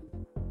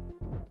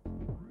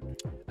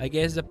 I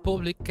guess the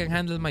public can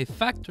handle my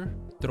factor.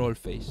 Troll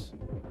face.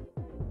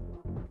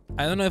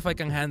 I don't know if I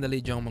can handle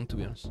it, John Monk, to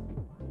be honest.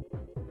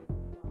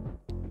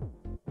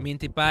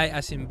 Minty Pie,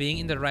 as in being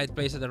in the right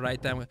place at the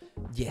right time.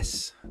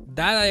 Yes,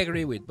 that I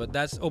agree with, but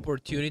that's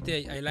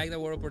opportunity. I like the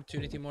word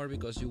opportunity more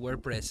because you were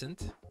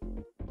present.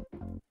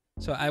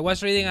 So I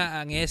was reading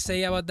an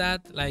essay about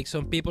that. Like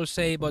some people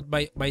say, but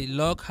my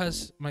luck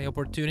has, my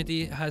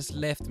opportunity has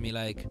left me.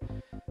 Like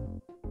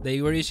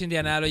they were using the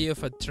analogy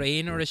of a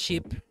train or a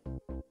ship.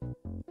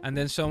 And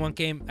then someone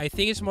came, I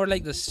think it's more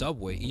like the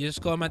subway. You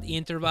just come at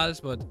intervals,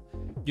 but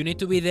you need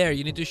to be there.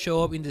 You need to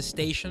show up in the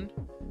station.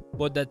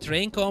 But the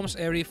train comes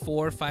every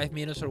 4 or 5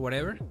 minutes or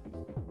whatever.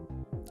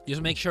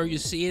 Just make sure you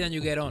see it and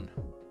you get on.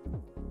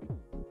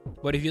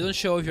 But if you don't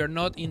show, if you're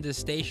not in the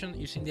station,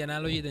 using the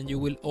analogy, then you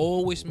will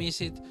always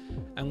miss it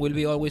and will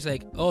be always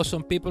like, oh,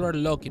 some people are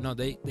lucky. No,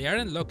 they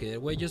aren't lucky. They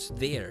were just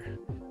there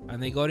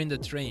and they got in the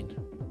train.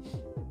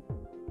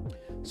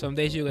 Some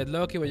days you get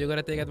lucky, but you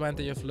gotta take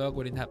advantage of luck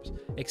when it happens.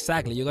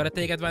 Exactly, you gotta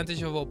take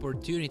advantage of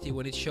opportunity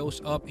when it shows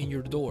up in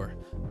your door.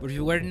 But if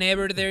you were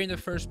never there in the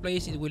first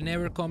place, it will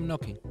never come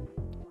knocking.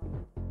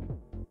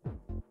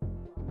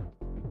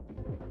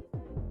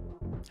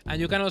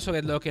 And you can also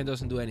get lucky and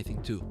doesn't do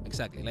anything too.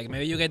 Exactly, like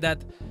maybe you get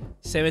that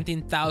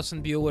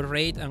 17,000 viewer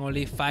rate and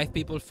only 5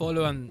 people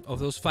follow, and of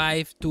those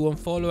 5, 2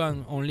 unfollow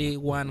and only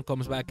 1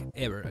 comes back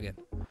ever again.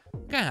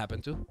 Can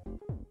happen too.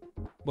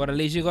 But at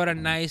least you got a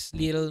nice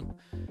little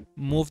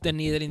move the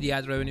needle in the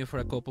ad revenue for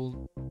a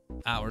couple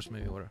hours,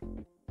 maybe, whatever.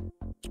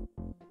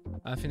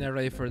 I think I'm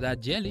ready for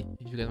that jelly,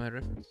 if you get my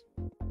reference.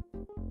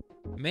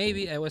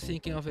 Maybe I was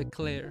thinking of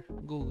Eclair.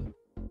 Google.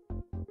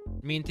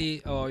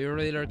 Minty, oh, you're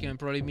already lurking. I'm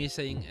probably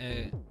missing.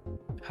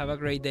 Have a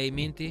great day,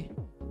 Minty.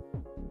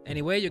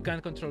 Anyway, you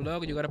can't control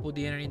luck. You gotta put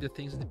the energy into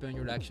things that depend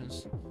on your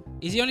actions.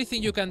 It's the only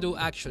thing you can do,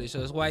 actually, so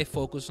that's why I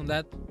focus on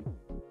that.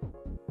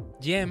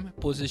 Gem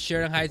puts the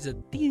shirt and hides the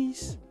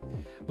titties.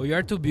 But you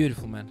are too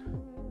beautiful, man.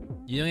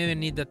 You don't even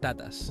need the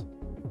tatas.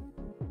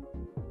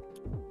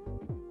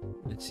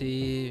 Let's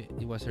see.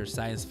 It was her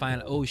science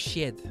final. Oh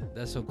shit,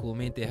 that's so cool.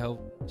 Minty, I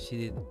hope she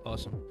did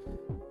awesome.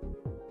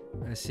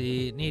 Let's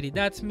see. Nitty,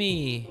 that's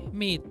me.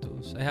 Me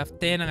too. I have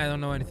 10 and I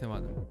don't know anything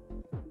about them.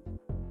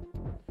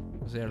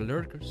 Because they are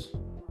lurkers.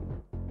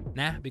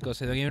 Nah,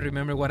 because I don't even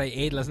remember what I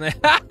ate last night.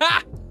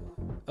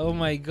 Oh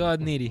my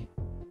god, Nitty.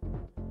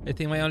 I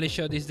think my only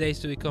shot these days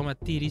is to become a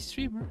TD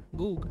streamer.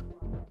 Goog.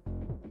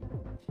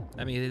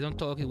 I mean, if they don't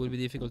talk, it will be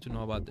difficult to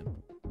know about them.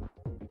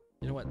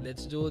 You know what?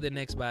 Let's do the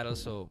next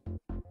battle.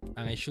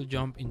 And I should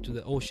jump into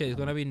the. Oh shit! It's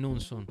gonna be noon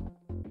soon.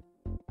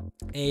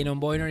 Hey,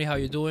 non-binary, how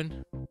you doing?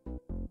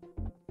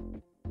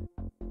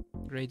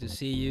 Great to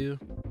see you.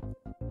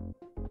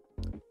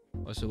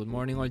 Also, good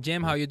morning, all.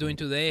 Jem, how you doing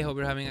today? Hope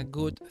you're having a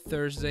good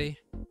Thursday.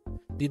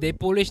 Did they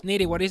publish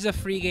Nitty? What is the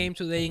free game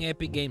today in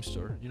Epic Game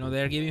Store? You know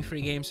they're giving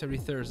free games every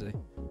Thursday.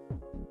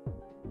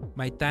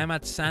 My time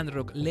at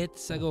Sandrock.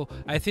 Let's go.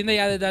 I think they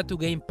added that to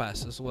Game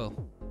Pass as well.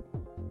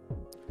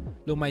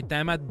 Look, my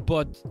time at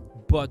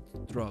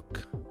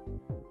Rock.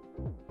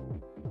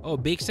 Oh,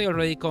 Big Say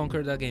already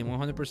conquered that game.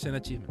 100%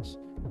 achievements.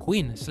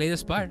 Queen, Slay the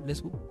Spire.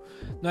 Let's go.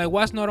 No, I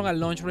was not on a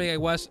lunch break. I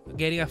was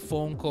getting a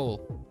phone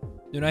call.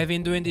 You know, I've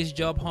been doing this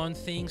job hunt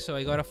thing, so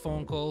I got a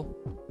phone call.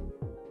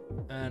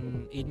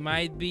 And it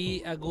might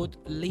be a good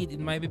lead. It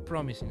might be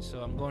promising.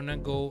 So I'm gonna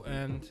go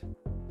and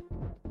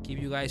keep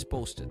you guys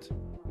posted.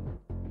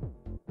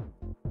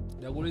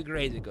 That would be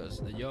great because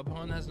the job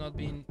hunt has not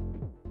been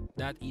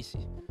that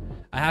easy.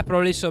 I have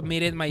probably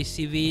submitted my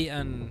CV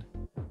and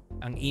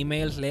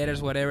emails,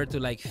 letters, whatever, to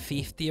like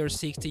 50 or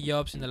 60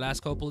 jobs in the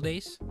last couple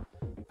days,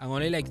 and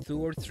only like 2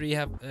 or 3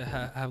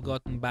 have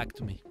gotten back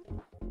to me.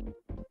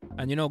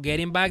 And you know,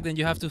 getting back, then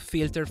you have to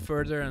filter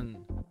further, and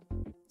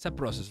it's a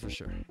process for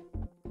sure.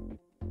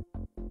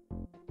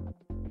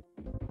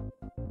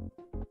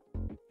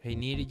 Hey,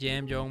 Needy,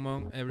 Jam,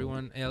 Jongmong,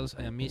 everyone else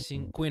I am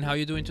missing. Queen, how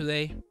you doing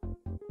today?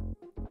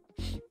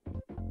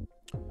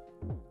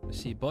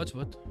 Let's see, bots,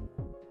 what?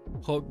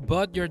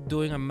 But you're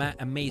doing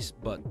a maze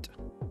bot.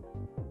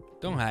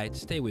 Don't hide,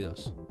 stay with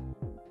us.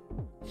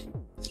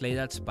 Slay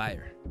that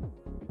spire.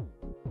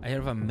 I heard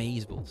of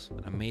amazeballs,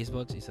 but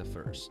amazebot is a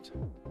first.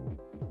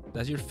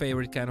 That's your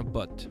favorite kind of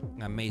bot,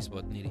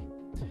 amazebot, Nitty.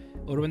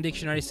 Urban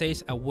Dictionary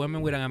says a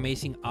woman with an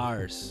amazing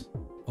arse.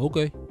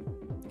 Okay.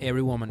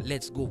 Every woman,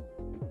 let's go.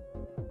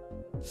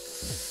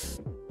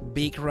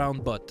 Big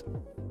round butt.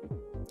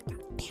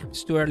 Damn,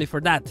 it's too early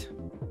for that.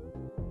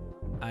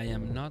 I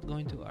am not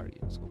going to argue.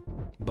 Let's go.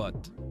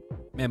 But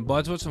man,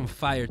 bots was on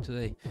fire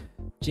today.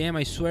 Jem,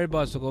 I swear,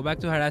 bots, so go back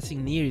to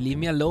harassing Neri. Leave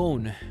me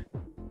alone.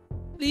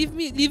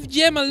 Leave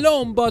Jem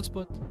alone, bots.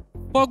 But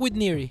fuck with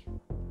Neri.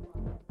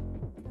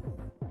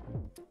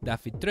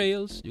 Daffy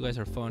Trails, you guys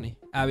are funny.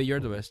 Abby, you're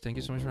the best. Thank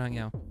you so much for hanging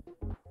out.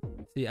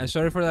 See, I'm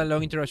sorry for that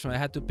long interruption. I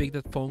had to pick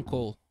that phone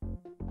call.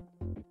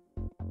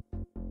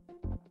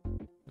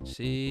 Let's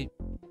see.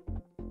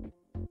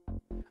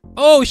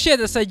 Oh shit,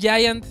 that's a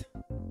giant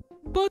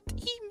bot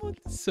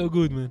emote. So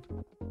good, man.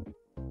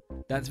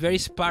 That's very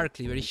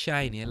sparkly, very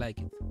shiny. I like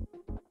it.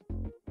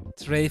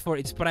 It's ready for,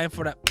 it's prime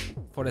for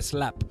a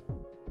slap.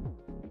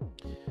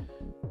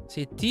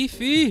 See,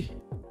 Tiffy,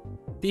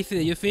 did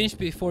you finish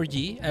before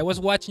G? I was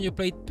watching you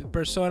play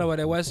Persona, but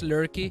I was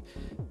lurky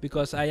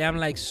because I am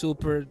like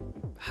super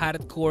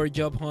hardcore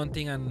job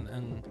hunting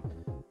and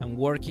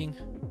working.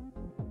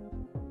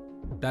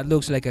 That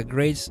looks like a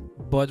great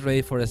bot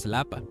ready for a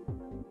slapper.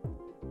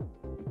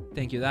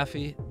 Thank you,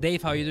 Daffy.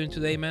 Dave, how you doing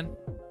today, man?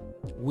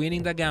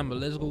 Winning the gamble.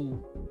 Let's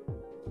go.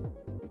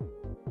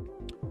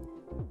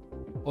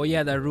 Oh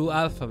yeah, the Ru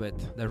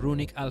alphabet. The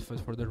runic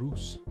alphabet for the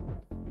Rus.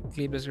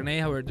 Clipless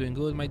Grenade, how are you doing?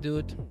 Good, my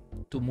dude.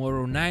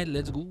 Tomorrow night,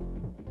 let's go.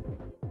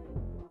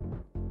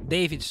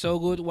 Dave, it's so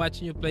good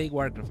watching you play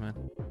Warcraft, man.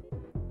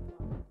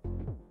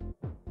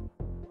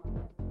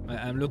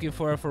 I'm looking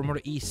for more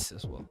ease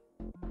as well.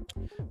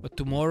 But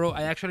tomorrow,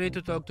 I actually need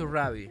to talk to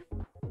Ravi.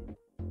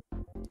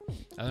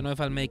 I don't know if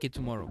I'll make it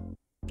tomorrow.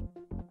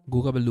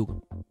 Guga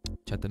Beluga.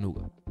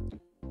 Chattanooga.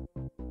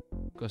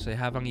 Because I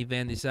have an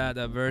event. It's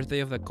the birthday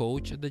of the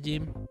coach at the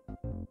gym.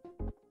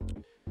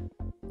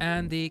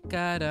 Andy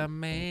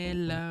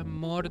Caramella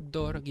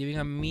Mordor giving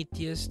a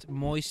meatiest,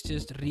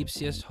 moistest,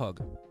 ripsiest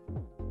hug.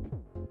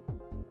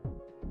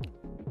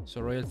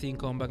 So Royal Thing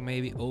comeback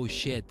maybe. Oh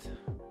shit.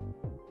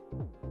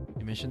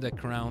 You mentioned the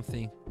crown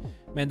thing.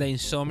 Man, the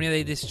Insomnia,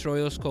 they destroy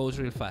those codes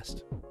real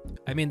fast.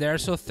 I mean, they are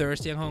so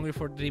thirsty and hungry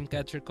for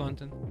Dreamcatcher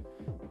content.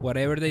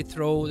 Whatever they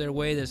throw their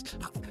way, there's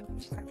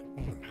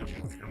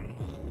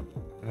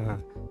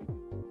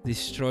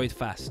destroyed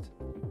fast.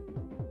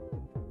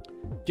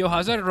 Yo,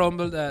 how's that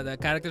Rumble, the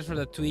characters for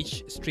the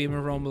Twitch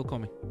streamer Rumble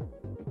coming?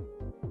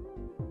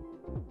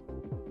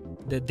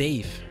 The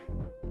Dave.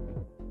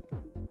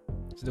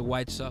 It's the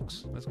White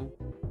Sox. Let's go.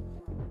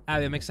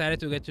 Abby, I'm excited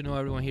to get to know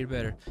everyone here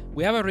better.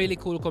 We have a really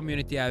cool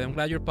community, Abby. I'm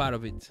glad you're part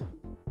of it.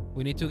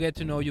 We need to get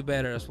to know you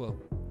better as well.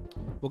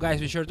 But guys,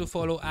 be sure to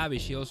follow Abby.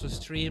 She also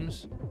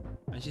streams,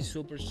 and she's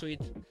super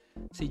sweet.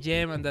 See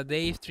Jem and the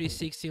Dave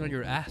 360 on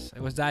your ass. I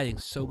was dying.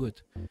 So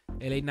good.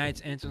 LA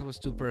Knight's entrance was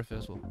too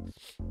perfect as well.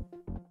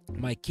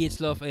 My kids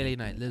love LA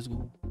Knight. Let's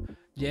go.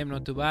 Jem,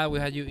 not too bad. We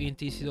had you in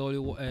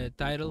TCW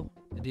title.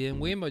 I didn't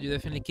win, but you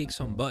definitely kicked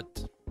some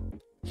butt.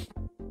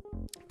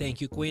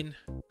 Thank you, Queen.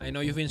 I know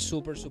you've been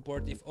super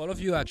supportive. All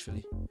of you,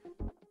 actually.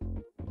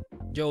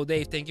 Joe,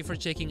 Dave, thank you for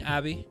checking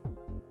Abby.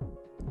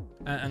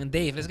 And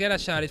Dave, let's get a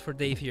shout out for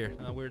Dave here.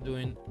 We're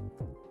doing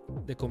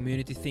the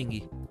community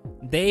thingy.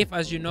 Dave,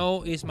 as you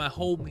know, is my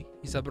homie.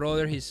 He's a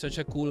brother. He's such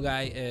a cool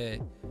guy.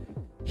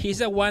 He's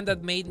the one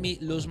that made me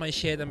lose my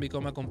shit and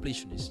become a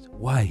completionist.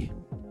 Why?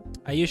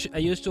 I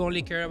used to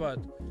only care about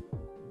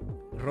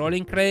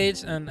rolling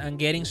credits and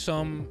getting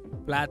some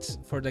plats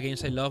for the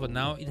games I love, but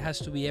now it has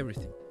to be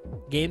everything.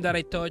 Game that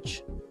I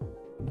touch,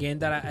 game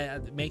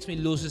that makes me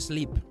lose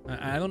sleep.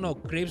 I don't know.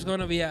 Crypt's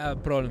gonna be a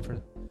problem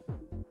for.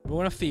 We're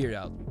gonna figure it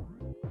out.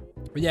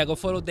 But yeah, go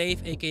follow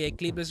Dave, aka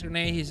Clipless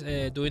Grenade. He's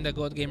doing the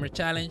God Gamer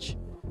Challenge.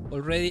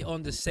 Already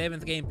on the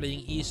 7th game playing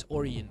East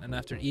Origin. And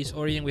after East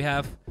Origin, we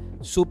have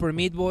Super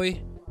Meat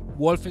Boy,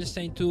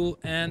 Wolfenstein 2,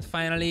 and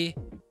finally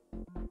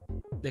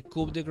the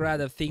coup de grace,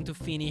 the thing to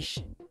finish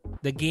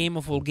the game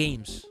of all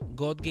games.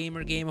 God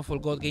Gamer game of all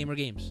God Gamer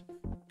games.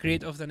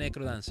 Crypt of the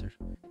NecroDancer.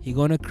 He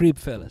gonna creep,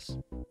 fellas.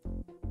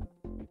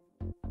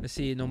 Let's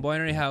see,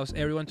 non-binary house.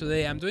 Everyone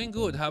today, I'm doing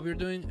good. How we're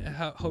doing?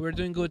 How we're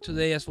doing good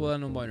today as well,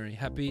 non-binary.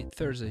 Happy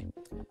Thursday.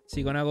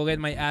 See, gonna go get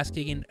my ass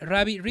kicking.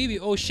 Rabbit Ribi.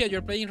 Oh shit,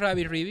 you're playing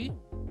Rabbit Ribi?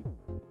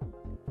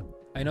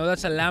 I know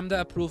that's a Lambda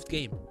approved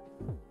game.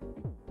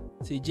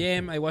 See,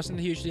 Jem, I wasn't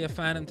hugely a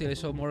fan until I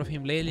saw more of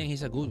him lately, and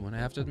he's a good one. I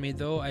have to admit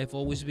though, I've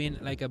always been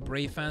like a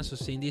Brave fan, so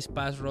seeing this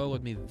past row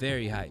got me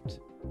very hyped.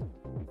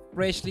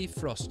 Freshly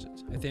Frosted.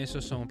 I think I saw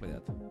someone play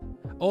that.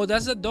 Oh,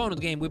 that's a donut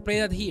game. We play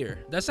that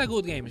here. That's a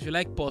good game. If you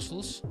like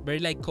puzzles, very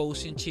like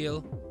cozy and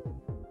chill.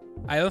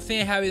 I don't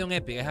think I have it on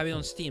Epic. I have it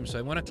on Steam, so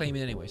I'm gonna claim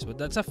it anyways. But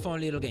that's a fun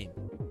little game.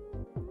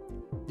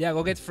 Yeah,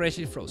 go get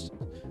Freshly Frosted.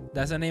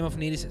 That's the name of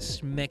Neely's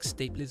Smex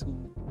tape. Let's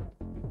go.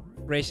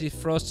 Freshly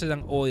Frosted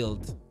and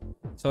oiled.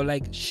 So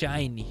like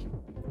shiny.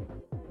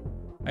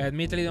 I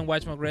admittedly don't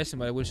watch my wrestling,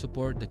 but I will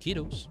support the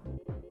kiddos.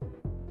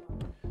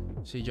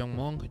 See, Young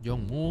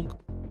Monk.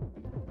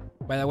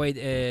 By the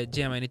way,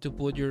 Gem, I need to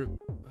put your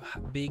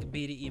big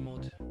bitty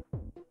emote.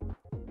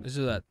 Let's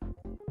do that.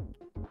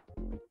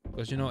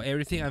 Because you know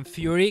everything. And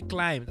Fury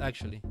climbed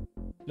actually.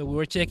 Look, we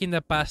were checking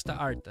the pasta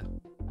arta.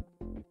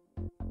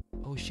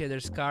 Oh shit,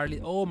 there's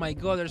Scarlet. Oh my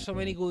god, there's so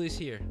many goodies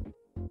here.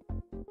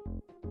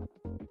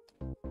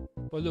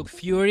 But look,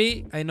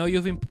 Fury, I know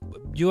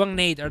you and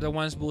Nate are the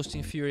ones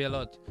boosting Fury a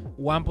lot.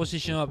 One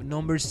position up,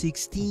 number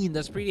 16.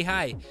 That's pretty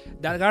high.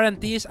 That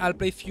guarantees I'll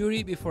play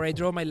Fury before I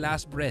draw my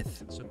last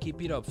breath. So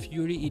keep it up.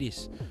 Fury it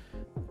is.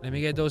 Let me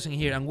get those in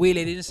here. And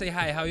Willie, didn't say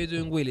hi. How you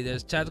doing, Willie?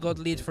 There's chat got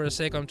lit for a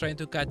sec. I'm trying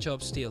to catch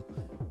up still.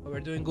 But we're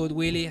doing good,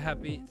 Willie.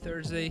 Happy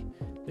Thursday.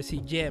 Let's see,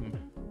 Gem.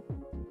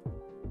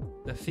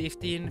 The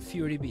 15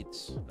 Fury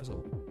beats. That's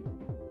all.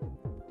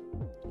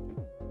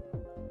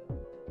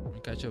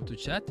 Catch up to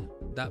chat.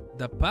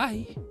 The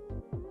pie.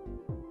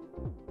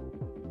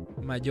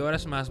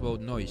 Majora's Mask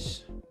Boat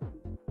noise.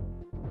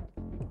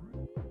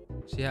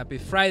 See, happy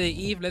Friday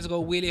Eve. Let's go,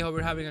 Willie. Hope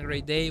you're having a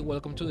great day.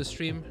 Welcome to the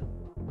stream.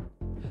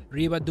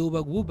 Riba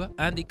Duba Wooba.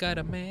 Andy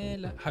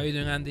Caramela. How you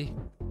doing, Andy?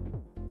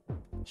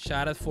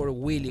 Shout out for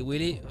Willie.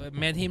 Willie,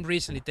 met him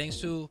recently thanks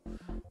to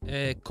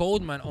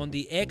Codeman on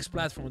the X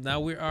platform. Now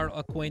we are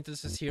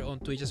acquaintances here on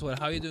Twitch as well.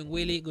 How you doing,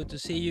 Willie? Good to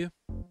see you.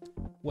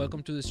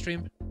 Welcome to the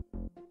stream.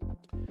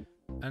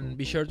 And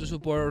be sure to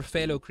support our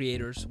fellow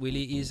creators.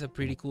 Willie is a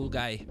pretty cool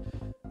guy.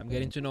 I'm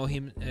getting to know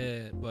him,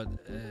 but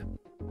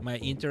my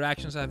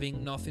interactions have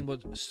been nothing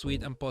but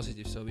sweet and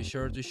positive. So be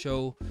sure to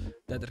show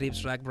that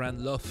Rips Rack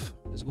brand love.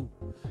 Let's go.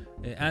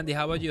 Andy,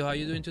 how about you? How are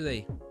you doing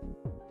today?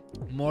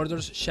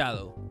 Mordor's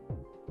Shadow.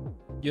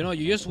 You know,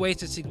 you just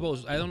wasted 6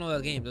 votes. I don't know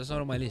that game. That's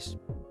not on my list.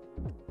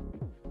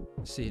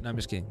 Let's see. No, I'm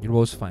just kidding. Your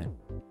vote's fine.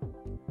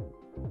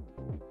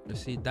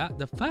 Let's see. That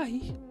the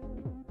fight.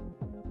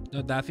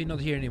 No, Daffy not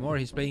here anymore.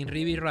 He's playing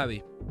Ribi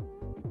Rabi.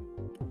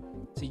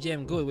 See,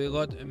 Gem, good. We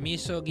got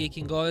Miso,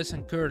 Geeking Goddess,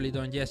 and Curly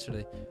done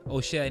yesterday.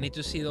 Oh shit, I need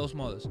to see those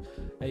models.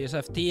 I just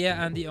have Tia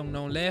and the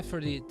Unknown left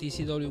for the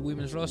TCW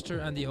women's roster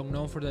and the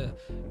Unknown for the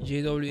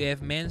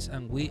JWF men's,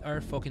 and we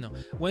are fucking on.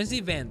 When's the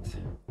event?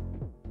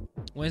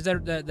 When's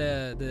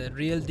the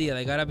real deal?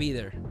 I gotta be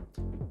there.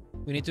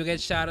 We need to get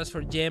shoutouts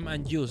for Gem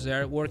and Juice. They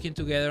are working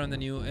together on the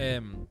new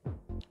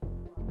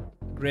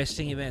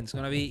wrestling event. It's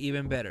gonna be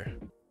even better.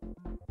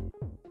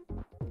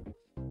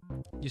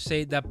 You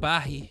say the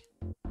Bahi.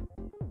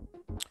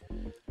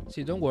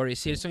 See, don't worry.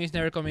 Silson is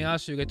never coming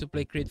out, so you get to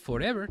play Crypt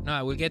forever. No,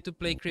 I will get to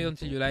play Crypt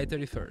until July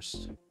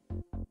 31st.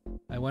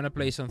 I want to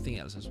play something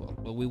else as well,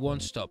 but we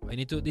won't stop. I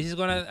need to. This is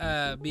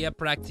gonna be a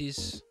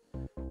practice,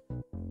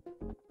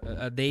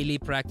 a daily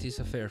practice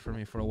affair for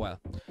me for a while.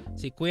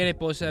 See, Queen, I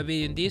posted a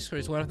video in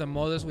Discord. It's one of the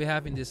models we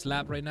have in this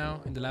lab right now.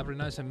 In the lab right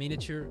now, it's a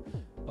miniature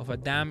of a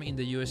dam in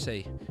the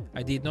USA.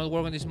 I did not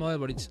work on this model,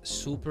 but it's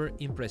super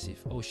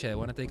impressive. Oh shit, I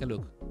want to take a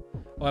look.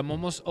 Oh, I'm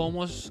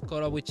almost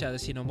caught up with chat.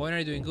 See, Boy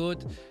are doing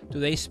good.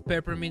 Today's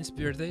Peppermint's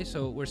birthday,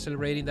 so we're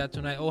celebrating that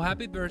tonight. Oh,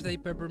 happy birthday,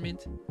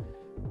 Peppermint.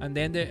 And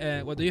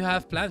then, what do you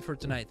have planned for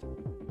tonight?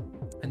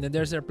 And then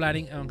they're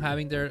planning on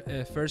having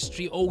their first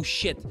stream. Oh,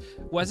 shit.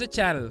 What's the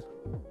channel?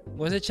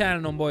 What's the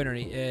channel,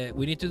 Non-Binary?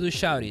 We need to do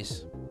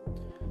shouties.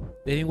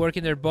 They've been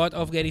working their butt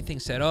off getting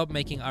things set up,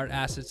 making art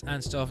assets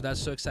and stuff. That's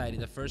so exciting.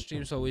 The first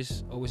stream's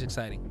always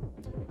exciting.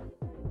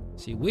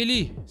 See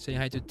Willy saying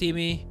hi to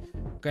Timmy.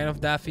 What kind of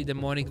Daffy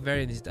demonic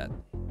variant is that?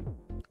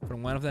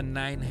 From one of the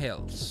 9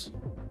 hells.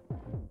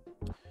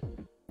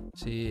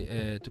 See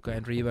Tuka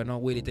and Riva. No,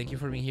 Willy, thank you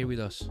for being here with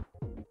us.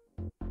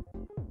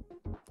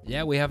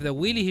 Yeah, we have the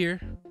Willy here.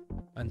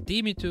 And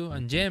Timmy too.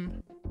 And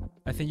Jem.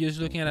 I think you're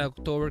just looking at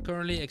October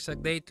currently.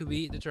 Exact date to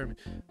be determined.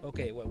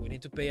 Okay, well, we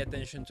need to pay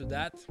attention to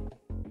that.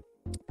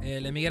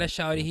 Let me get a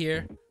shouty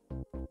here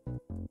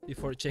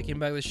before checking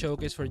back the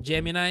showcase for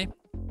Gemini.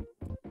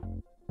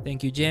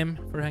 Thank you, Jem,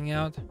 for hanging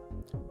out.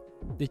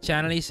 The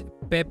channel is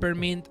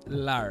Peppermint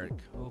Lark.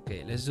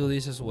 Okay, let's do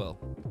this as well.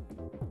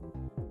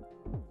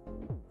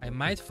 I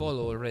might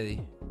follow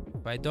already.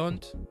 If I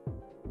don't,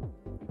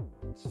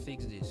 let's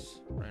fix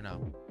this right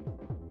now.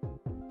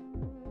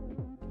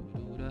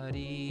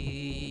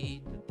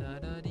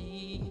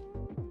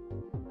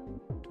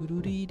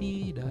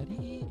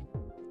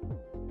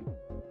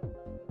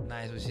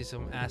 Nice, we see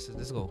some assets.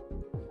 Let's go.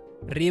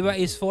 Riva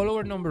is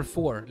follower number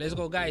 4. Let's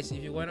go, guys.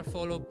 If you want to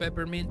follow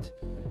Peppermint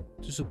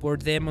to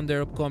support them on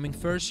their upcoming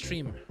first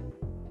stream,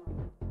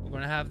 we're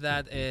gonna have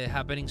that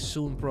happening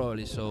soon,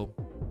 probably. So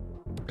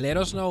let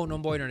us know,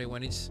 non-binary,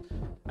 when it's.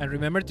 And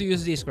remember to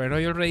use Discord. I know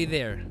you're already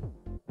there,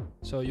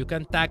 so you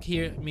can tag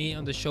here me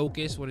on the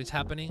showcase when it's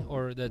happening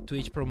or the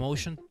Twitch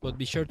promotion. But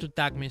be sure to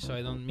tag me so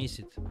I don't miss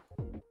it.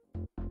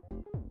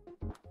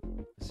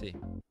 Let's see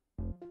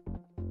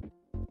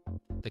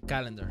the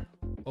calendar.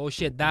 Oh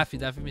shit, Daffy.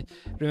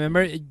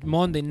 Remember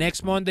Monday,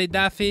 next Monday,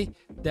 Daffy,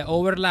 the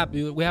overlap.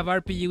 We have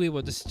RPG Week,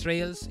 but the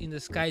Trails in the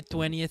Sky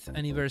 20th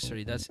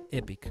anniversary. That's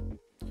epic.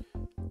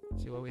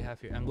 Let's see what we have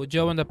here. And good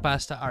job on the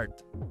pasta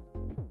art.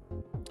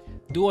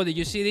 Duo, did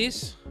you see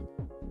this?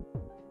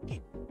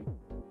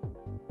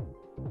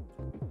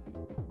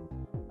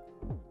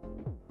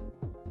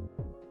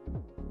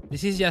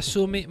 This is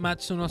Yasumi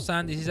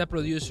Matsuno-san. This is a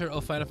producer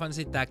of Final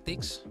Fantasy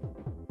Tactics.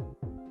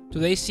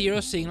 Today's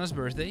Zero Signal's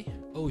birthday.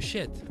 Oh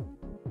shit.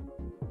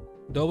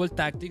 Double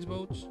Tactics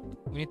votes.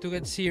 We need to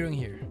get Zero in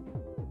here.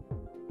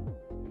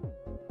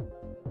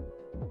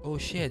 Oh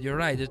shit, you're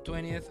right. The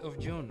 20th of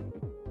June.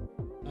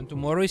 And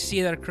tomorrow is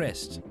Cedar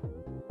Crest.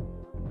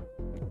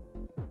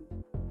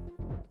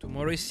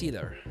 Tomorrow is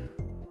Cedar.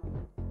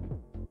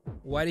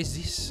 What is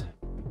this?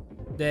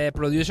 The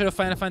producer of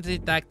Final Fantasy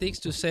Tactics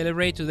to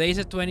celebrate. Today is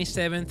the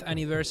 27th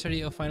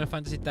anniversary of Final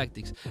Fantasy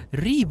Tactics.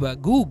 Riba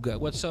Guga.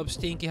 What's up,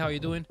 Stinky? How you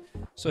doing?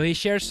 So he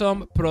shared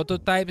some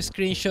prototype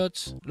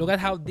screenshots. Look at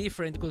how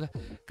different.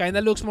 Kind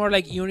of looks more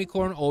like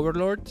Unicorn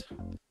Overlord.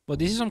 But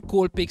this is some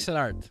cool pixel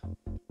art.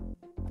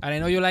 And I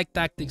know you like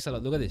Tactics a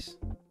lot. Look at this.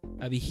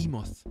 A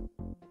behemoth.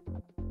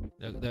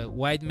 The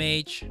white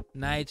mage,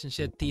 knights and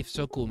shit, thief.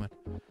 So cool, man.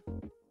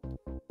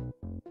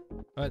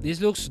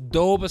 This looks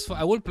dope as fuck.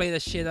 I will play the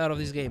shit out of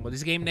this game, but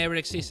this game never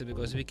existed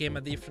because it became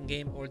a different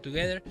game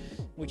altogether,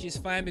 which is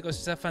fine because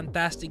it's a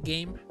fantastic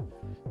game.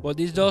 But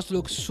this does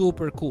look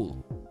super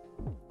cool.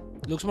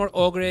 Looks more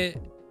ogre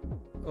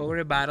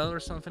battle or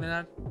something like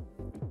that.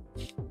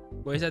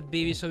 Where is that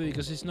BB so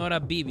because it's not a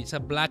BB, it's a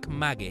black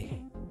mage.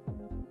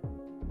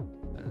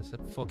 That's a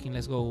fucking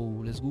let's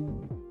go.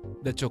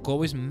 The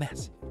Chocobo is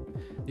massive.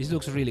 This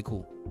looks really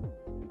cool.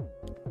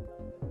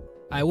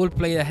 I will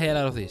play the hell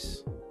out of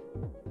this.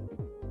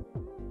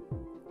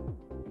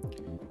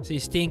 See,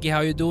 Stinky,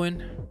 how you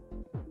doing?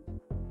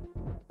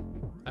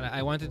 And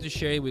I wanted to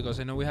share it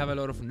because I know we have a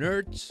lot of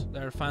nerds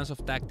that are fans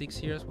of Tactics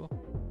here as well.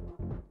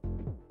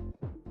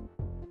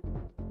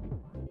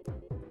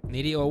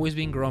 Nitty always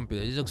been grumpy.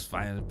 This looks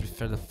fine. I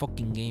prefer the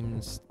fucking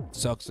game.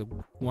 Sucks. The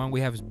one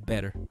we have is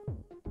better.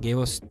 Gave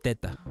us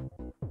Teta.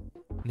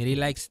 Nitty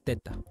likes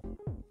Teta.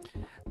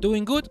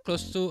 Doing good,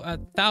 close to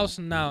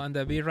 1,000 now, and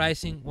the be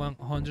rising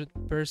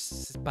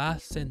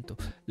 100%.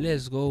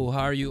 Let's go.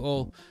 How are you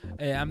all?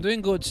 I'm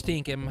doing good,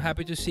 Stink. I'm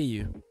happy to see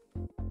you.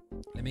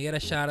 Let me get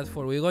a shout out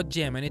for. We got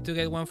Gem. I need to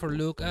get one for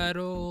look at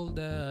all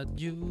the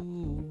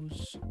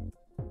juice.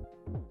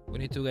 We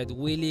need to get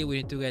Willy. We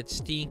need to get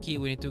Stinky.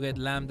 We need to get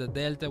Lambda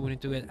Delta. We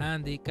need to get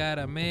Andy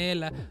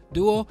Caramela.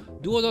 Duo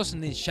doesn't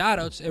need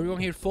shoutouts. Everyone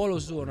here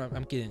follows Duo. No,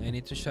 I'm kidding. I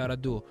need to shout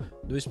out Duo.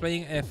 Duo is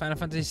playing a Final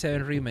Fantasy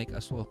VII Remake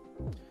as well,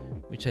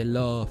 which I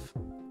love.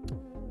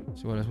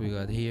 So what else we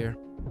got here?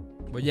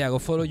 But yeah, go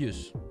follow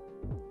Juice.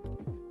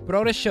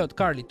 Progress shot,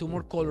 Carly. 2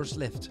 more colors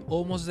left.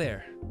 Almost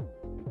there.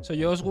 So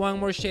just 1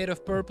 more shade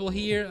of purple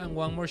here and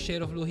 1 more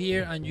shade of blue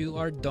here, and you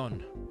are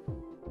done.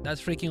 That's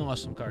freaking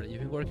awesome, Carly. You've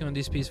been working on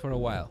this piece for a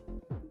while.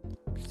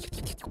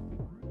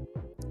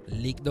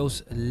 Lick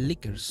those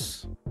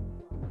liquors.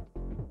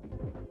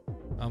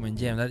 Oh man,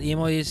 Gem, that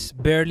emote is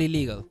barely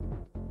legal.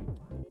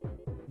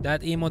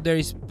 That emote there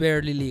is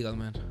barely legal,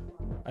 man.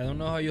 I don't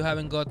know how you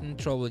haven't gotten in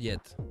trouble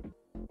yet.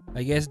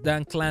 I guess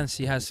Dan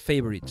Clancy has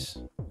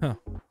favorites. Huh.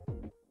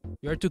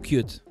 You're too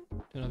cute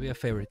to not be a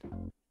favorite.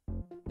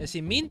 Let's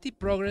see, Minty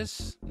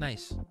progress.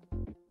 Nice.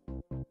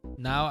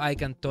 Now I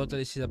can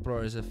totally see the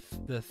progress.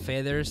 The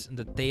feathers and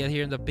the tail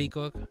here and the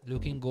peacock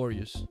looking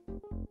gorgeous.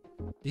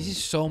 This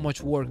is so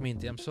much work,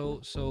 Minty. I'm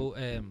so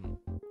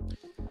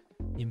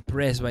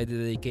impressed by the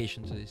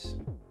dedication to this.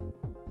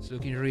 It's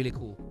looking really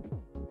cool.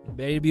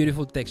 Very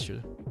beautiful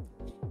texture.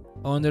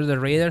 Under the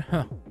radar?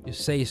 Huh, you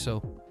say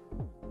so.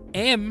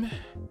 M?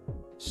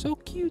 So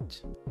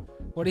cute.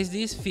 What is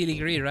this?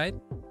 Filigree, right?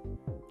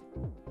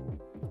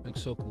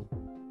 Looks so cool.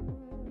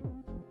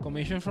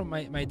 Commission from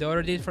my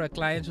daughter did for a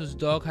client whose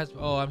dog has...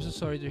 Oh, I'm so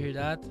sorry to hear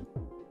that.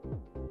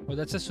 Oh,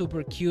 that's a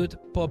super cute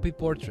puppy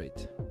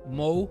portrait.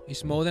 Mo.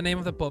 Is Mo the name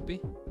of the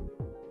puppy?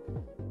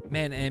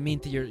 Man,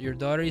 Minty, your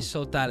daughter is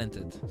so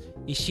talented.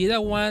 Is she the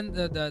one,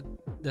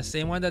 the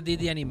same one that did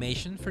the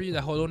animation for you?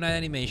 The Hollow Knight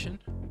animation?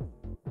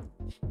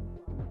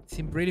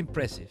 Seems really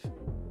impressive.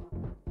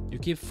 You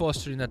keep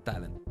fostering that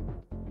talent.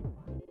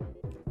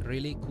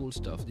 Really cool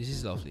stuff. This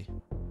is lovely.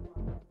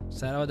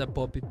 Sad about the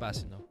puppy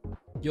passing though.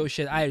 Yo,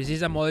 shit, Iris, is this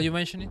the model you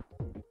mentioned?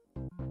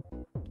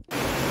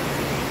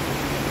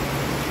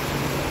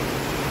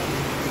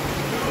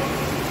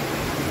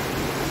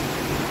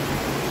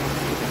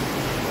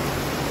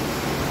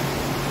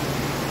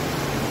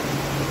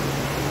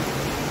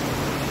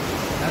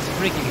 That's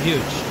freaking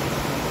huge.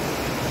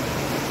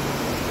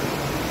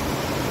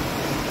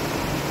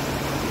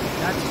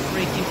 That's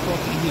freaking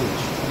fucking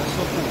huge. That's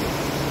so cool.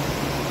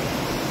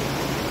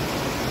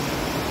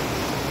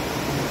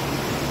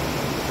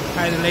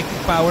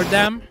 Hydroelectric power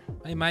dam,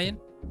 I imagine.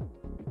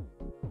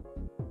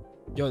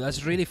 Yo,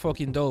 that's really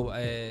fucking dope,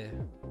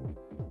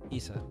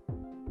 Isa.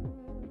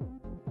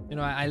 You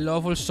know, I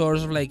love all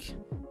sorts of like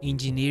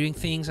engineering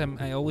things.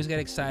 I always get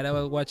excited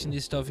about watching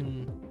this stuff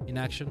in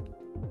action.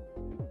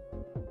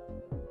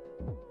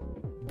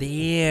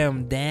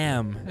 Damn.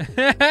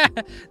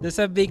 That's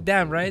a big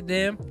dam, right?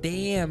 Damn.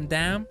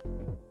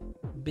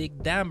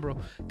 Big dam, bro.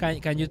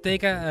 Can you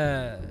take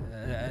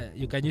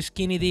can you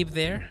skinny dip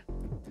there?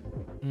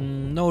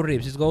 No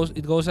ribs. It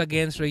goes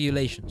against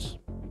regulations.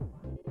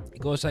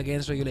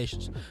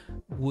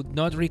 Would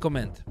not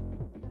recommend.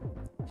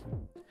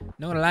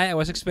 Not gonna lie, I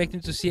was expecting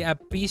to see a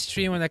peace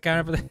stream on the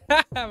camera,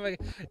 but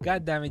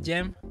God damn it,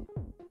 Gem.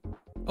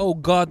 Oh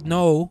God,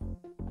 no.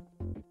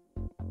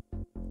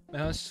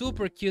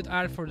 Super cute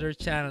art for their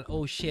channel.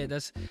 Oh shit,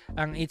 that's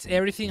it's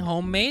everything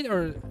homemade,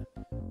 or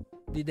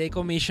did they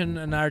commission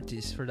an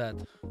artist for that?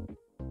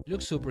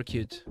 Looks super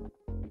cute.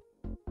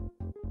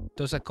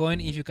 Toss a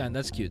coin if you can.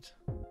 That's cute.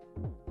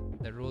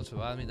 The rules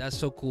about me. That's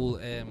so cool.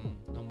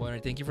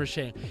 Thank you for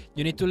sharing.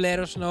 You need to let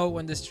us know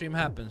when the stream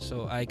happens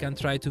so I can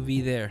try to be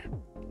there.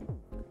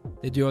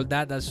 They do all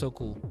that. That's so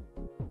cool.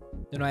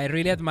 You know, I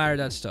really admire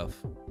that stuff.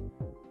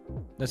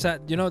 That's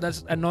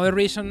another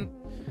reason.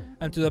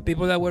 And to the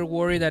people that were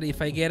worried that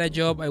if I get a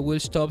job, I will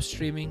stop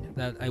streaming,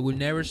 that I will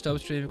never stop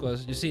streaming,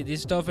 because you see,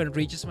 this stuff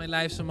enriches my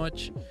life so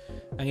much,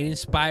 and it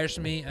inspires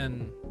me,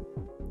 and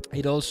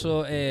it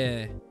also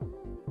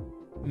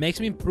makes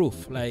me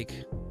improve. Like,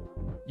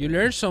 you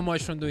learn so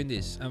much from doing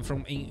this, and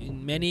from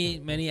in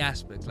many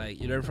aspects.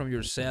 Like, you learn from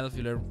yourself,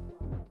 you learn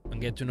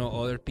and get to know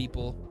other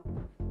people,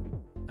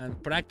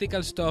 and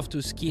practical stuff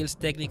to skills,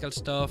 technical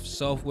stuff,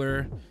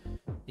 software.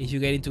 If you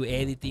get into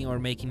editing or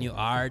making new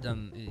art,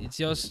 and it's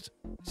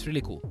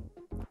really cool.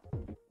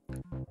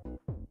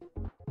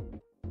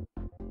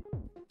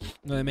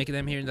 No, they make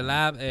them here in the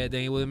lab. Then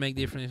it wouldn't make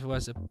difference if it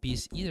was a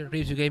piece either.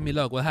 Reeves, you gave me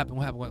luck. What happened?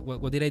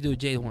 What did I do?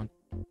 Jade one.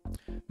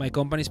 My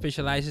company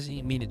specializes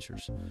in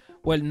miniatures.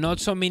 Well, not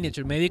so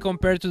miniature. Maybe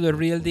compared to the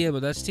real deal,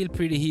 but that's still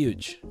pretty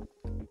huge.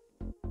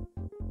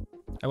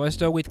 I was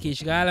talking with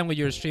Kish Galan with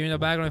your stream in the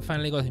background and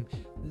finally got him.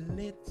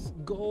 Let's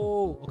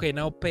go. Okay,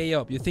 now pay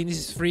up. You think this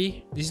is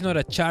free? This is not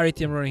a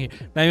charity I'm running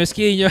here. No, I'm just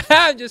kidding you.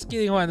 I'm just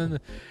kidding. I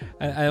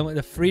want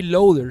the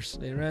freeloaders.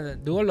 They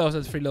ran Dual loves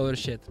that freeloader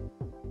shit.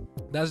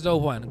 That's the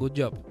one. Good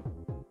job.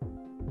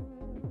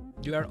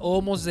 You are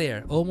almost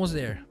there. Almost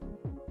there.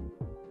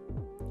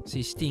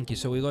 See, Stinky.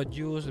 So we got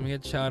juice. Let me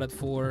get shout out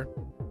for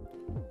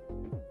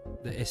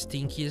the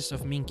stinkiest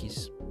of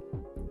minkies.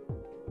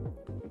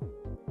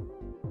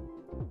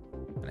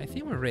 And I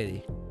think we're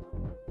ready.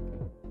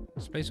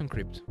 Let's play some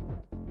Crypt.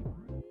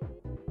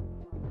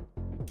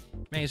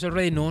 Man, it's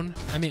already noon.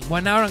 I mean,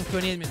 1 hour and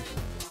 28 minutes.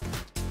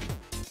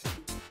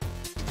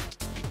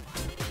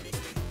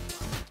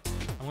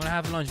 I'm gonna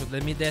have lunch, but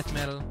let me death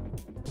metal.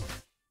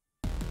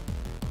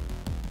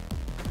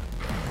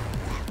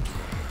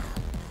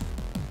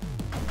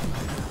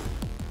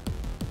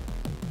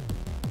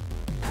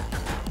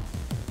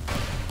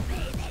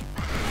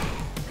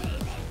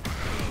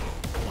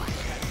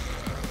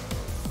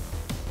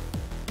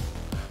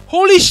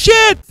 Holy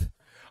shit!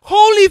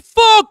 Holy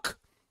fuck!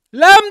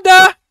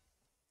 Lambda!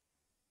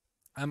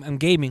 I'm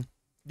gaming.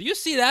 Do you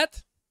see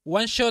that?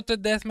 One shot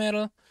at death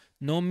metal,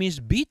 no miss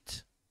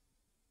beat.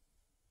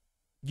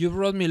 You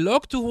brought me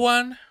luck to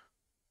one.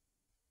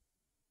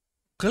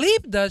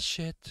 Clip that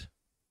shit.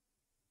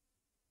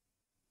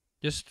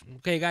 Just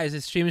okay, guys.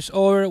 The stream is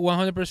over.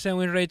 100%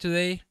 win rate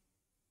today.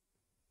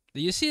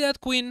 Do you see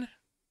that, Queen?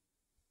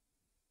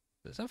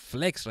 There's a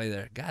flex right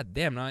there. God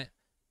damn! Now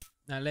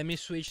let me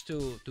switch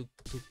to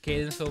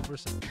cadence over.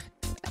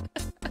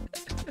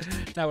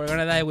 Now we're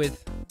gonna die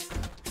with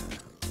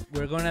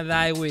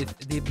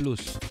Deep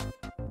Blues.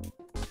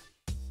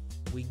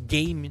 We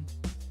gaming.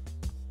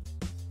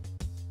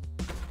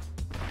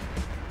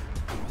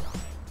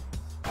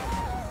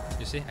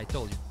 You see, I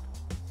told you.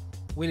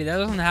 Willie, that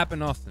doesn't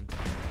happen often.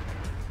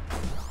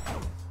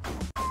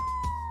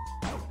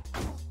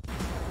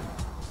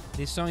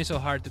 This song is so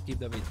hard to keep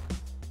the beat.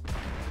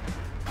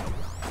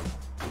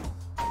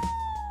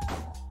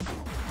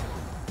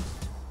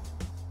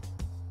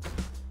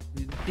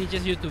 It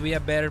teaches you to be a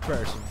better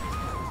person.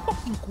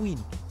 Fucking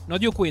queen.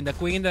 Not you, queen. The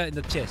queen in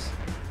the chest.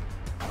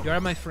 You are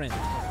my friend.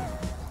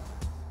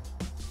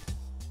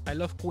 I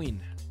love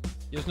queen.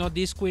 Just not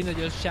this queen that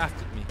just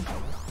shafted me.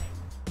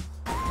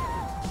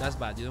 That's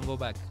bad. You don't go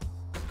back.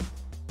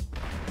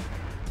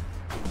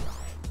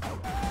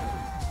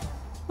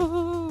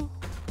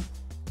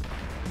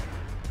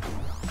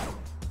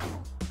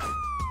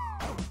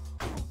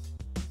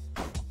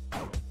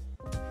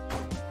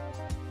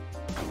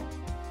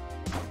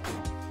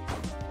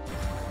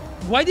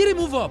 Why did it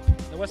move up?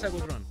 That was a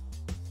good run.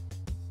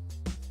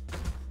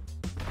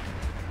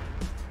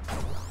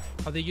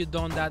 How did you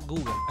done that,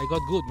 Google? I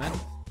got good, man.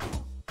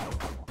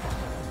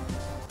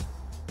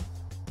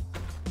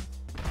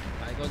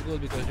 I got good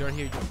because you're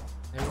here, John.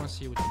 Everyone's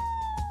here with you.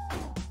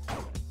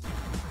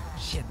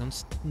 Shit,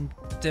 don't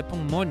step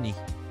on money.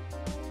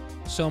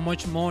 So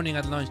much mourning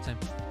at lunchtime.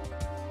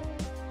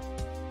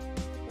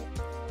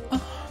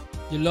 Oh,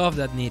 you love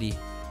that nitty.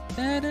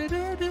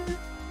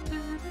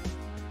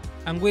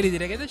 And Willie,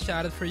 did I get a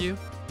shout out for you?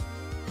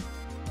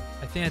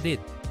 I think I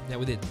did. Yeah,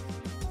 we did.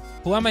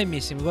 Who am I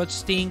missing? We got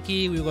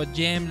Stinky, we got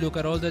Gem, look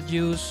at all the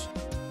juice.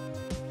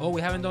 Oh,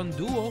 we haven't done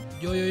Duo.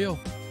 Yo.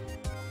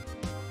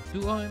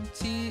 Duo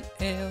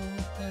MTL.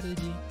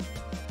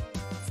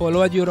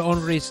 Follow at your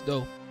own risk,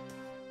 though.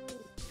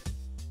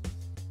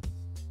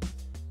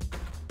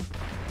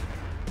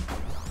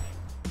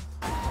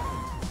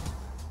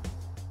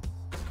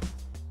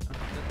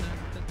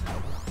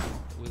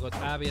 We got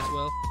Abby as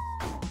well.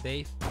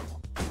 Dave.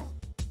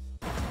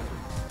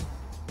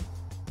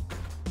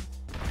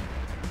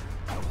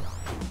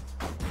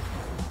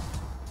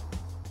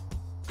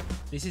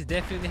 This is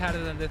definitely harder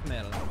than death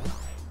metal.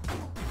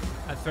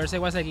 At first I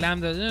was like,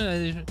 Lambda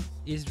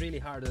is really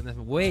harder than death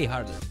metal. Way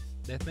harder.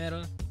 Death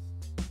metal,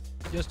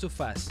 just too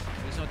fast.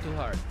 It's not too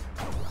hard.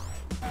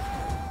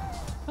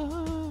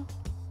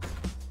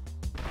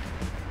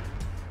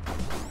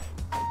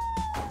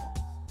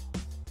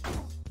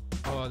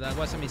 Oh, that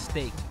was a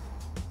mistake.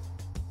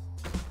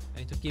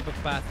 I need to keep a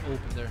path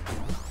open there.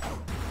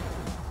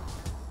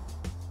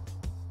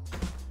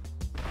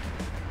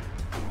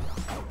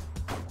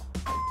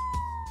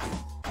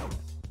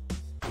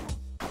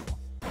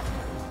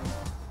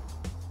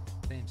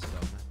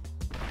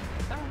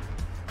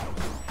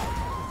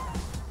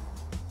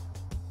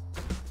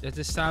 That's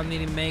the sound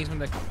he makes when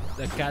the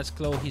cats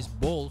claw his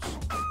balls.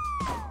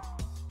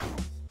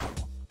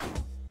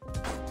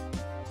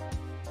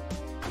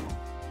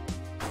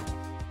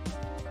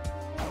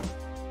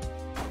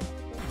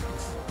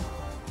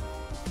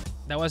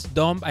 That was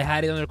dumb. I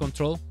had it under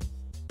control,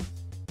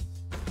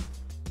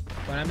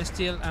 but I'm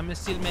still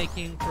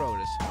making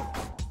progress.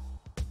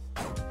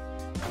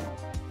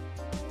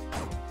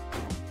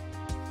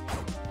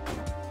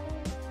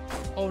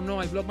 Oh no!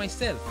 I blocked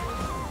myself.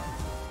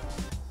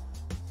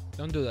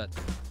 Don't do that.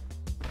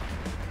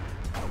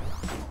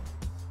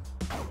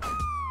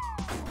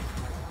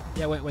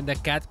 Yeah, when the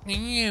cat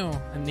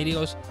and Nitty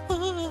goes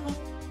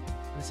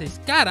and says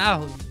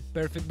 "carajo,"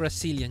 perfect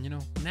Brazilian, you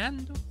know,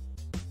 Nando.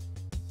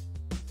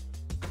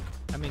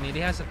 I mean,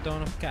 Nitty has a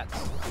ton of cats.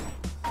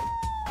 I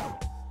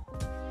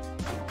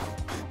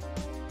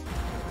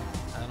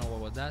don't know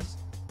what that,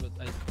 but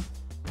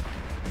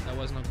that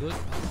was not good.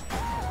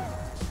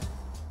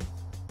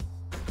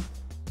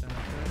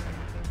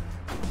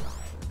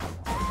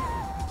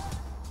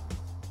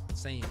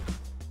 Same.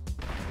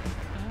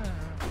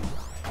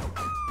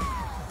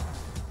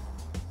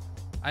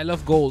 I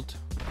love gold,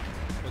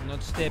 but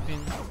not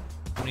stepping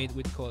on it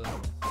with Coda.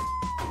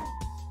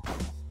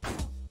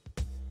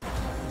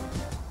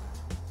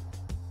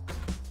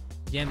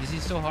 Damn, this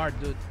is so hard,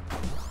 dude.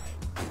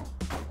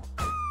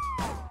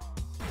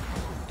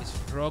 It's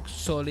rock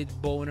solid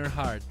boner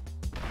hard.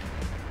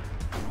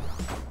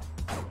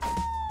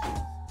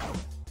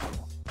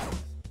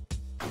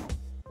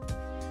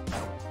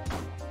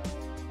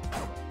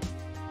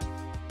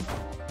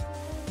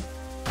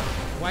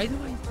 Why do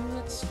I do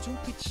that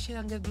stupid shit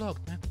and get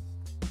blocked, man?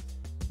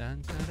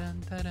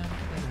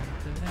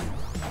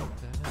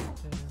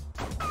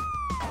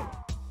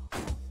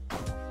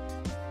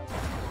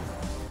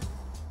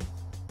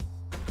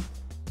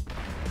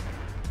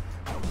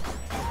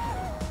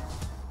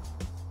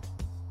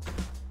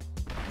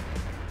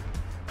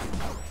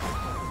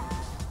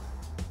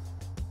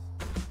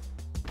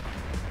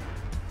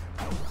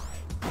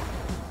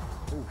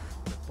 Oof,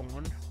 the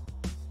pawn.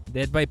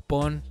 Dead by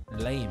pawn,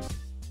 lame.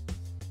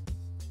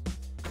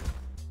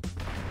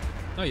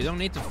 No, you don't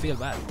need to feel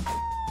bad.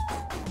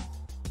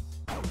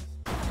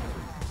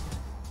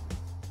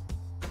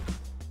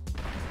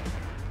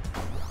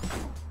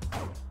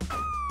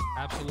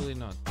 Absolutely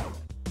not.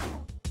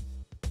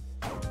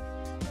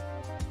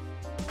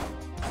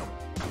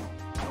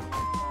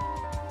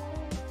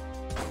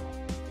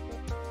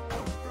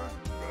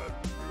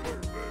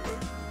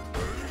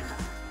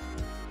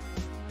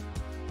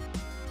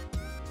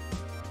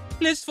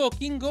 Let's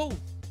fucking go.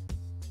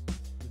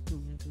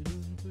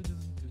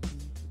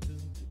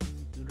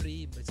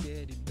 It's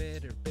getting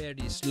better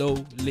very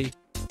slowly.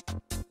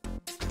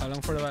 How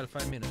long for? About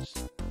 5 minutes.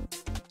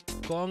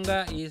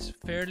 Conga is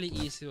fairly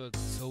easy, but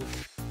so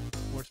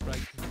worth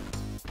practicing.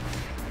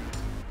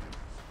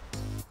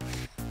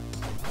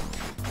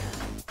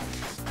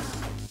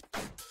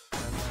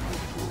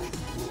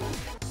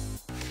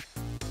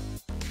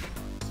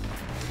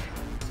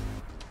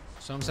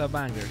 Song's a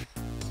banger.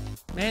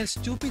 Man,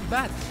 stupid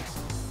bat.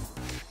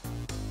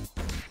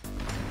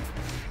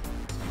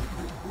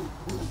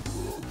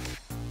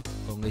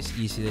 Conga is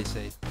easy, they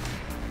say.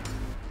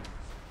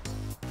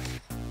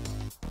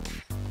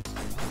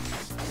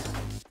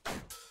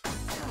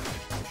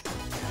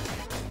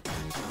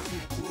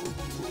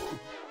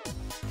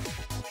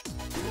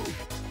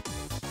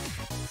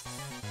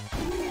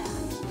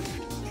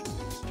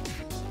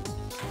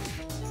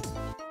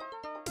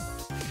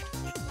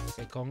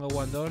 Okay, Conga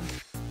one done.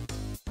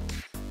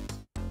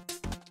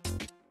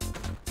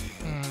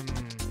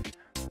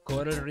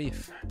 Coda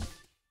riff.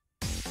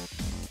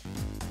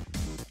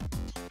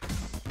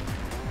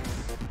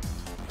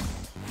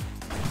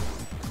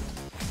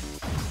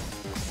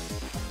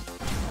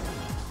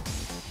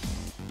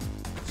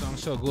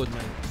 Sounds so good,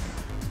 man.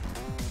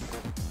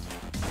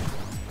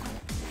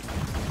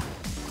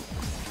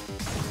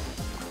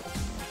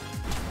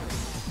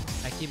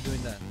 I keep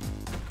doing that.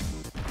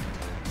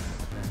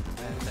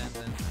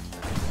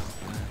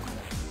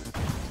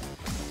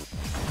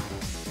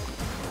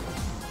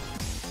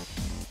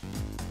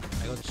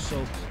 I got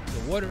soaked the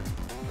water.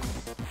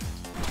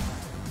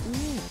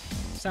 Ooh,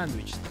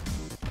 sandwiched.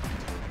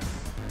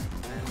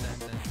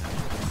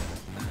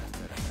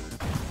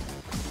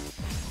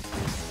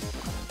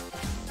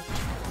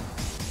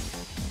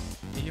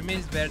 If you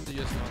miss, better to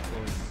just not go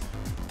in.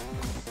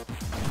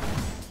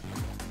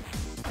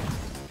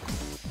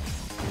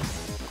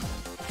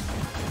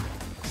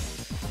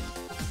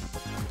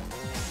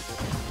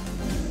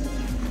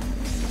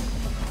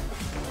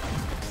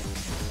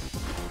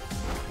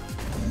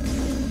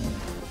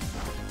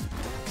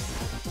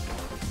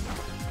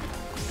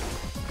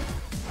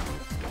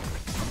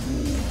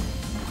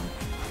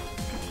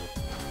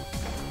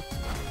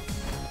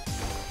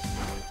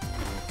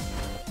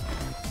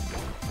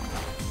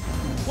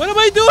 What am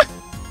I doing?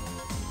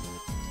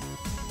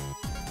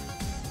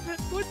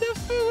 What the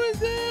fuck was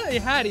that? I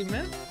had him,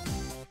 man.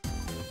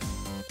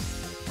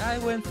 I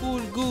went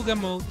full Googa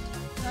mode.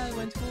 I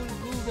went full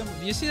Googa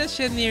mode. You see that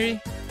shit, Neri?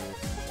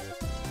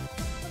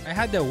 I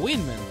had the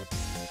win, man.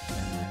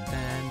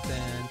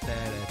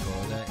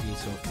 Coda is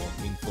so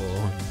fucking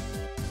fun.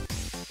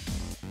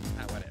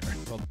 Whatever.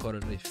 Bob Coda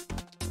riff.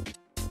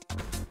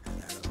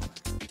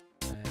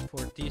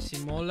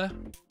 Fortissimola.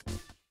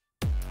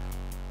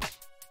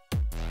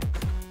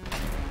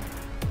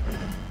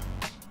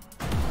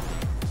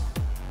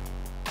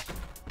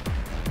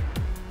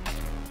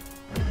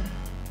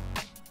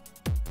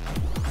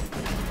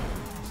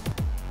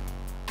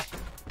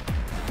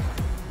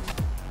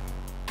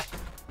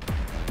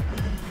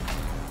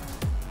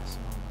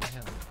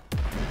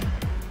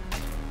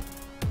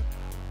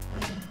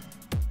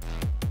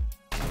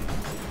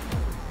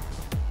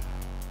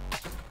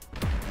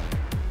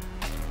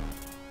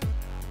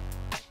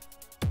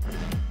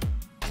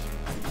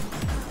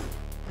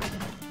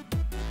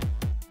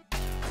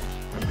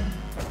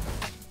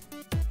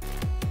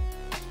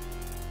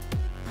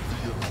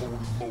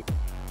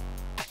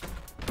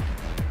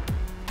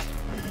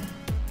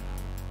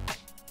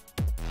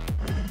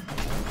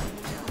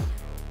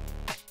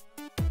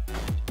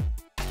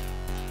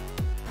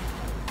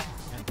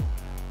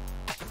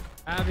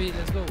 Abby,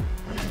 let's go.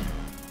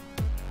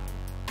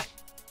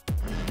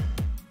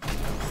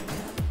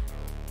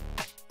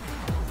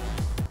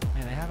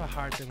 Man, I have a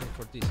hard time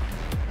for this.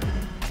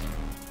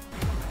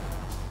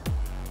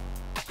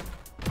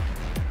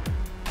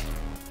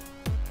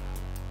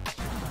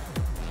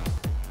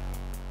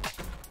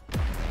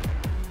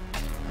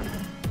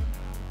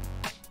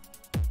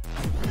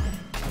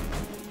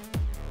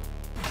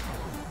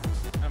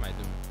 What am I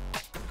doing?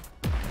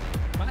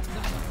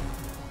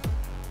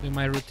 In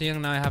my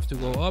routine now I have to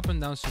go up and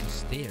down some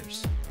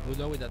stairs. Good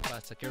luck with that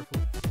pasta, careful.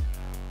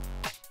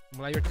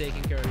 While you're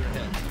taking care of your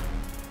health.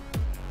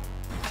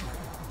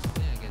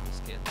 Yeah, I get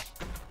this kid.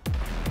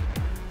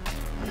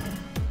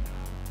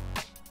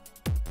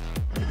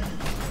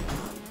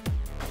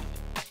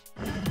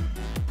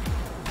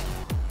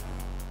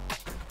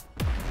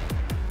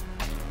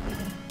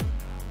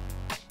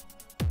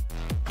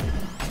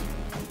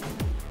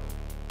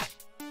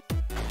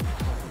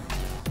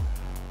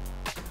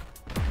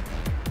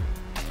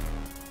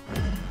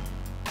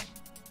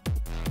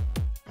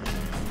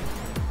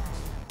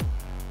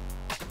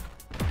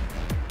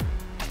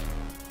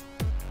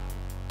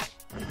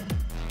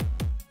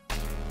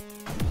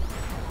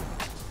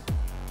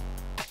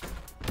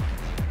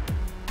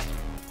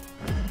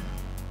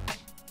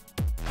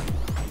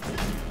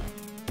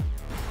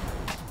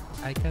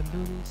 I can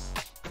do this.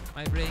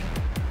 My brain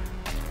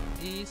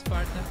is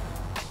Sparta.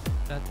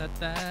 Da da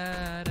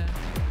da da.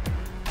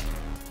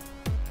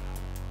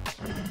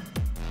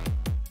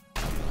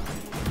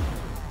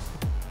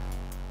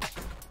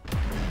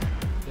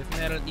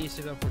 Definitely era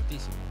easy than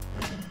fortissimo.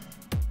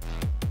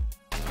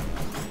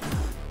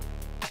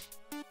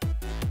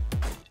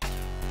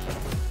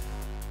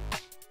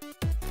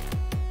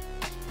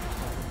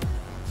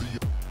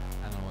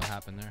 I don't know what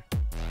happened there.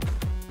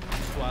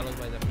 Swallowed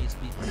by the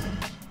misbeat.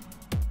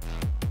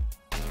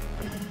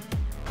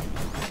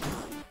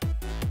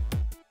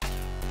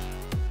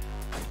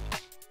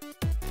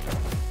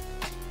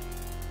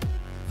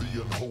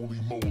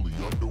 Holy moly,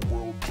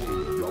 underworld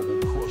bully, I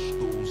will crush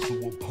those who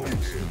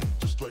oppose me.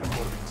 Just like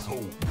money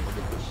told me, my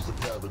ambitions are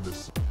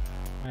cavernous.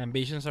 My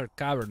ambitions are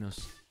cavernous.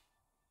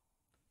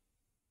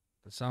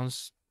 That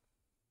sounds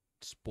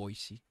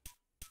spicy.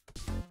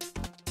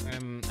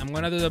 I'm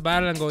gonna do the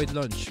battle and go eat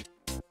lunch.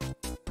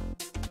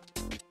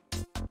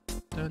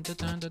 Dun, dun,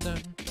 dun, dun, dun.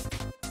 Dun,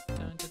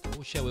 dun, dun.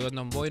 Oh shit, we got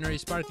non-binary,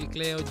 Sparkly,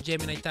 Cleo,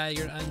 Gemini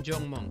Tiger, and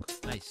Young Monk.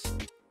 Nice.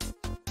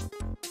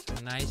 It's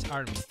a nice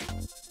army.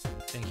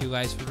 Thank you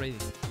guys for raiding.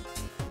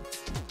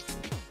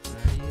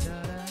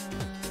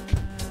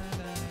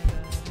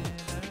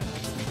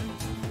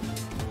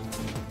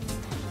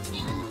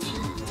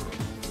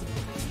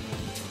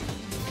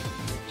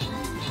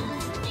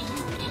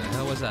 What the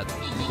hell was that?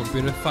 The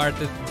computer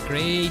farted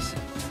crazy.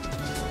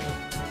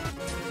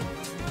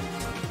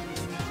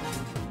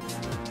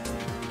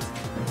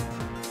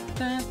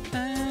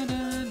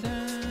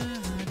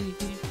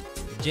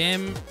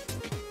 Gem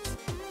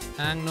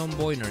and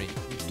non-binary.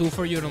 2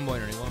 for you,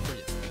 non-binary. 1 for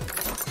you.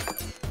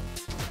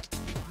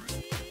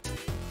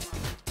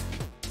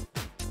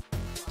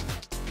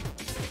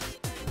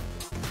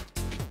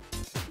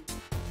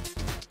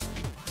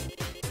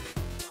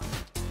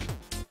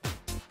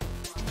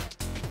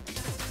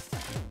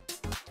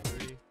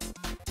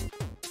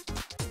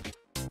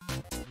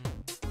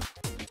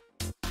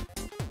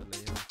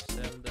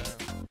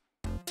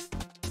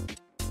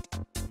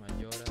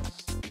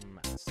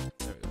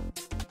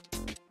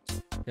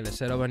 Let's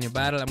set up a new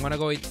battle. I'm gonna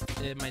go eat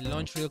my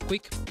lunch real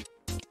quick.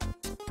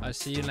 I'll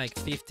see you in like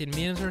 15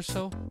 minutes or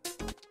so.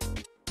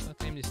 I'll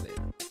claim this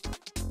later.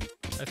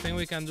 I think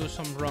we can do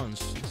some runs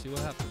and see what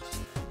happens.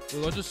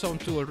 We go to zone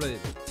 2 already.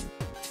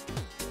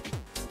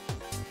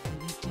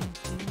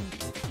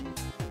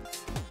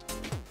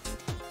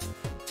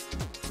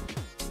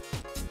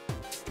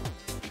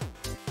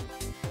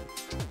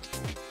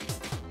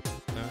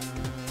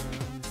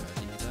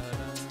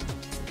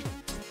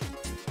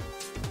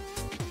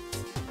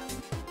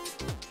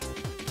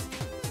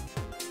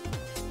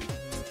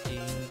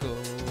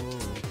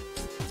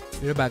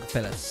 We're back,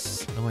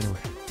 fellas. Don't go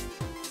anywhere.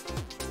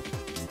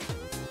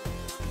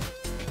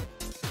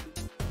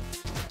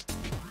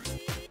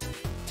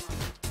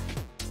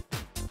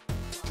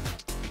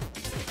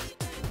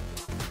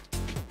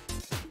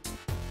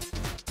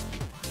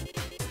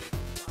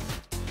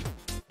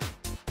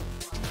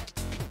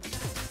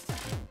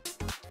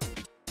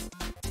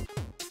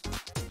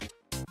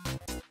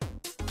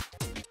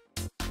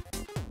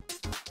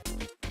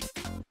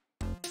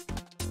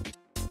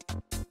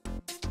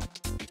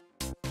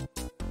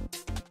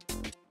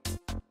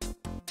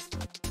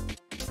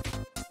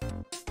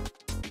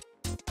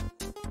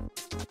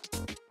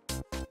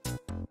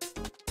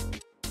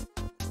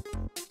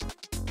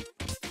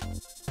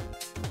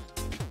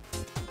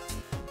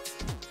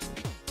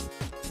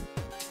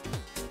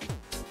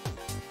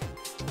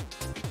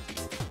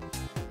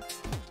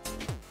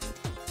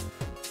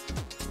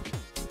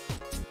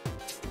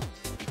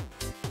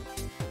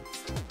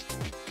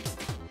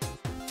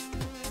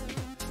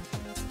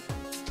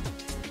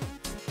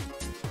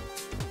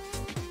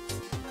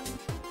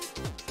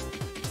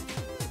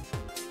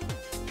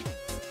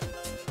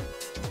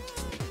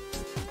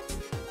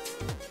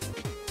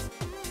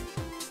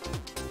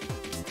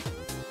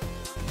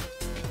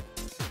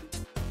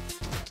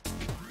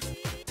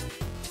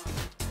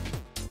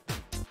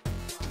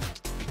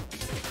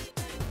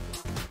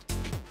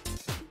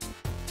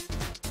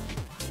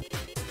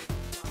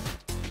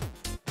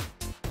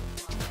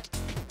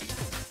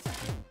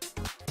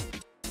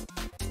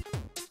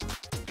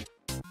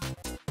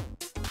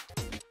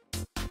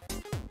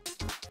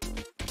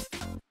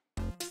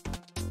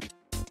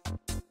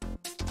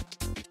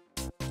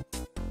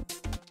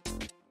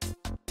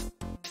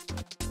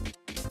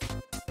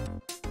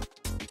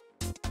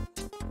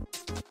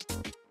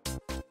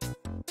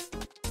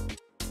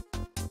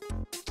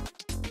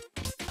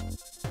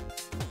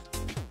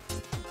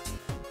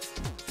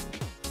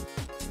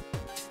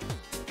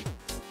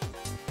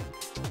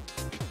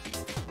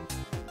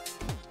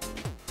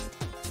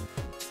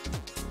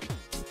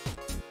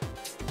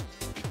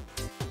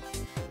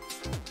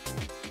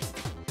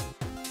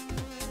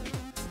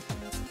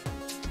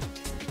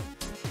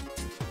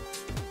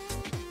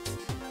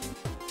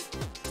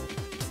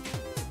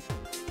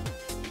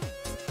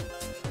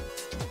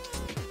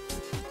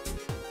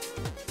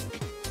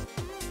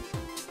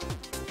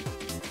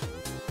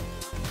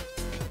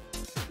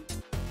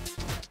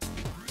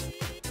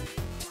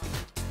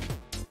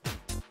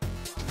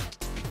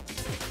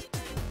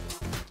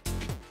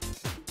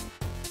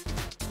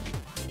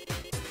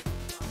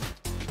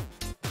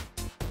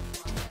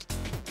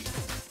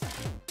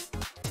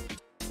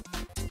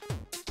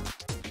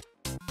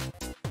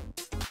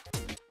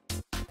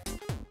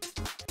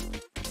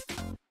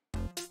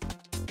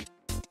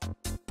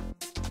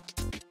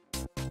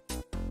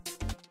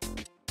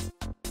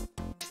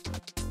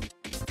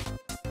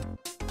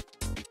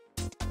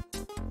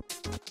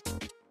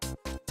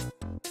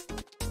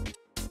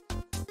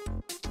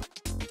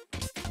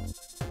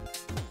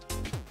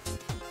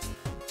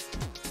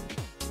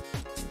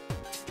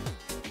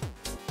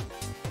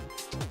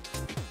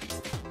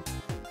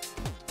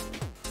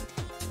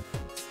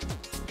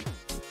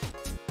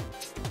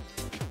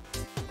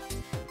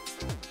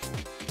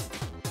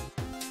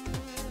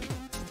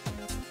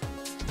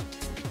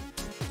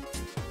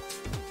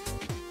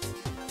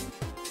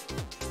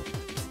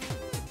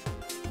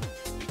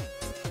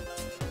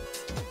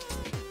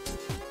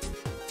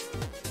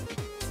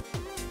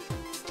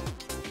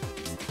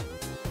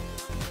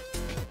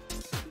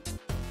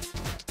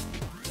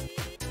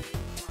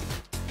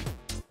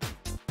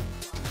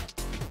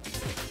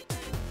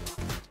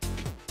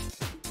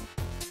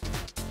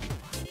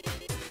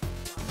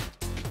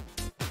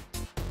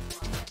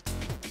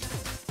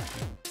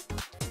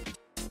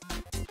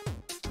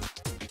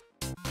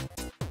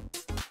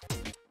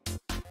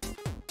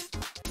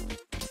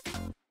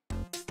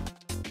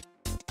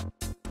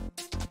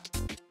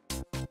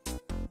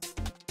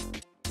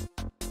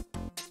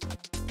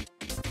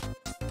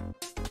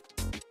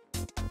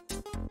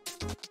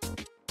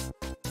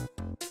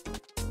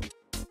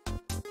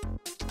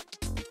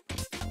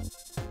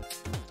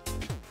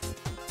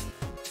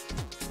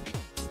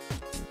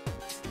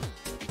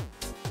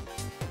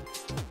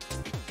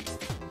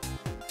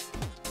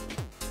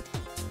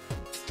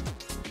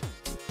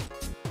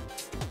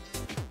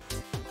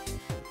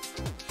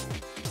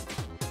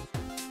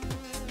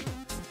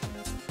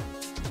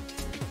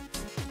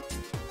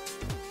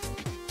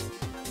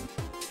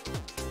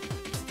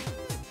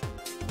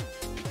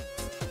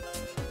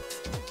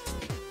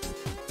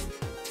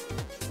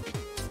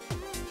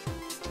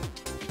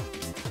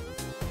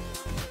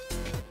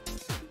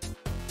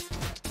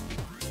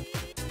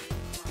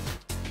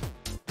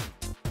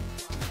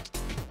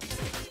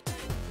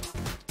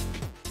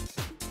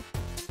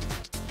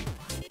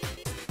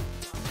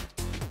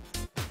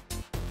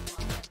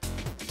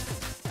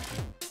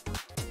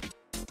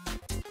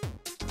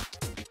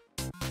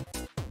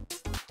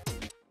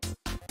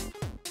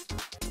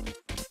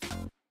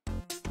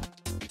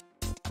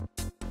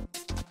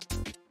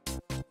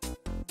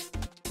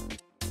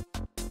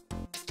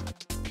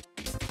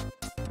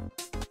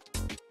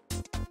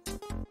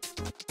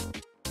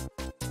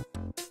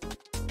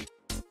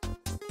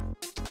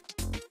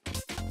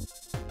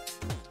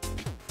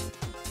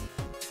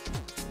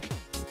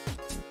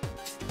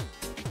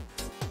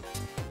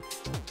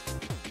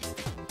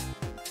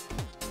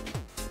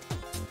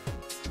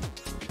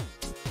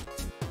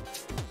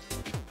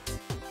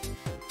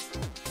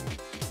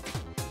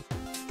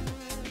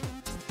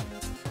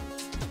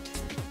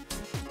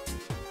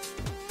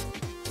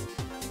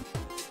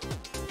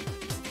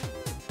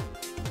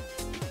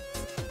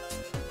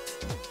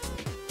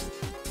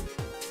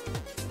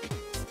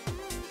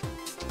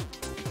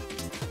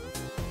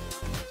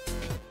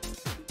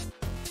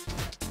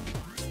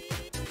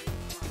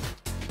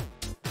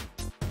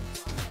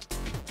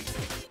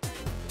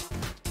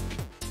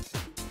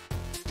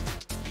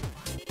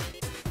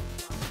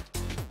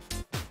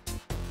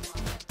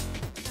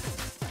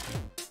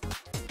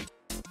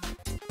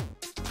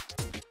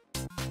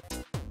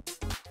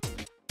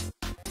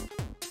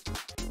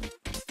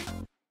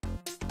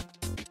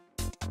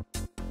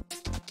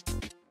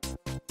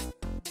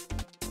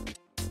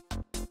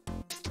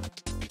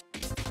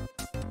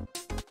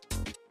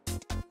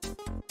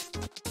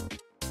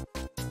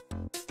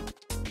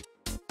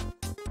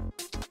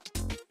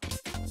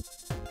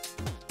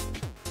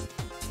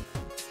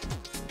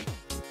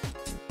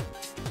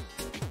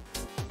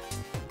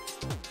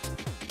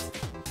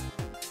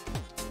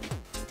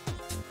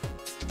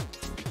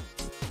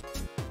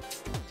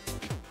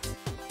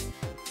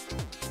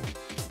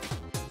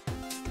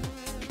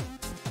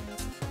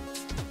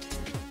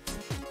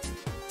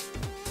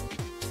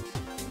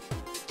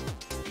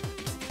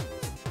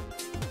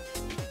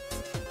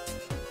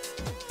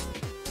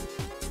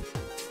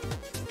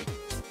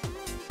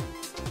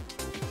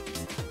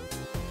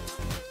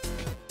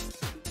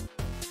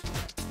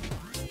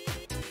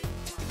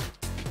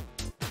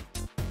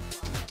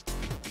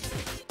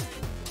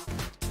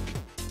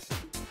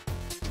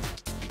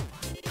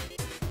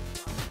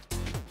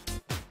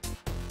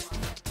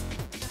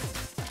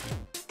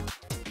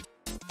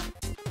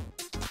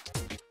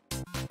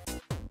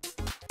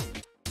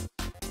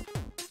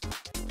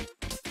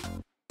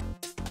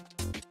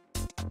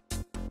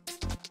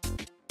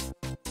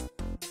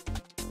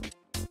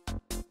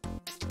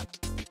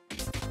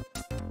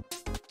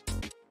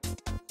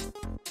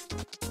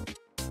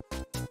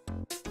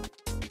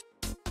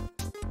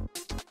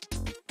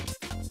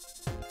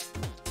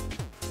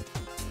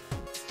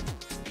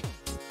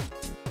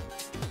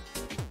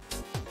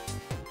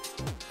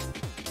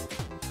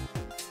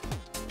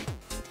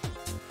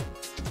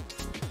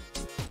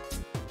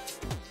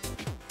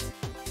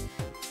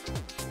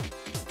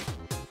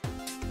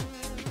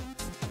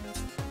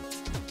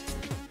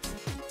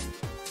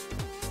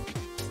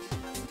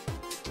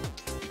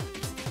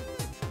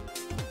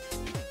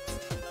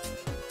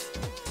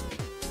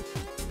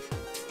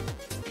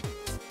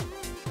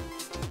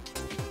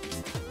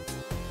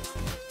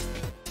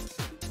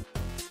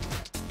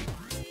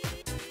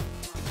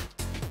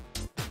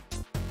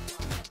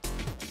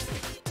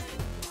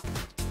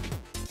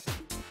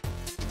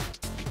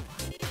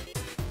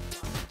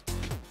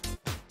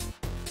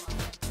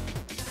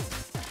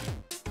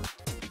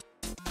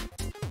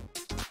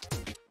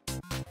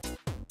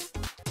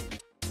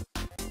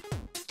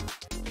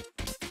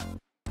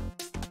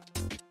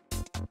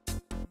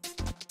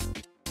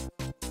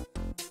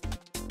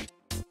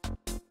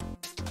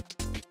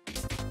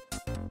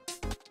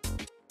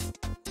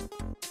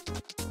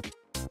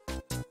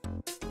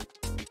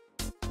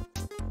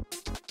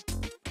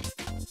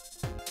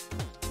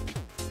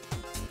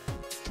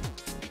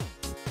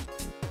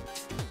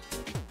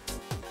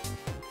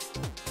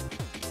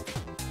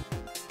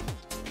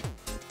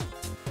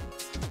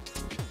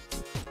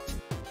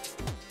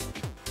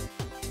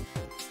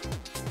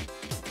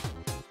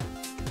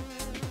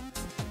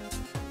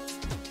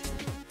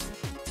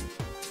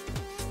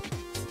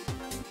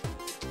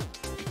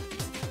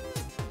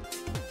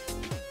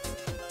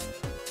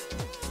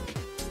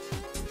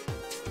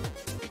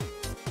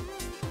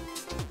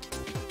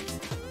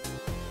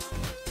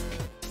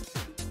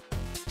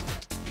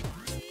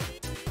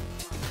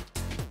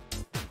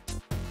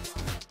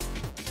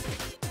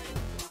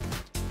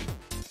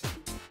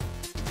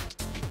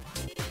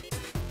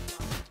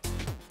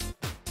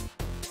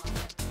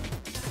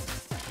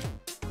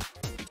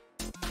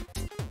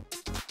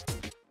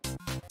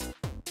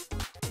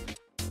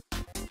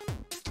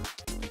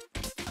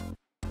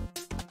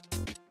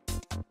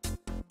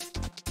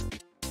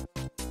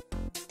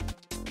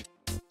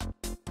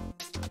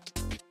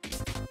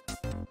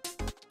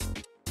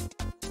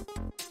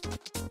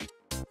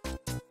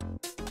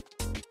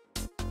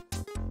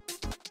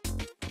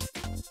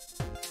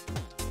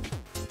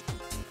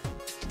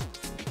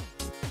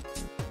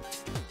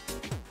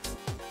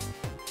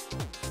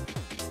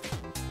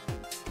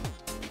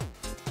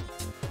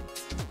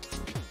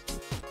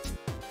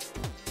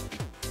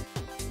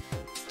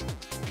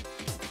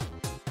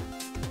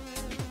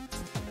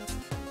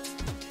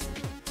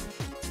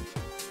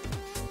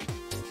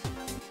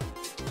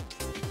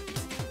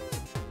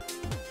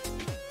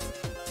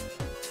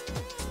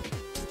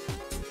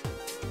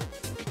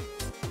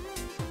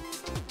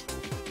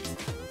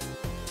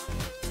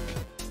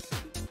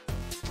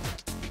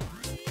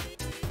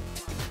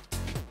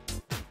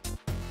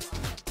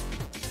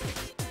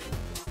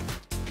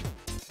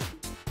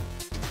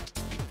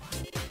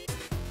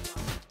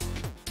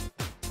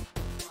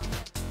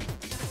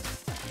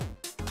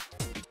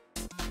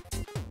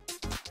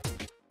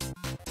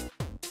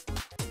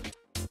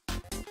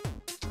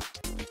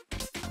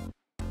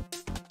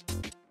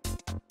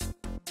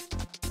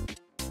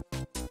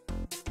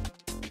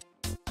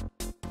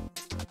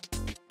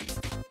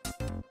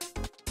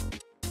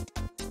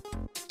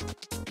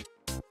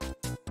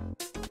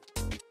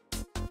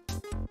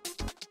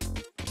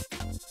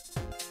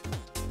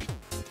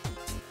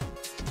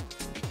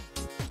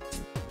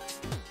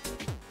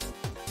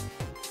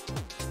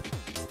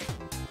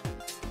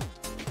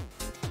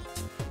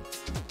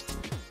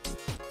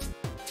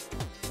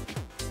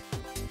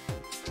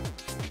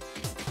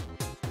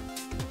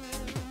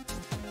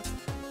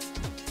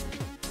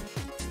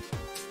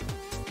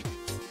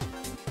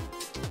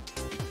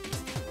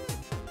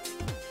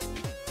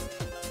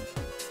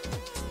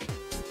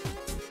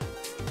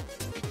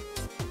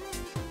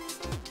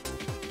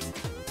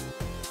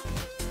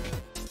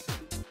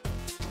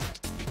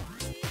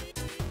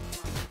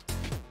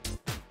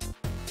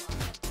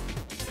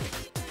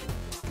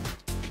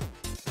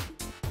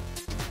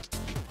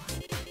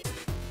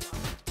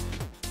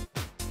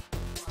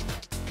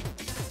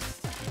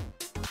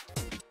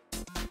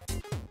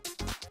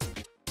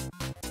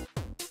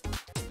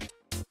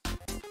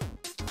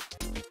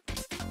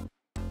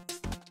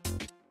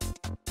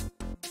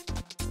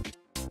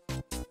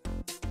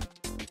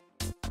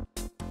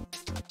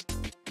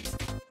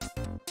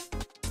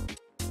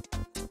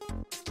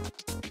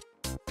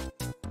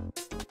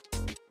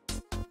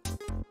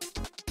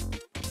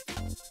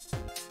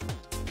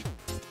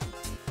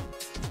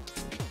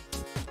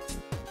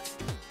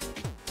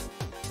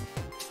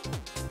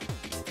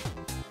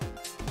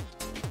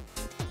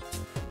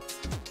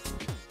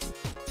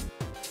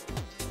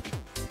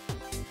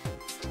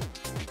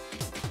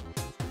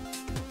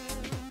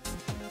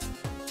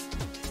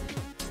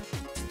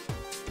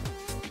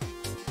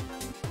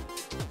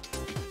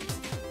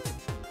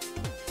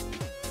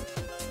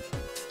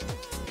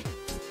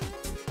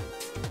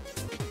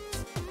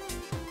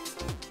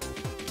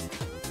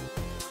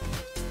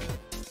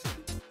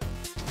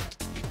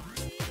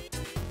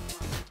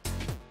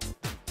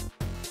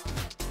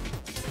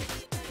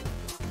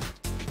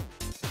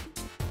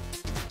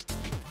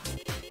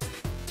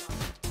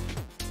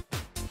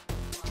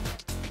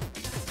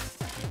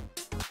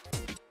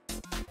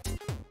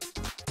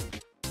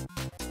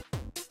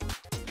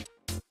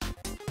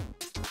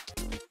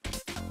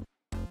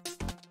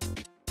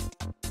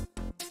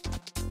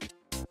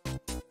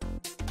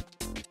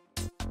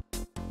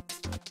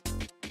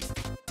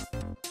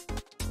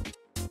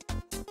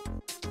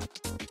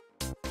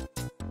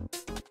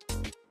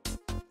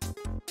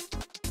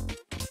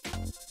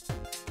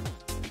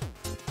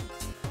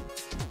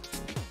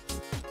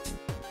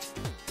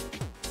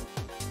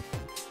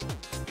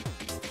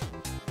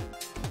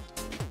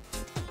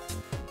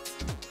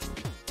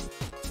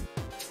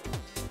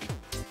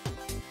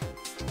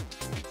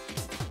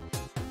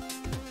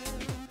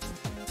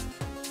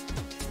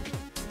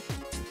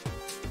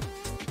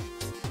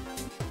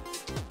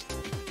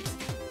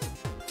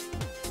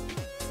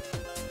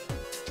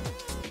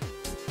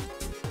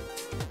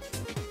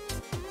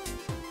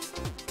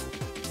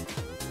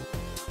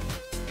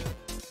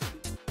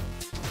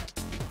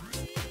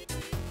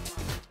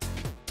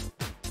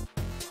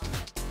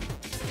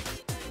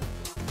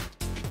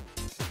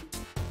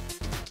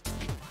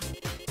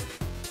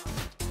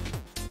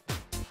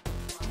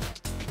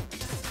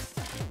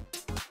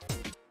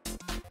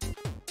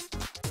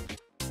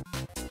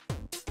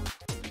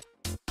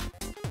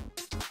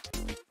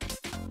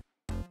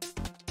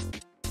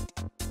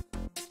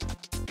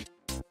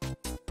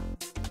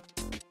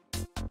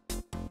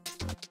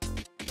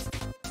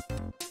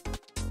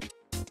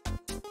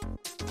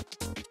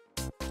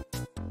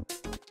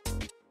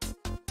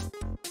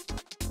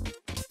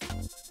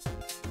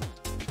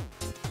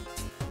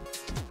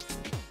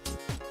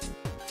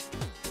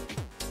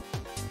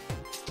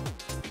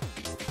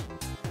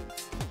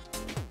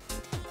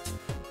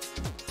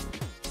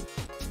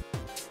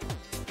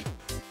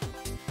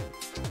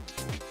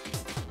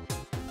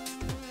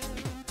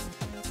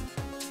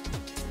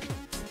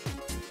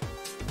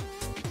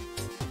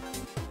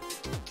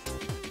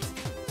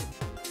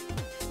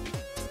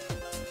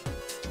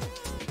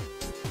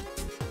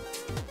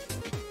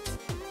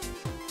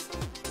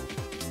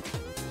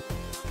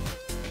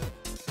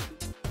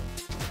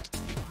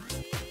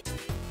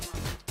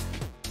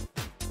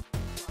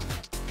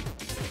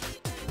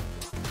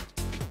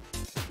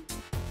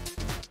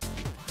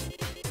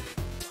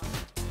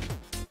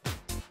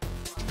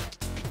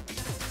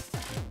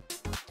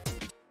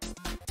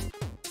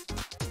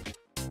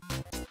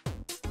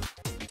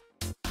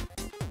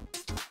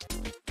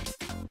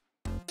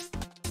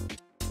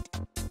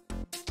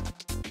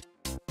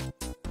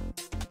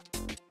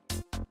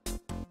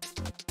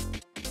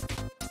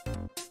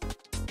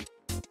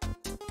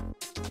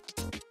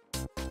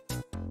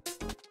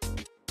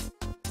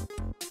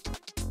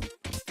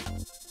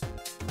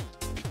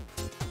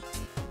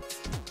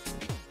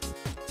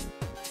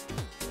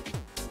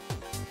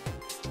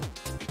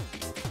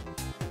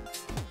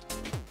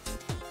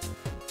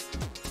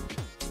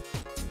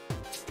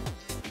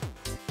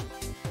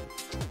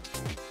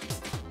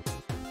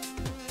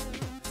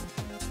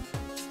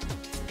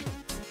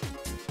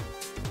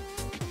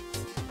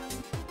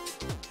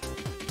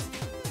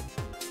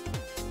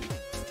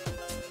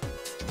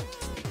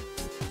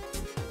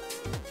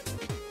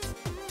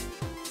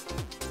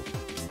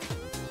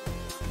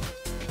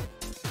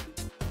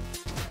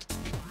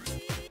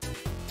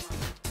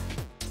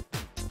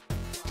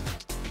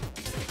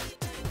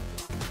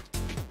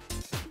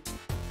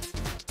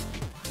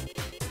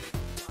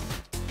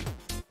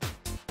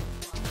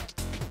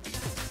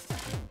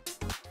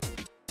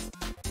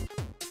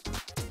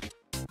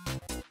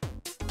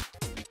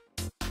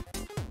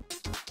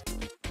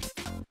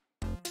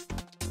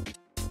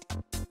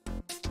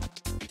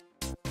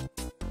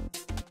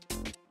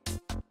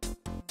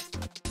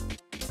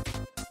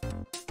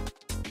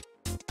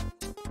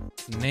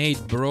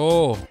 Nate,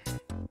 bro.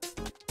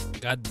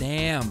 God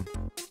damn.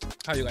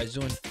 How you guys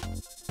doing?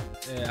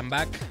 I'm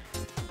back.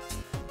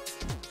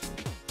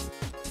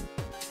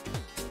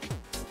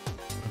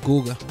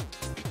 Google.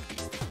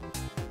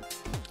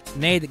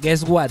 Nate,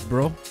 guess what,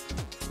 bro?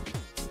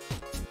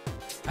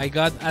 I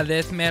got a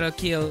death metal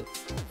kill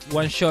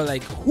one shot,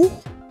 like, whoo!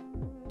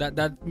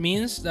 That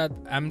means that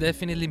I'm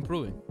definitely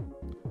improving.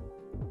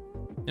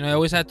 You know, I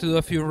always had to do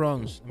a few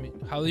runs. I mean,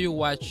 how do you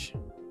watch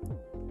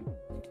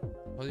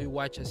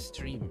a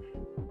stream?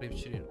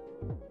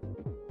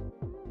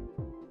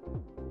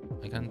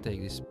 I can't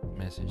take this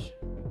message.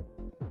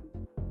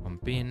 On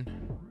pin.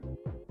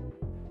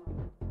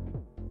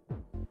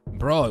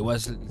 Bro, it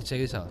was, check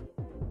this out.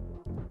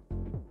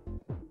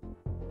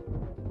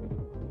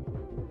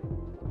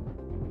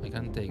 I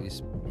can't take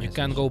this message. You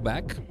can't go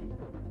back.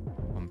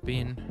 On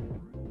pin.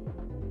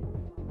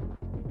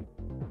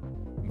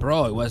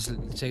 Bro, it was,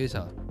 check this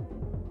out.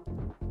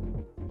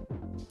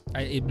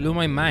 It blew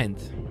my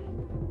mind.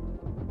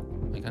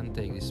 I can't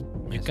take this.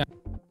 You can't.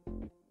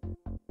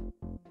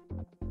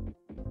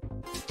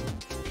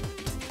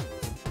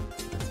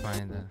 Let's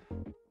find that.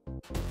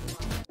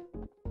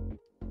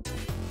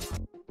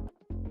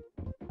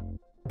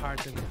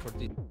 Hard for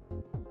this.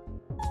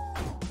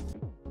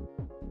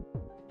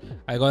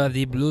 I got a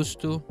deep blues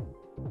too.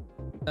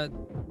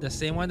 The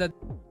same one that.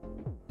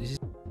 This is.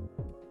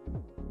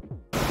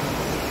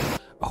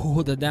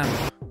 Oh, the damn.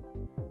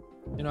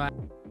 You know,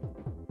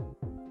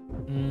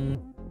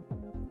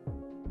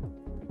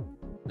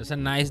 there's a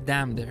nice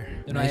dam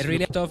there. You know, nice, I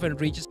really tough and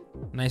reaches.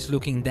 Nice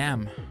looking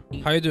dam.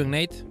 How you doing,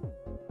 Nate?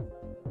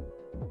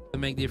 To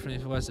make difference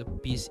if it was a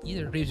piece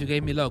either. Reeves, you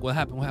gave me luck. What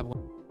happened? What happened?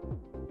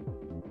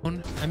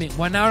 I mean,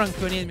 1 hour and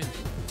 28 minutes.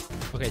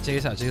 Okay, check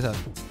this out. Check this out.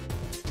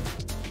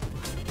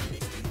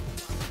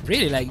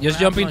 Really, like, just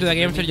jump into the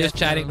game after just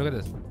chatting. Look at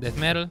this. Death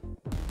metal.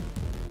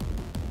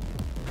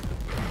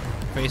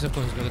 Face of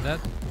course, look at that.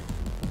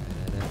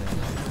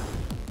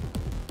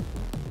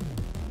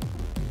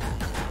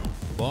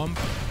 Bomb.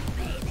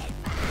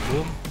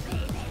 Boom.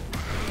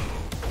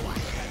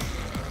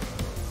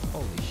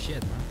 Holy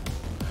shit, man.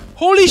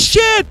 Holy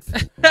shit!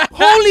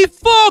 Holy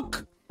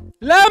fuck!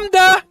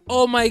 Lambda!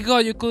 Oh my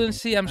god, you couldn't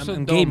see. I'm so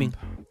gaming.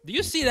 Do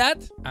you see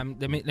that?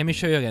 Let me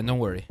show you again, don't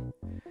worry.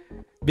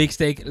 Big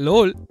stake,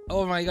 lol.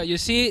 Oh my god, you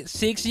see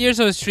 6 years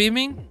of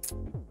streaming?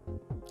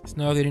 It's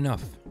not good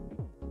enough.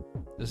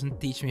 Doesn't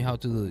teach me how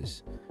to do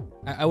this.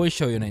 I will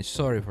show you, Nate.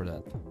 Sorry for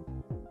that.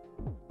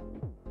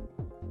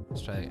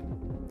 Let's try again.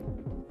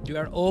 You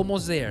are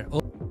almost there.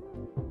 Oh.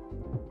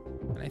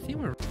 And I think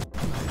we're...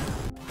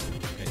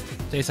 Okay,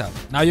 check this out.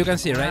 Now you can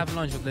see, right? I have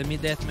launched, but let me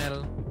death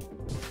metal.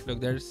 Look,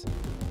 there's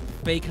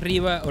fake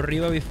Riva or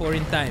Riva before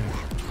in time.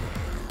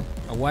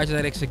 Now watch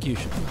that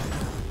execution.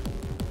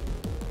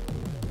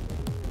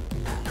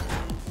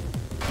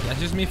 That's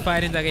just me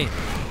fighting the game.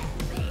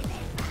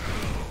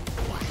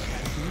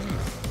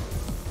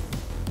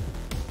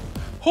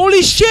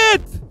 Holy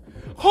shit!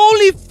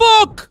 Holy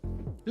fuck!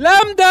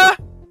 Lambda!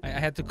 I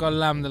had to call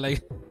Lambda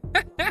like...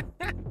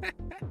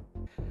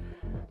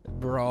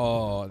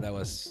 Bro, that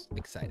was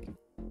exciting.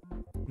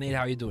 Nate,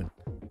 how you doing?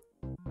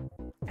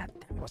 God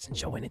damn, I wasn't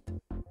showing it.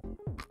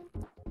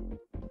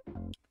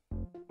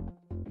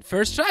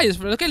 First try is...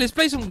 Okay, let's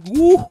play some...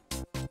 Woo!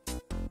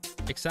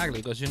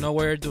 Exactly, because you know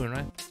what you're doing,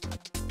 right?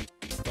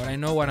 But I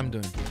know what I'm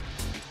doing.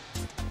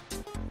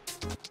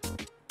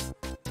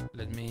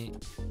 Let me...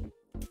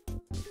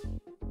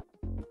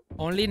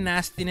 Only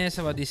nastiness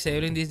about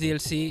disabling this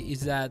DLC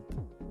is that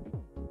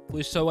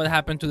we saw what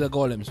happened to the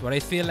golems, but I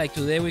feel like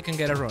today we can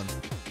get a run.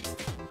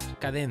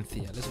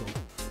 Cadencia, let's go.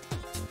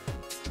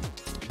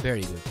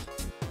 Very good.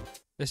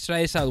 Let's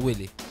try this out,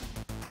 Willy.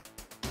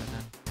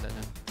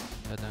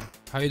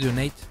 How you doing,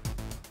 Nate?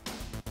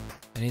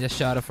 I need a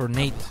shout out for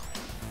Nate,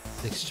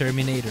 the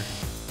exterminator.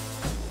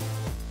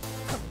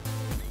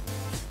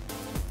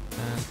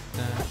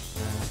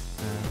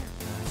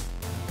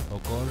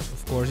 Of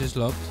course it's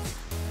locked.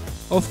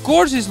 Of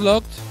course it's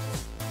locked.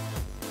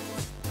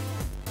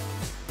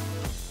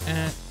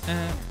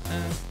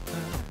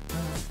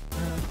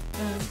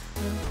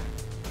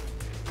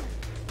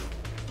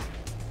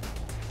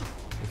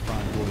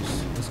 Fine, boys.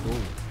 Let's go.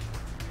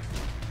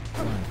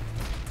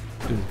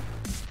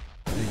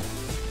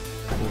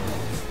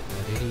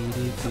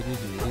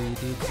 1,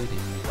 2, 3,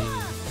 4.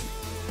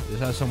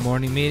 Just have some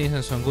morning meetings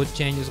and some good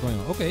changes going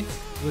on. Okay,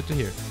 good to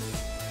hear.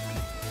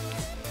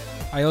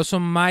 I also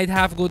might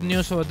have good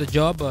news about the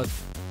job, but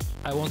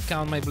I won't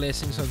count my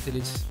blessings until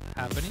it's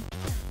happening.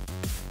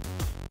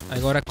 I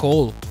got a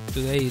call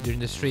today during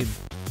the stream.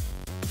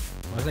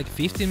 It was like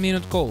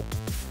 15-minute call.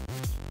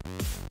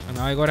 And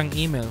now I got an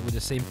email with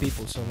the same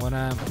people, so I'm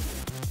gonna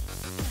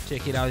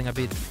check it out in a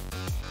bit.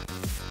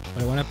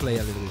 But I wanna play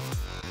a little bit.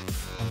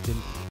 Until...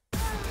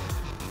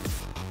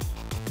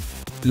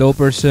 Low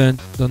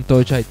percent, don't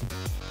touch item.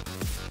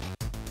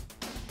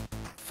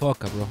 Fuck,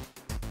 bro.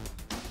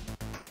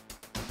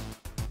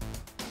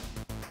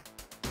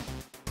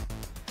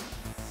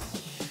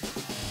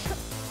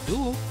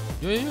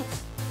 Yo.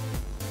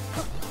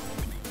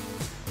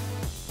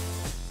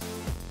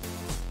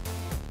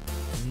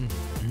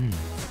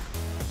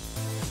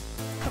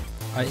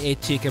 I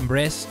ate chicken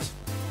breast.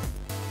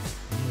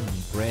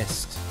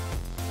 Breast.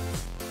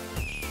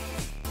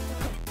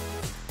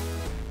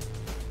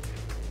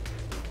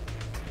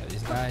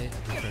 This guy, I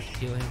prefer to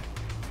kill him.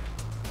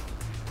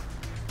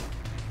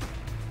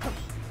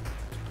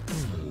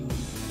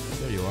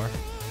 There you are.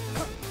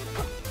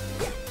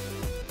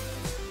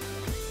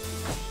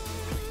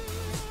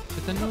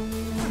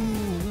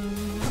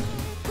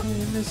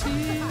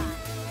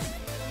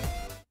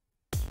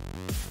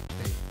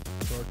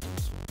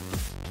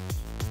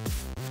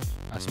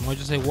 As much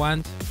as I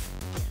want,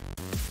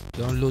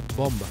 don't loot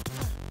bomba.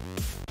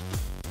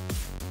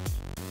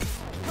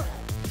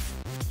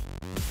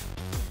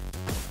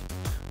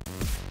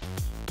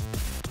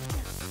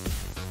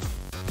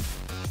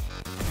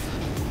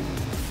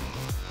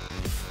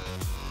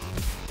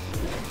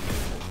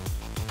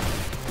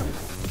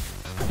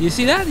 You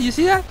see that? You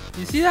see that?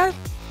 You see that?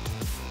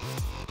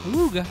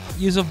 Ooga,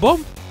 use of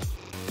bomb.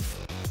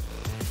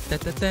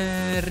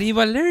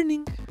 Riva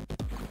learning.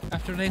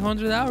 After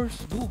 900 hours,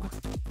 Ooga.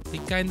 He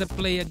kinda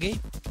play a game.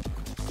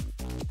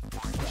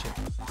 Oh shit.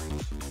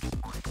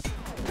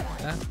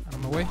 Out of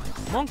my way.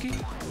 Monkey.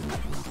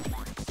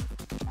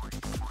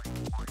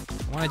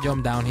 I wanna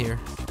jump down here.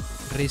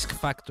 Risk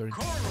factor.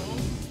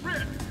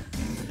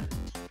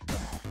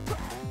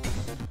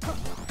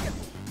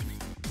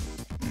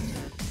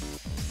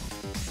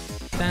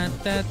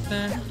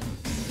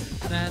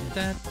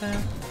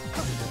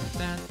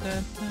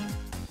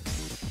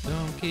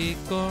 Donkey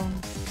Kong.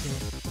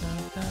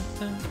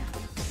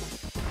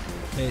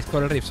 Hey, it's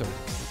called a riff, sorry.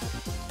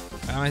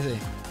 What am I saying?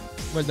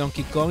 Well,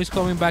 Donkey Kong is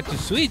coming back to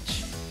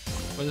Switch,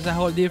 but it's a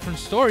whole different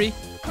story.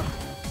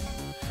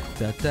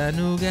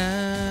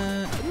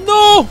 Tatanuga.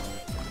 No!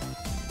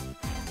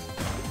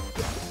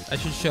 I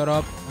should shut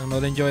up and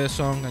not enjoy the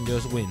song and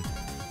just win.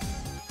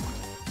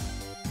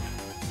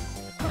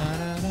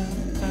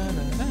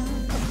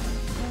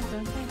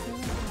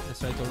 Let's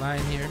try to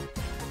line here.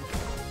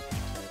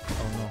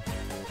 Oh no.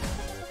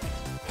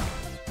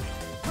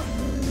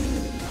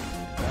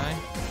 Okay.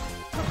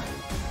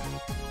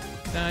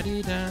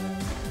 Da-dee-da.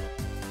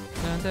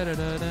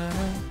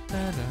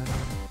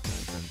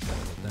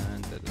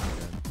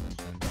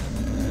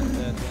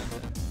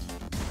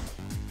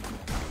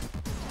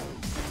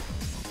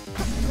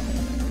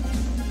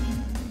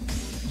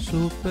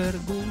 Super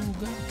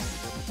Googa.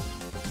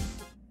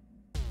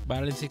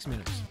 Battle in 6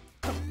 minutes.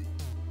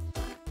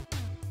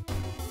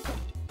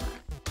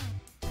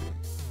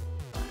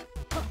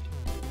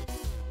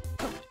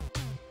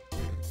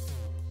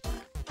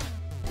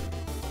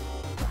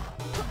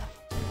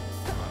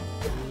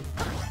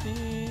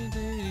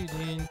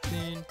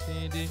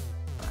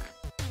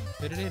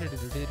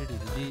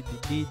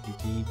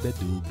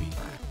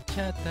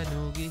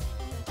 Chattanooga.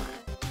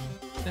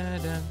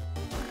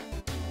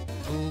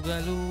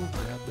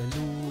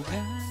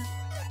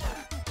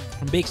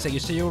 Big Stack, you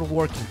say you're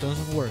working, tons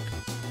of work.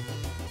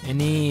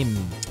 Any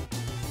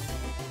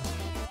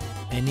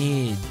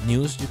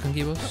news you can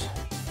give us?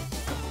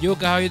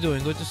 Yuka, how you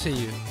doing? Good to see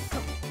you.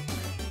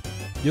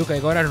 Yuka, I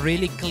got a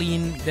really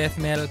clean death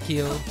metal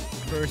kill.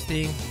 First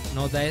thing,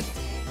 no death.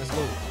 Let's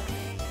go.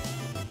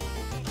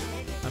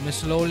 I'm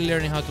slowly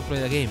learning how to play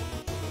the game.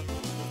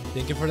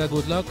 Thank you for the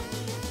good luck.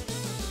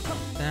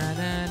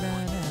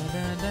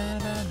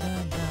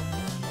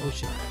 Oh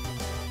shit.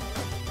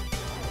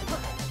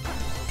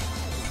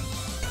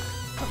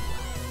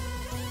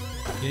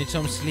 You need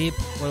some sleep?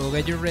 Well, go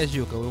get your rest,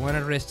 Yuka. We want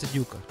to rest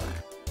Yuka.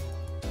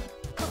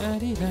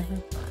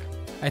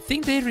 I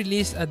think they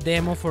released a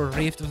demo for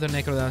Rift of the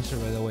NecroDancer,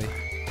 by the way.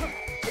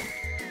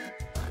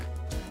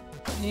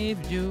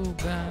 If you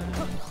guys...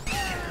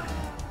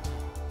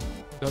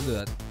 Don't do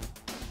that.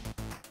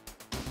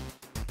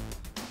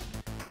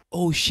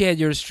 Oh shit,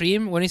 your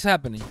stream? When is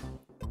happening?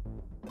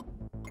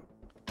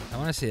 I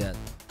wanna see that.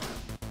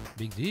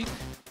 Big dick.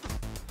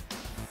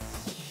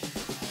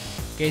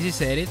 Casey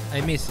said it,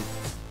 I miss it.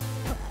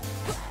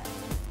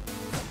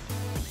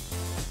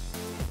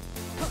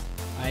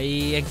 I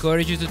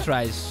encourage you to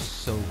try, it's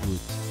so good.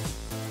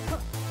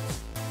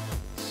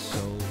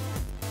 So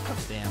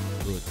damn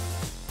good.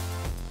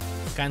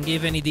 Can't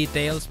give any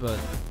details, but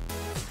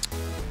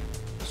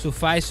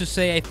suffice to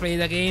say I played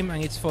the game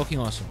and it's fucking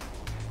awesome.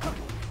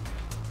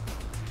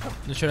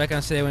 Not sure I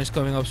can say when it's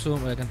coming up soon,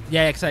 but I can.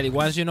 Yeah, exactly.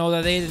 Once you know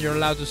the date and you're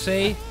allowed to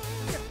say,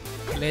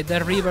 let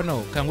the Riva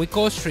know. Can we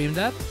co-stream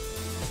that?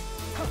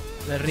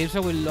 The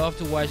Ripsa will love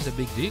to watch the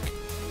big dick.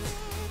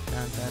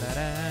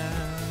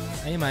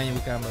 I imagine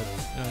we can, but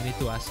we don't need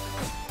to ask.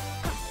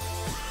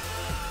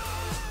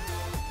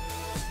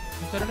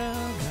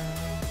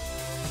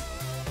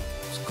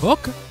 It's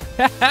Coca.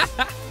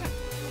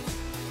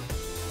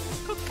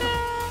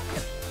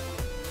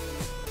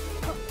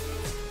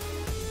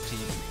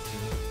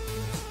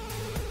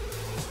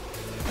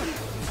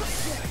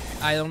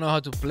 I don't know how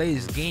to play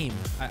this game.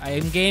 I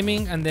am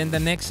gaming and then the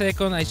next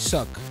second I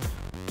suck.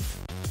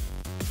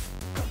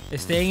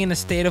 Staying in a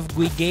state of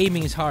weak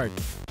gaming is hard.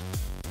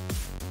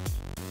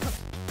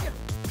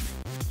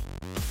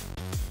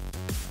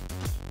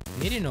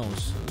 Nitty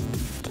knows.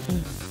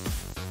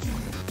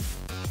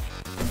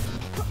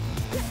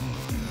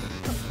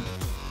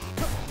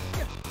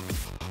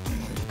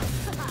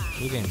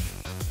 Good game.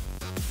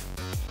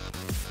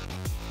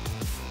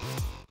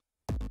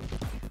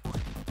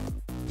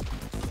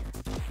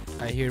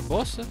 I hear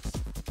boss. There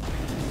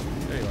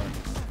you are.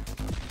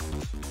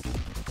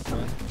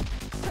 1,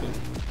 2,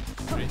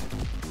 3,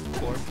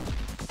 4,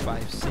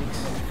 5, 6.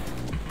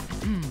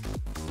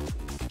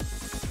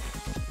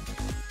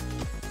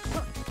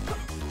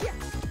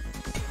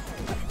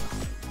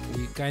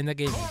 We kinda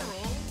gave me.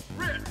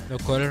 No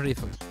color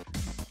rifle.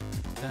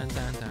 Dun,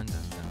 dun, dun, dun,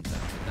 dun, dun,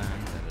 dun, dun,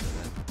 dun, dun.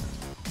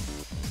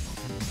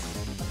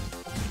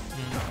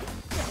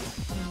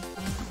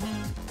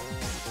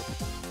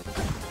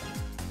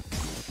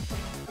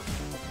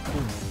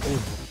 Boom.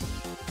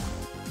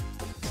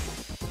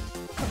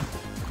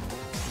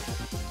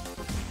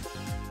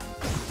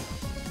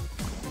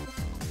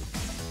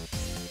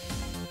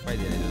 Why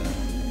did I do that?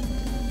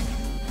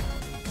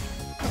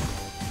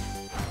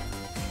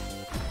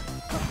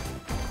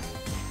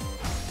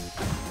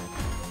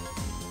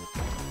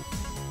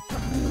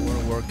 It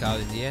won't work out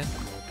in the end.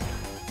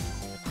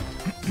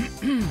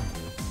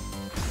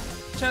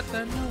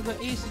 Chattanooga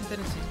is in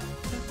Tennessee.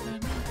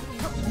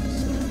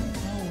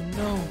 Oh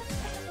no.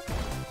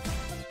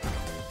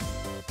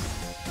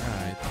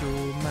 I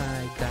threw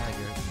my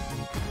dagger.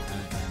 I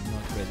am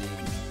not ready.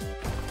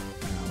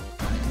 Now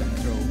I can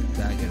throw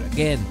dagger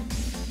again.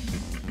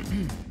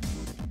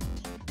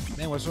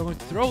 Man, what's wrong with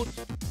the throat?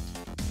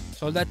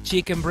 It's all that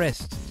chicken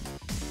breast.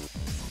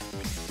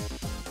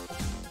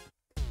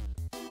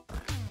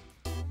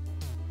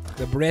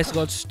 The breast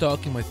got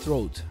stuck in my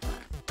throat.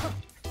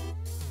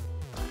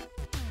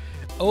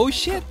 Oh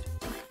shit!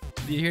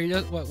 Did you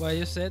hear what I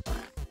just said?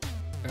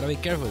 I gotta be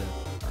careful then.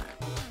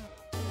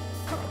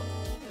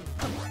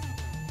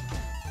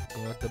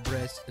 Got the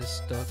breast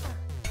stuck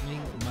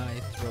in my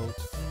throat.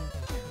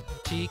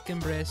 Chicken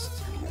breast.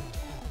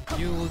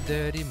 You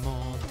dirty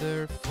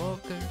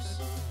motherfuckers.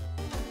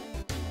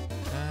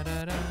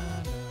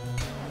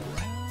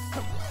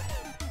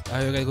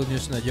 I got good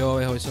news na yo,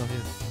 I always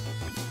something.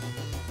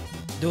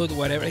 Dude,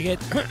 whatever I get.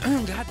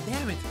 God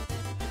damn it.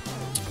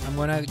 I'm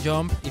gonna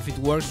jump if it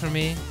works for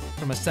me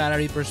from a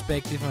salary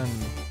perspective and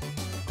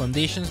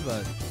conditions,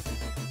 but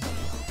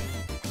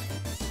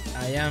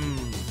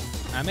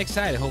I'm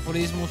excited.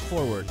 Hopefully this moves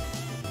forward.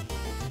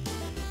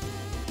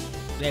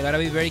 Yeah, I gotta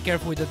be very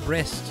careful with that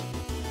breast.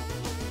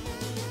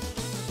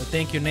 But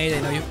thank you, Nate.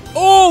 I know you.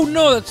 Oh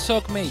no, that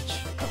suck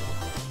mage.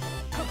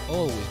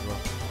 Always, bro.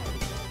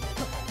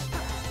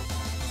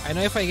 I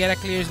know if I get a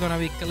clear, it's gonna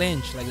be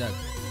clenched like that.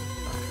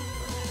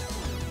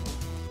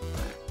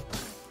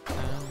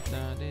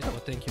 Oh,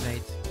 thank you,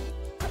 Nate.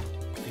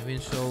 You've been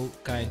so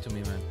kind to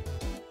me, man.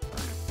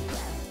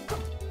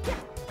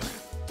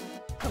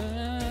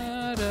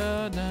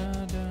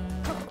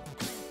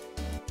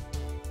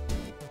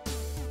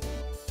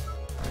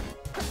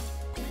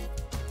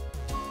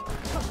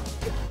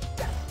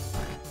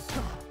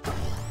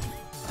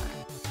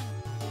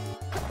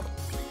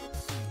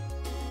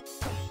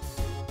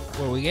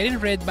 Were we getting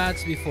red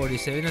bats before the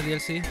 7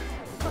 DLC?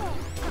 I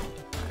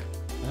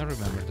don't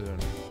remember, to be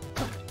honest.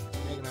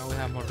 Maybe now we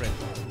have more red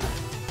bats.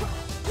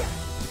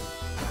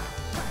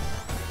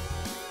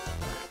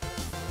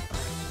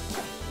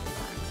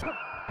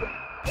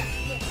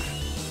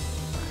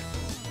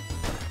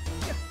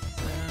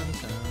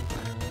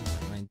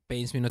 It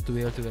pains me not to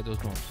be able to get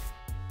those mobs.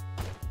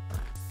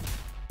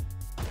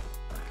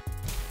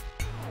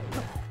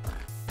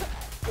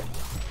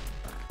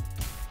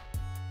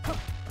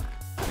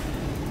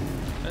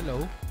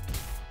 Hello.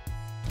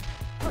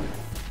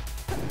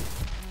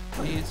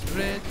 It's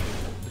Red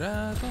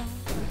Dragon.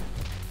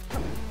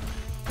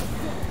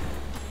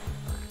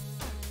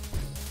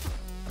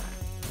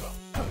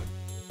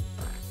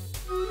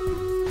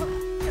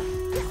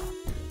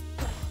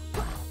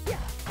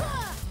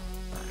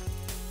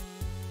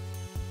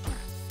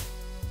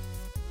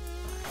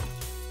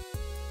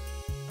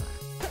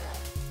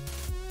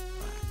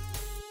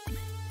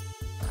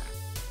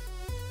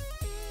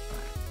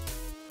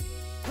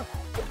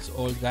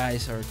 Old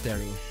guys are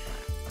terrible.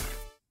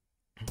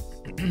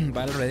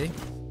 Battle ready.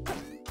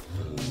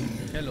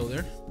 Hello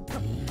there.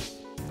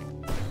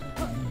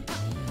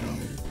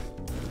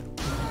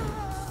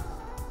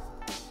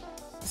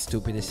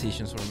 Stupid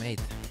decisions were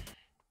made.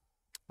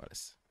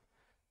 Let's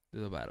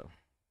do the battle.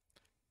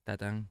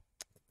 Ta-tan,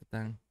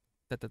 ta-tan,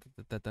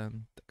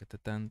 ta-ta-ta-ta-tan,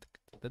 ta-ta-tan,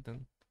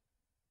 ta-ta-tan.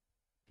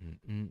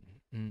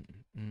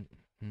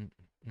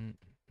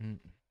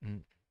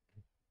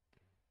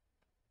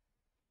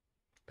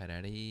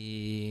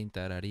 Tararín,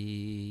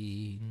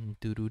 tararín,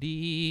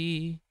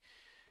 tururí,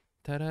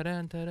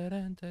 tararán,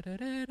 tararán,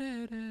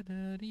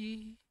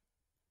 tararararararí.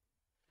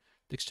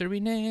 The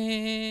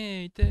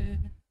Exterminator.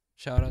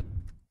 Shout out.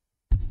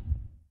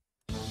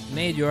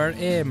 Nate, you are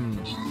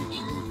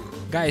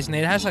guys,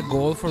 Nate has a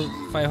goal for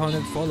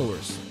 500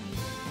 followers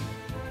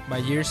by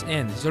year's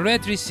end. He's already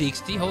at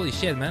 360. Holy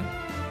shit, man.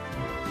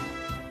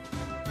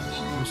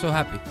 I'm so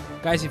happy.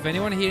 Guys, if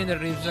anyone here in the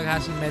Ribs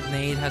hasn't met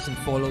Nate, hasn't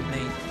followed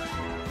Nate,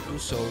 do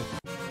so.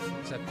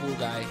 He's a cool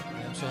guy.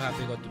 I'm so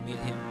happy I got to meet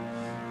him.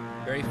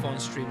 Very fun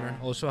streamer.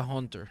 Also a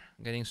hunter.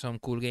 Getting some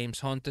cool games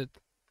hunted.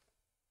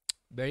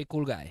 Very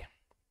cool guy.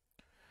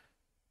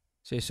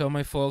 So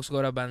my folks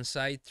got a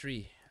Banzai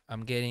 3.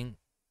 I'm getting...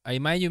 I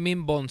imagine you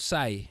mean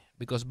bonsai.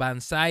 Because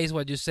Banzai is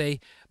what you say.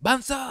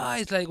 Banzai!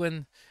 It's like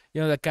when,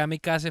 you know, the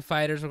kamikaze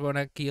fighters are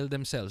gonna kill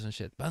themselves and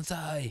shit.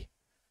 Banzai!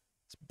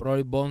 It's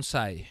probably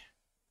bonsai.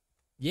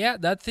 Yeah,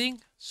 that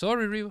thing.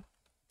 Sorry, Ryu.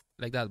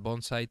 Like that,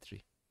 bonsai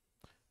 3.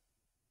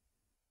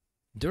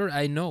 Dur,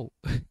 I know.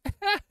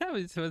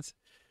 It was...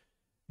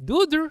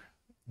 Duder.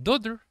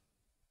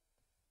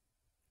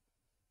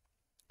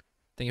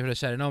 Thank you for the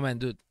shout. No, man,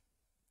 dude.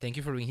 Thank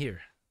you for being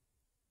here.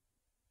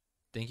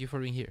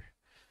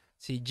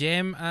 Si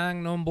gem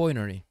ang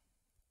non-binary.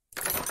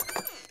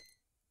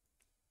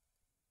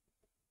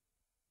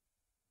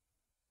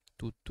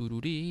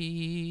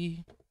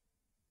 Tutururi.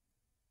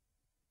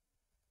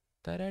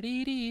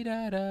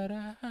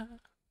 Tararirirarara.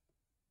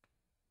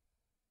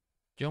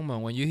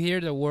 Youngman, when you hear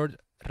the word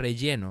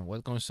relleno,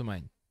 what comes to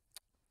mind?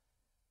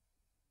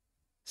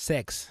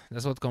 Sex.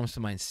 That's what comes to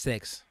mind.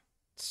 Sex.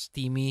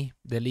 Steamy,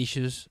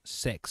 delicious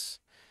sex.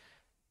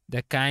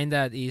 The kind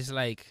that is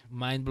like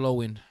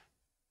mind-blowing.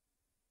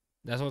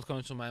 That's what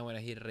comes to mind when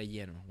I hear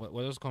relleno.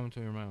 What does come to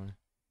your mind?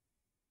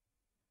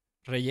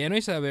 Relleno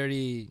is a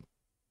very...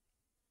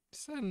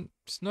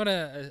 It's not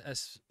a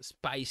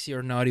spicy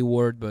or naughty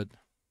word, but...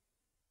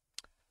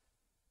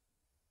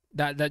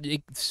 That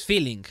it's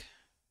filling.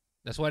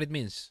 That's what it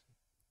means.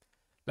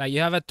 Like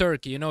you have a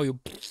turkey, you know, you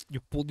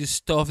put this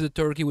stuff the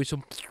turkey with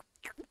some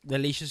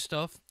delicious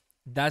stuff.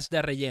 That's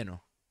the relleno.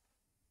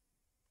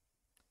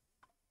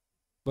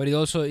 But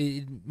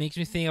it makes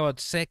me think about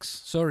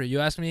sex. Sorry, you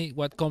asked me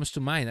what comes to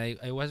mind.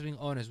 I was being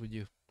honest with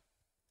you.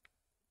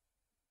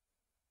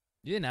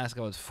 You didn't ask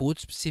about food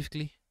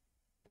specifically.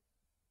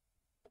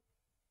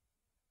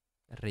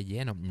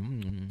 Relleno.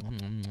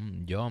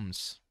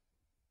 Yums.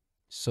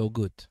 So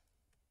good.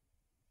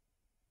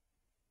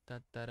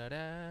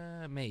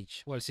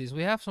 Mage. Well, since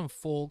we have some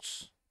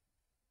folks,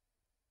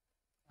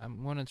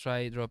 I'm gonna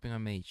try dropping a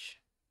mage.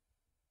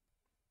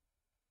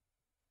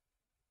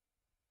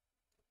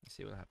 Let's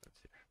see what happens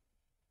here.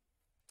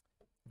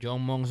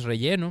 John Monk's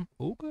relleno.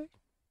 Okay.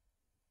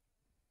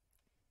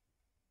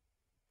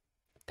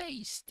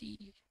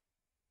 Tasty.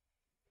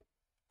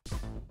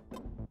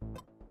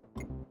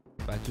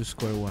 Back to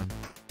square one.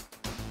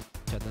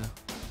 Chata,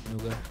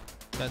 nuga,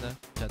 chata,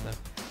 chata,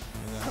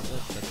 nuga,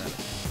 chata.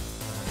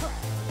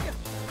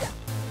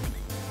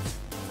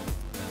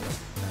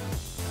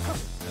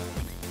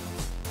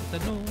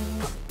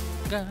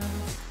 Nuga,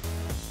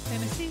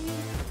 Tennessee.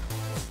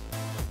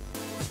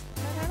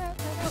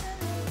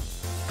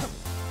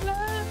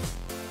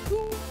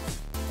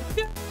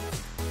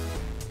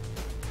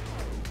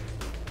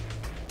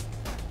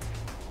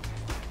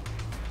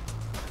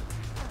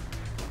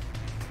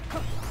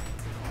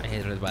 I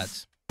hate red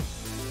bats.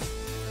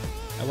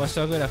 I was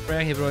talking with a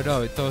friend, he brought it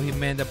up. I thought he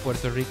meant the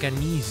Puerto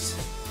Ricanese.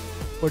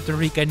 Puerto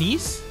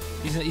Ricanese?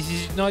 Is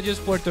it not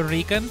just Puerto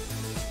Rican?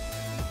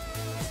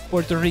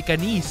 Puerto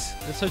Ricanese.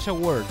 That's such a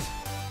word.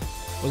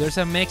 Well, there's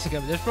a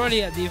Mexican. There's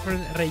probably a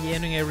different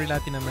relleno in every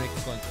Latin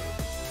American country.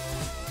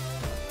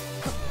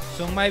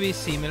 Some might be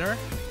similar.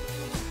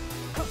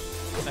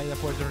 Like the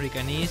Puerto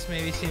Ricanese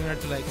may be similar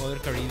to like other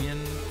Caribbean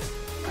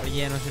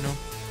rellenos, you know.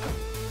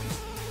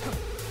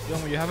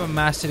 When you have a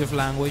mastery of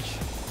language,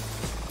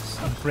 it's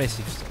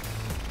impressive stuff.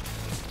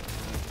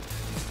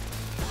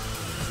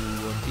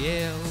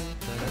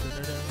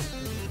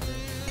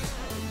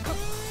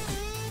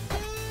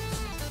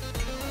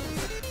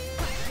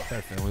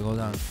 Perfect, we go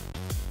down.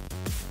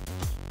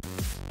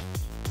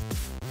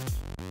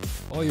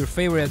 Oh, your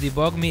favorite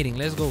debug meeting,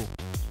 let's go.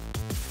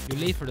 You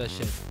late for that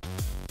shit.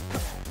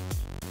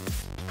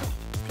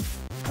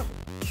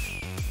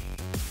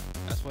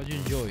 That's what you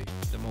enjoy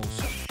the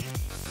most.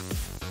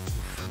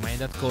 Mind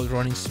that code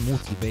running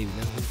smoothly, baby.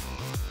 Let's go.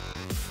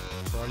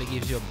 Probably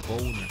gives you a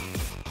boner.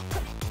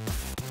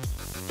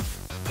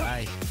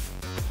 Bye.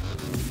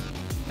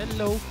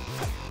 Hello.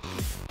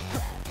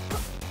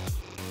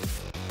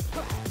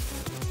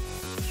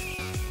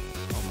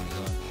 Oh my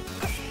god.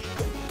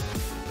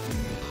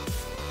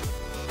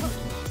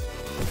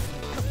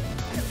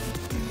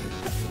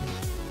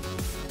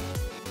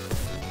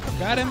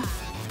 Got him.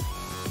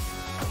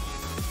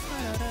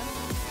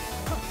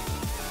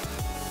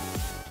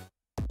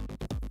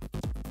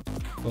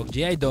 Well,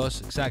 GI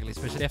does, exactly,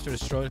 especially after the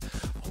struggle.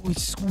 Oh,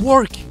 it's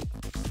working!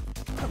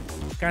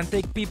 Can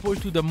take people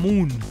to the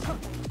moon.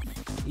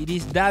 It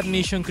is that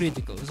mission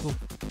critical. Let's go.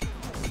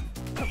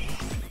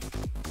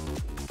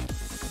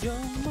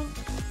 Yomo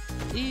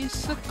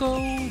is a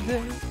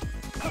Coda.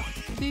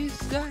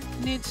 This guy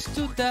needs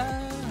to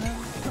die.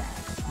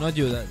 Not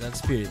you, that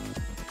spirit.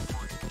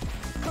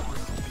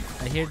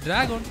 I hear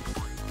dragon.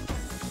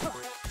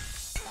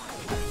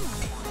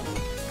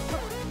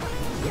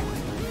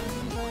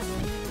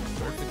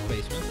 Perfect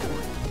placement.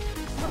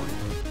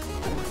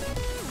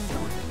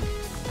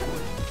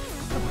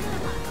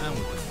 And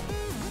we go.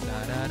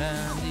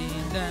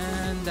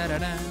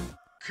 Da-da-da-dee-dan-da-da-da.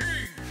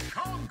 King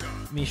Conga.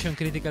 Mission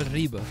Critical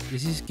Rebuff.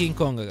 This is King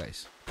Konga,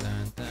 guys.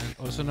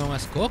 Also known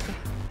as Coca.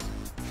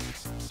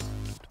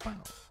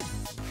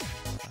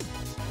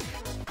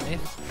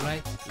 Left,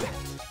 right,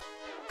 left.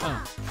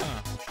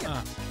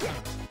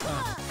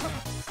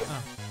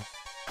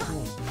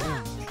 Boom,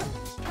 boom.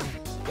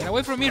 Get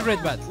away from me,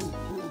 Red Bat.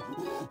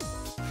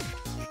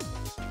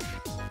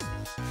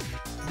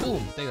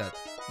 Boom, take that.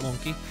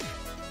 Monkey.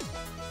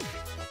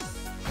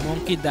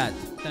 Monkey Dad.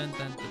 Tan,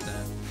 tan, tan,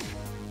 tan.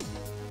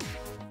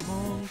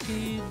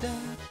 Monkey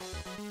Dad.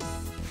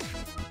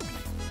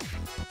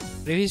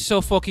 This is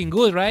so fucking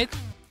good, right?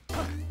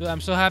 Dude, I'm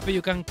so happy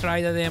you can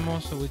try the demo,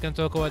 so we can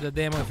talk about the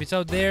demo. If it's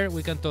out there,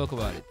 we can talk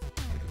about it.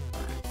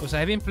 Because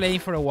I've been playing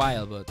for a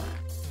while, but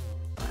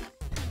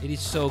it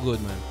is so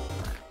good, man.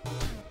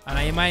 And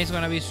I imagine it's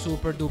gonna be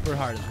super duper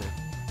hard as well.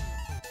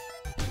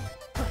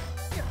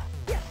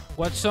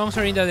 What songs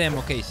are in the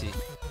demo, Casey?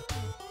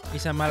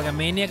 Is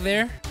Amalgamaniac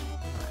there?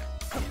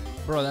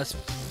 Bro, that's...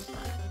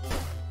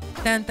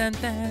 Tan, tan,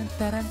 tan,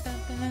 taran, tan,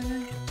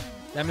 tan.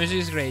 That music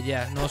is great,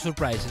 yeah. No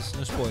surprises,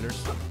 no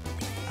spoilers.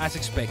 As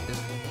expected.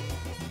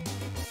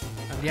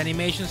 And the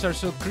animations are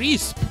so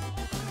crisp.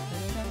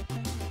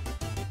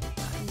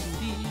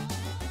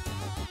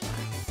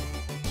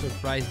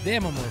 Surprise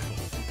demo, morpho.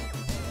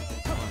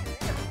 1,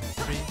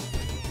 2, 3.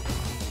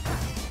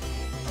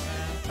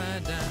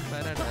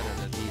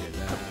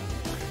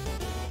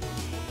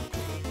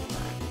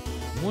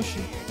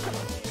 Mushy.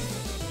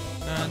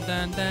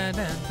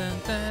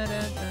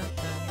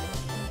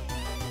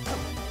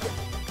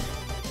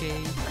 Okay.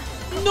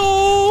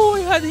 No, I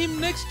had him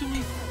next to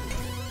me.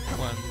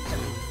 1, 2,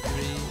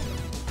 3.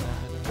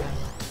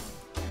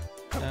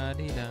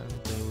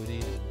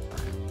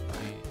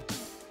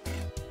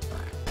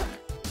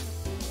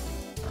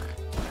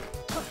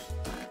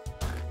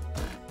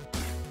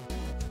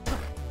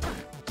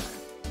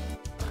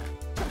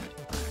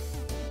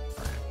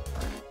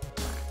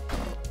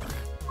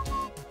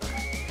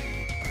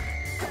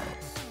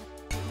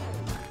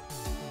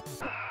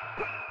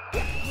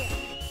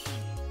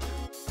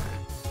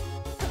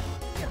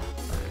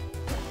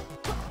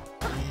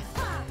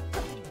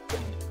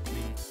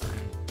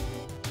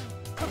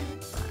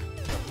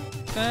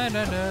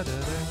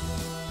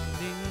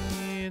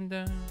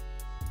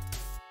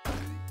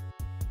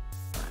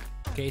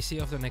 Casey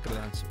of the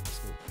NecroDancer. Let's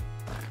go.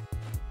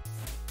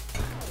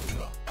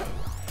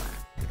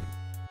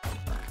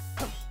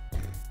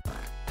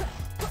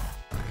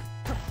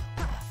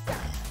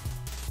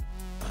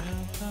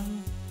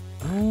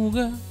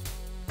 Ooga.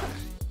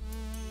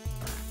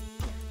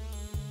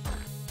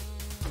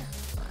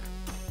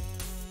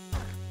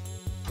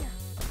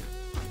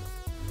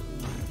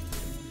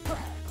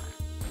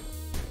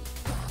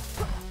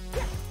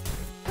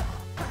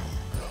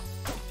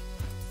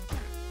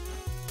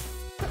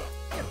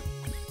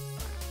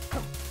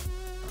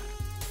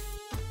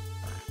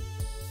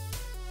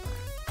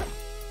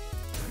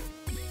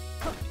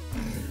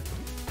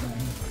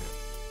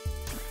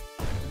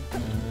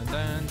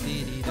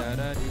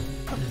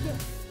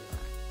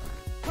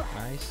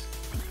 Nice.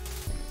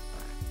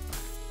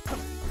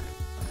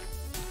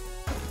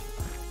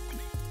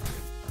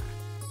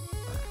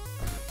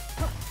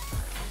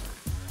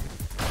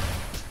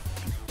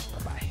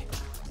 Bye-bye.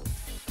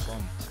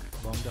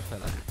 Bomb the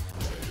fella.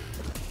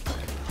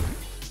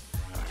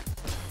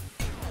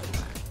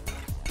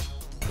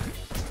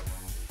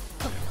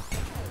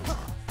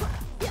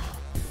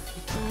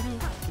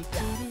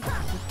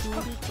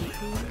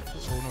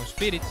 Oh no,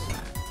 spirits.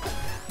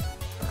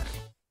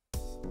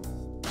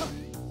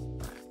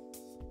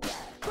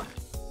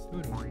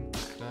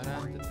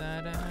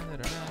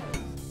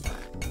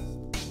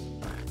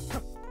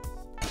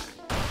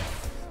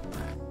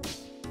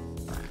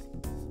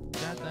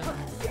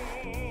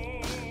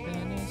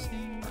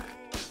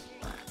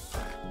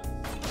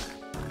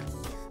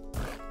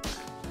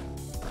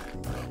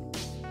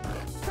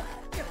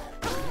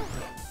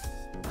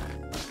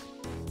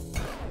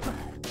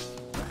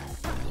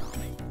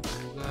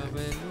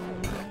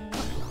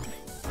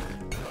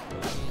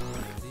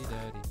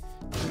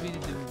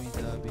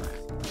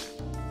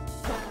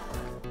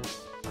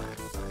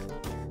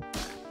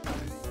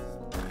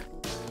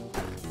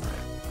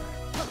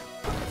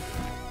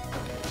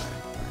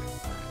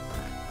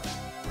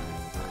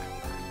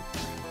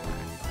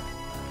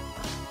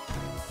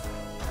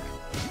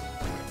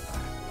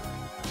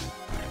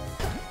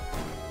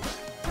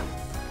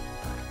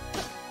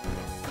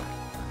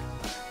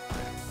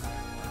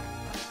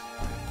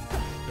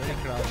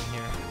 Crowd in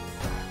here.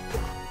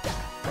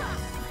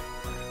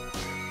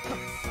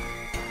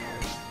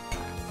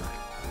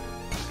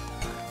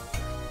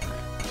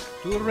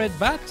 Two red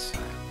bats.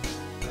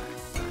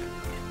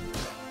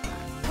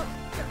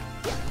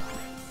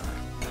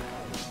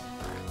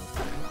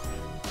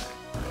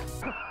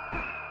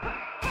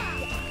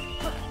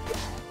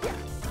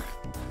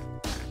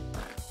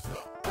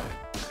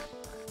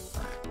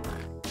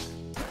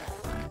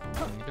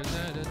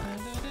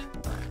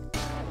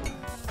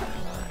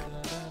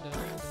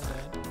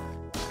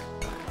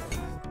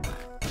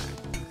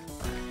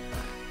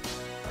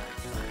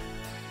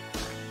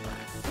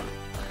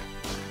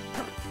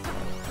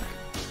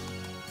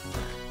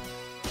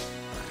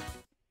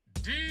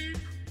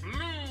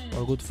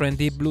 Our good friend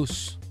Deep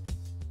Blues.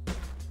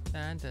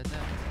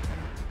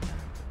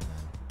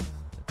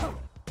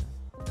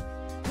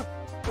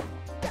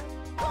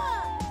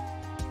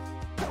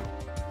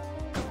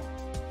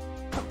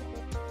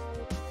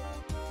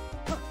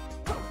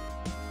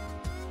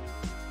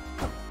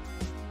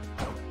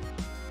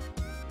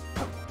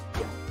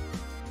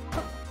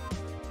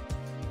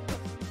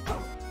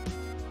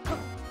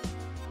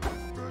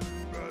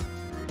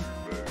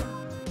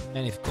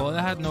 And if Coda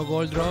had no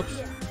gold drops,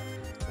 it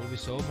would be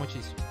so much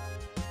easier.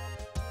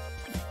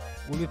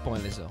 Would be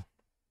pointless though.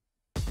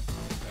 Oh,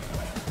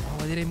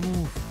 why did I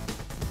move?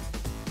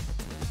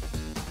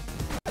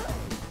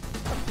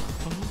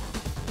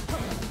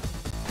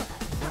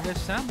 Don't get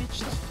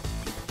sandwiched.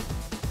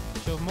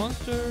 Shove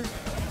Monster.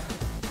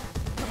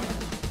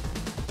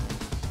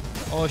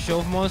 Oh,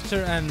 Shove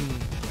Monster and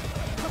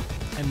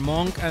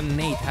Monk and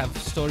Nate have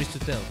stories to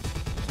tell.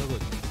 So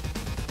good.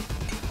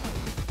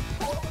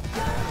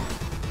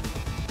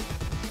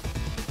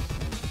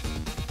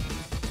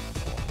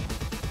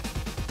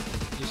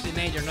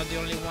 Nate, you're not the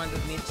only one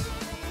that needs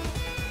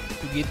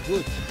to get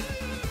good.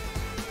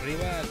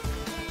 Riva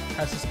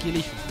has a skill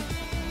issue.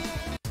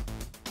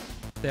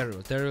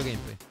 Terrible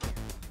gameplay.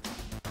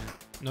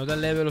 Not the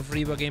level of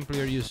Riva gameplay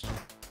you're used to.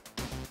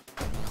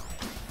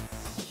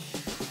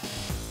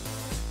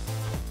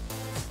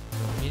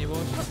 Mini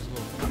boss, let's go.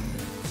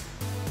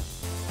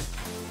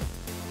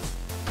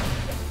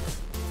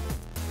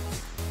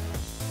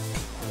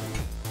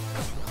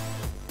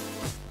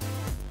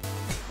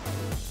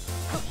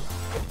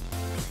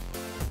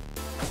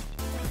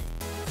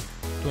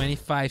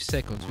 "25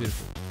 seconds,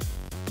 beautiful."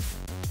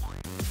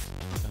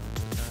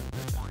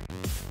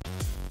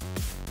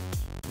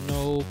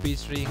 No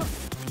peace ring.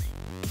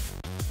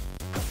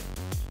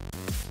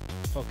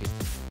 Fuck it.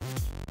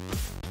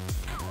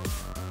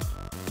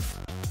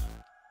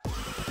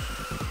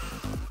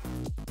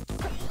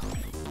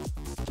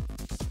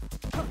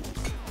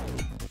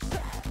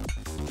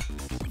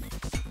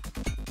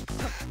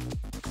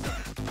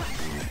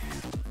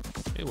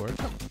 It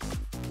worked.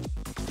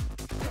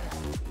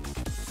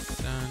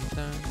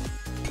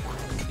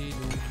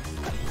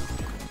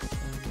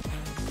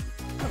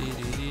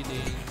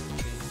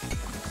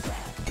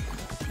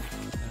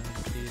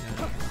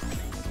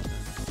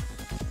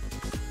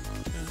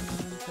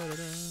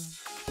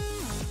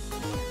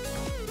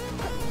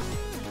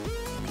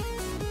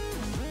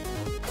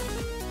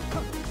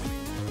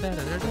 And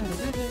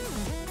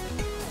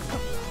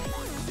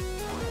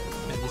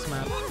this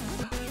map.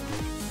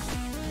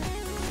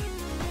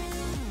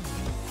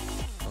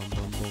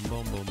 Boom, boom,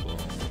 boom, boom, boom.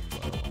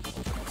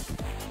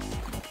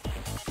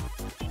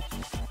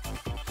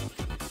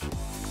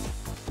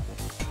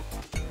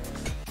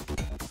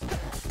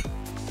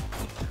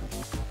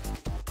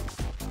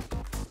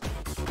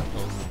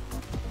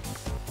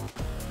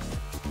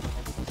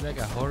 It's like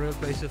a horrible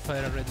place to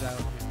fight a red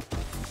dragon.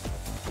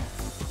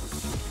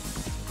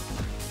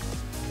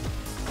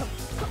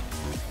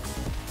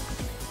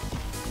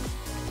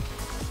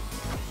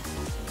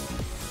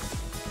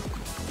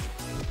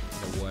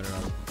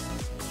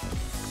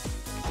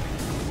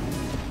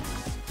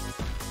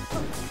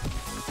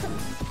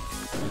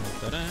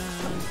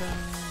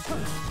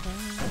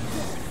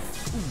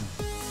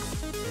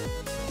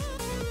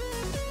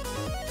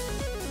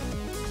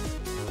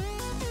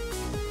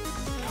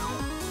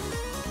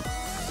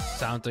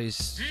 Soundtrack is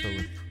so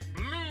good.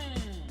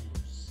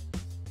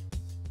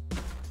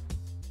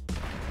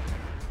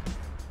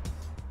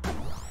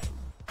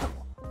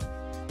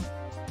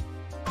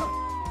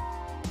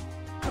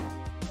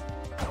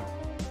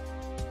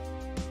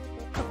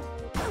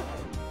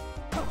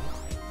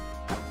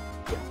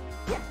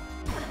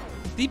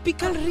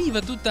 Typical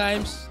Riva 2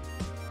 times.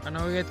 And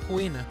now we get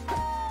Queen.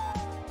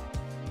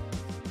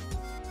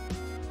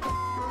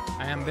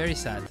 I am very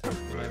sad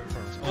with my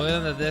performance. Other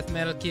than the death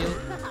metal kill.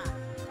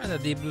 And the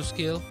deep blue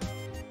skill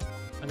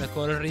and the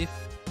Coda riff.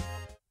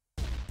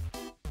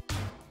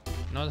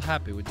 Not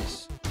happy with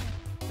this.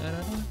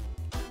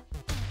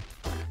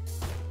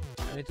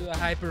 I need to do a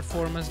high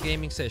performance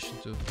gaming session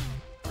too.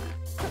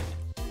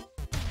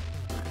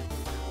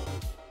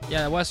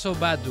 Yeah, that was so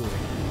bad, dude.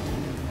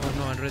 Oh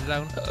no, and red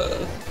down.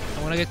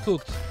 I wanna get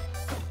cooked.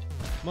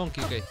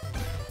 Monkey, okay.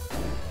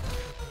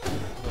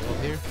 Go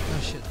up here. Oh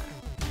shit.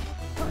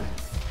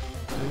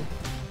 2,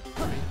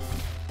 3.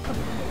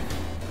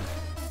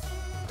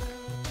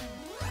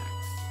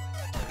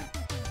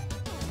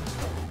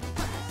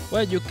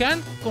 Well, you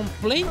can't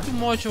complain too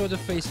much about the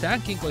face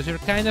tanking because you're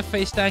kind of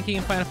face tanking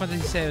in Final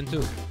Fantasy VII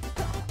too.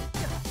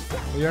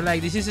 But you're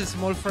like, this is a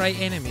small fry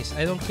enemies.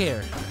 I don't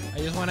care. I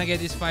just want to get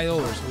this fight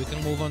over so we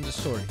can move on the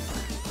story.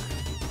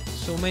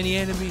 So many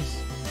enemies.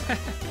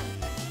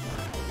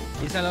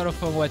 It's a lot of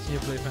fun watching you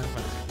play Final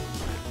Fantasy.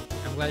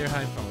 I'm glad you're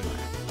having fun with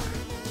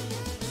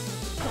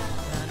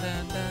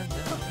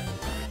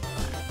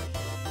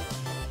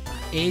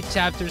it. 8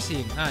 chapters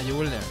in. You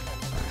will learn.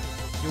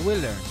 You will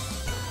learn.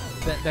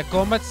 The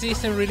combat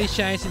system really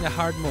shines in the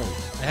hard mode.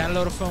 I had a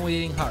lot of fun with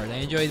it in hard. I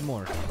enjoyed it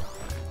more.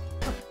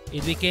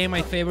 It became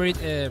my favorite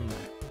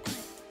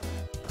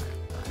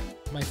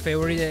my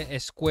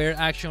favorite square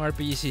action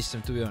RPG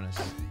system, to be honest.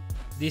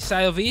 This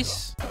side of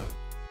East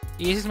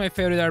is my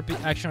favorite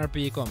action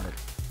RPG combat.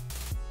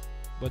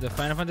 But the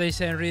Final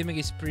Fantasy VII Remake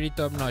is pretty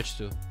top notch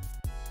too.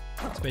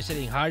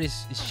 Especially in hard, it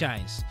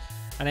shines.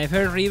 And I've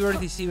heard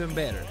Rebirth is even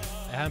better.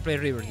 I haven't played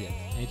Rebirth yet.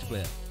 I need to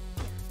play that.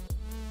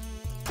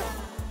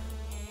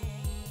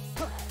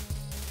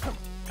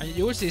 And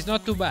you will see, it's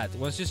not too bad.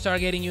 Once you start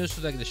getting used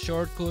to like the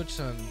shortcuts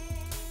and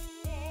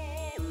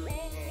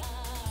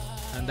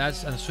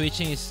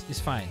switching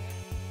is fine.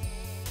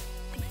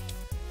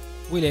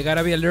 Willie, I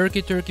gotta be a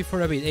lurky turkey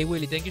for a bit. Hey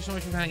Willie, thank you so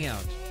much for hanging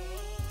out.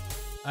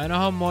 I don't know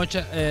how much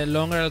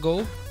longer I'll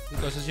go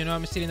because, as you know,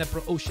 I'm still in the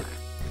pro. Oh shit!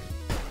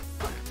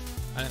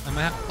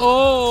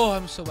 Oh,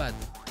 I'm so bad.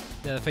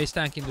 Yeah, the face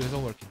tanking is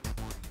not working.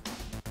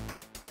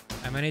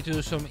 I might need to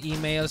do some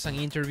emails and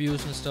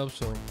interviews and stuff.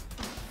 So,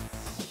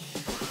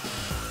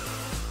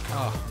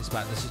 oh, it's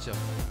bad. Let's switch up.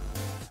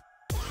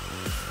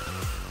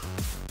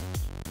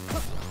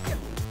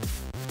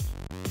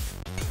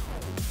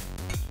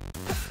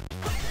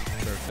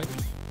 Perfect.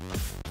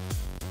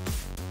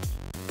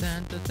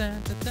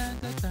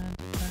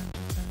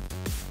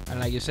 And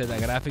like you said, the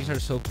graphics are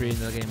so pretty in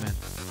the game, man.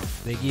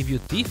 They give you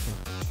Tifa.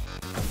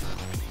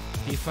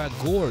 Tifa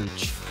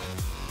Gorge.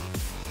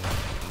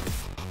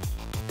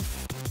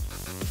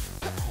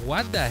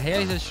 What the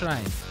hell is a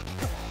shrine?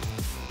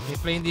 You're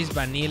playing this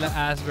vanilla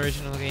ass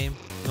version of the game.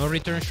 No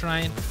return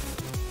shrine.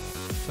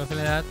 Something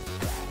like that.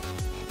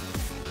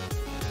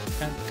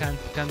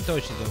 Can't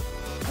touch it though.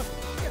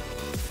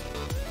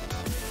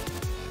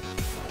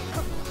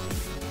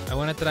 I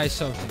wanna try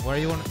something. What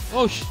do you wanna?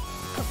 Oh sh!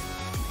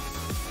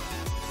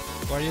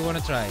 What do you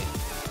wanna try?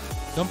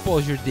 Don't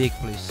pose your dick,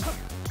 please.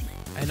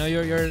 I know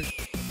you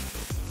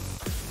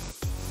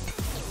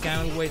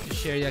can't wait to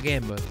share it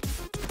again, but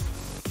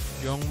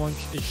Young Munch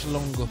is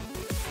longo.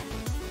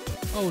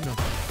 Oh no.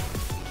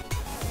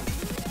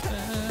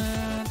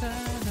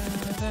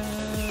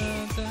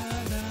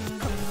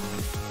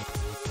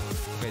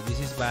 Okay, this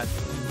is bad.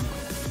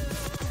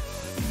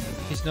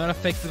 He's not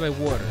affected by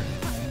water.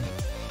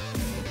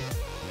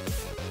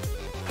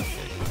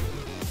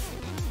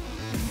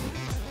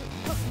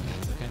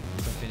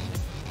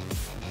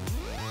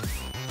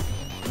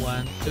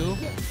 One, two.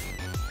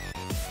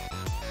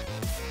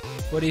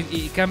 What if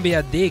it can be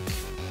a dick?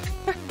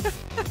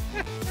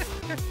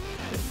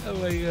 Oh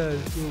my god,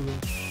 Google.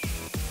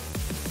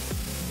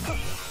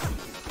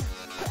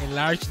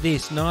 Enlarge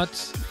these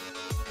nuts.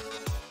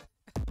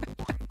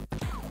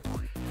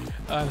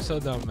 Oh, I'm so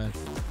dumb, man.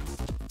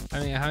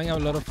 I mean, I'm having a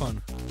lot of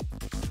fun.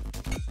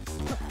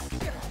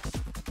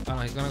 Oh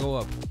no, he's gonna go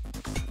up.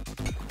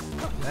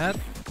 That.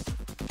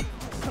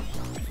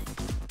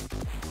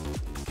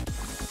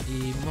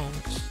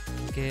 Emotes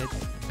get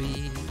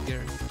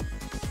bigger.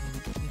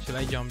 Should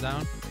I jump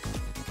down?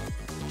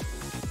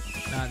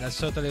 Nah, that's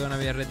totally gonna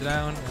be a red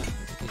dragon.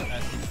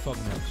 Fuck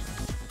me.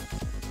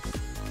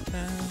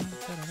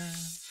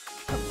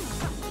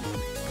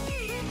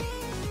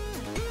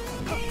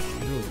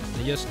 Dude,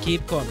 they just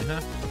keep coming,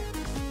 huh?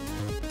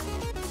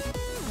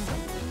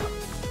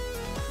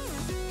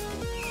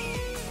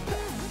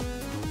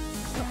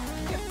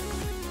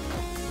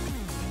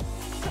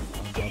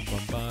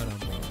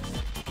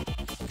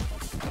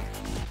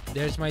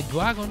 There's my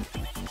dragon.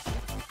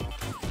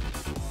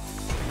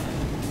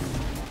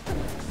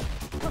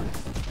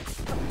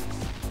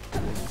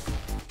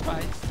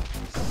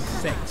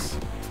 Six.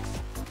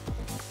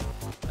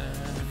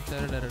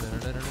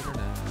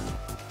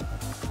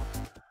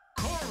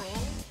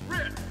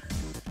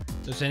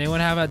 Does anyone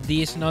have a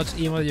these nuts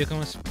emote you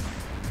can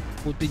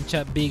put in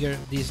chat bigger?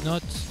 These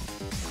nuts?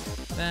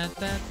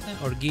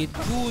 Or get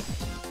good?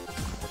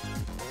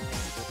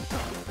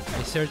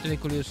 I certainly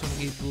could use some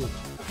get good.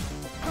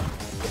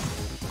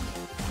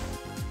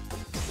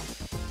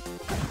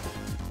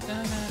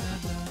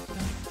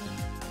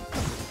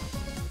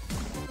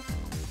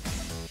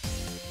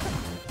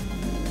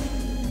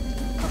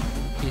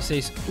 He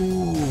says,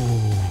 ooh.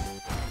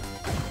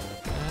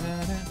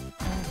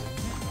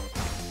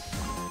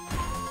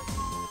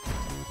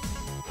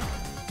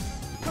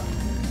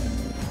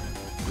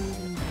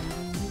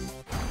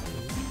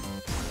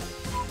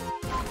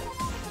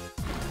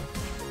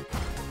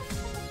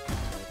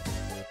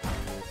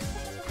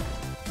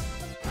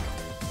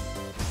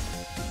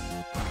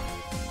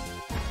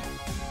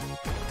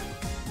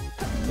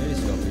 Very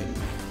sloppy.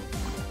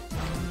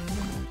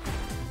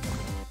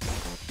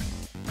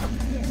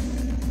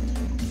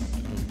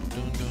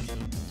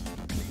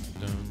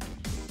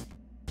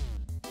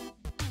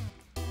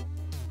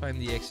 Find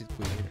the exit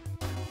quick here.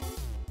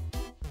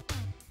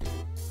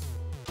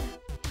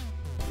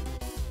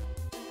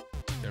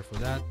 There for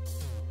that.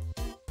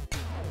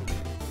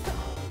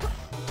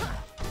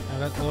 I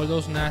got all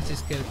those nasty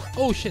skeletons.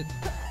 Oh shit!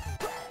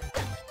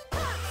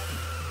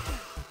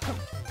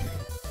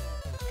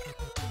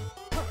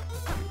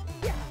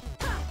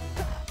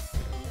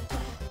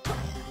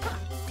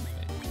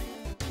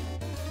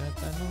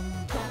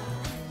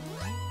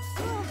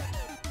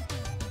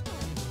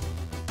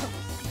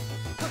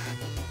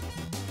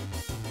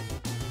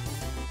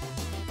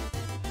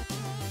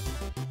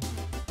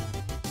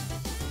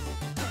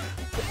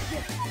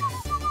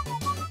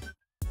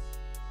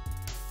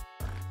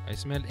 I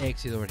smell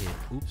exit over here.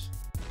 Oops.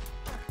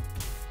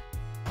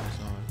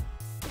 Sorry.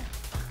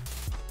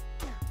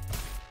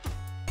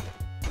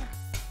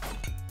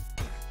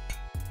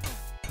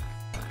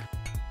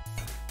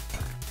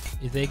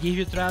 If they give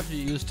you traps,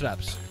 you use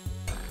traps.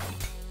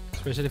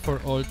 Especially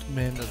for old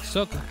men that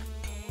suck.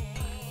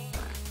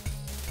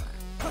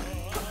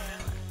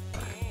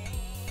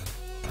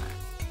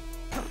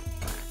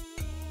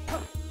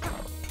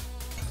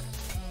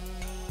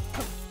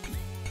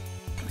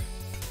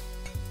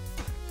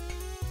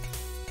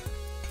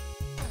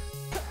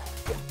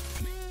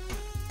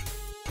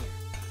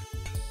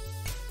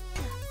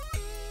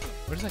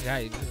 Where's that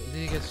guy? Did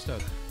he get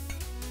stuck?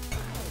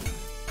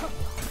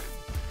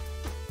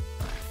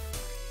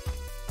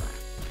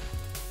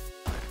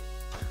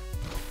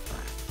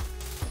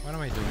 What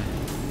am I doing?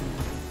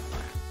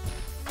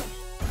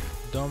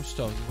 Dumb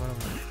stuff. What am I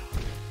doing?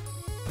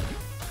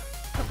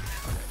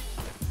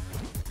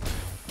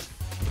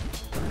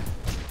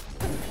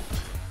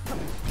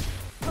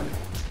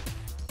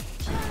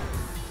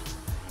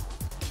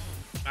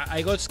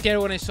 I got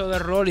scared when I saw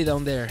that rolly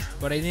down there,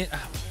 but I need.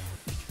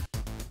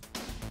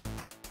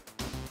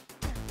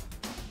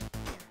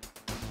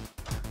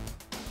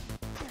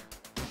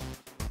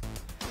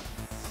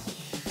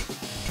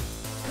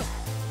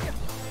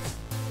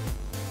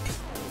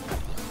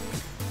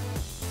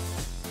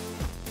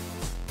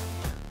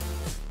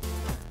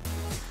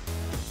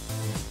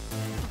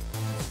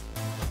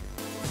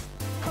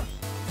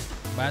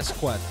 Bad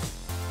squad.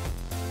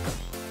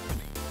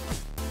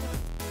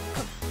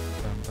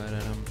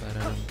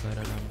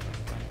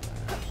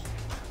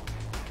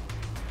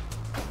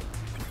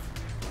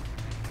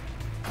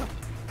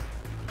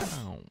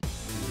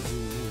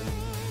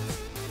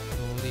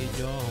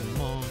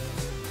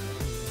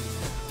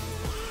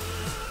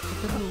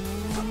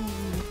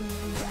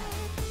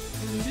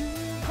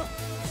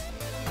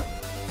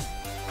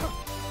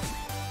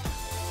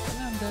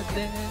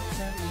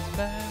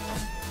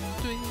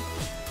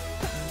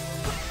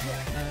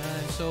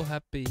 I'm so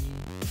happy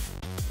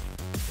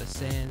the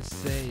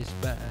sensei is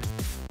back.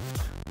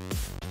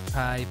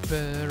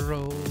 Hyper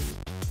Rogue.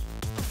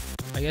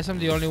 I guess I'm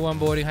the only one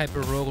voting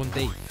Hyper Rogue on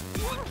Dave.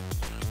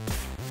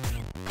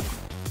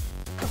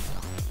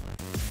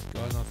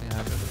 God, nothing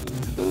happened.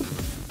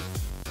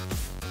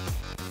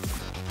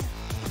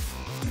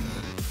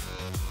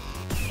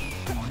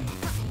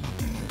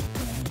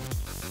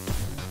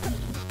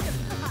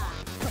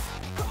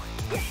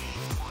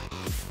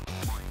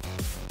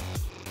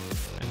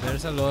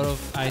 There's a lot of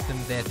item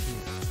death here.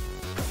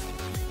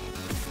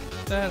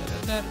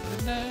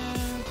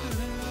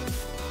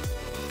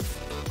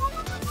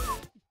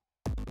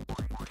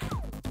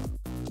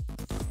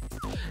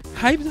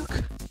 Hype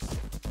look.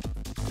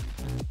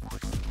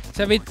 It's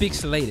a bit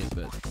pixelated,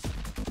 but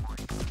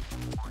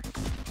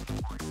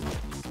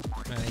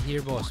man, I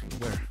hear boss.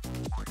 Where?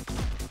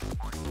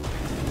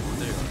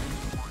 There you go.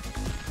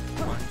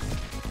 1,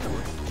 4,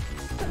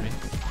 3,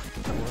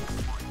 4,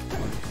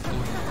 1,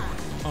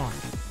 2. Oh.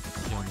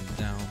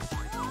 Down.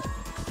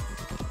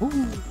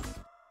 Ooh.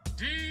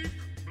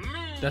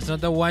 That's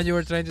not the one you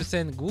were trying to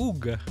send.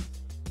 Goog.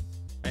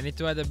 I need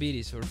to add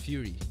abilities or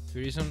Fury.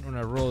 Fury's on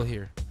a roll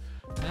here.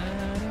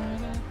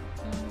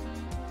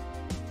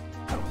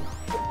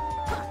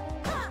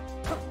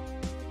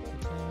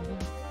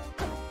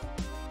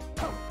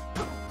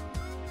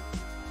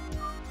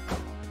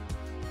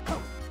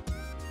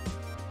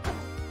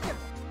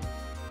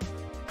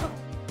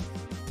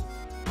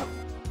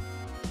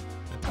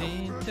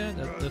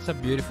 That's a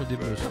beautiful deep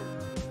blues.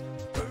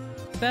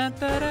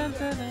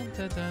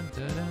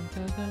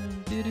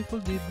 Beautiful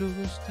deep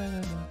blues.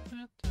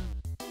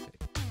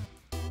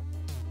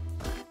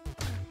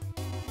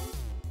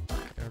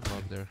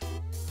 Airbag there.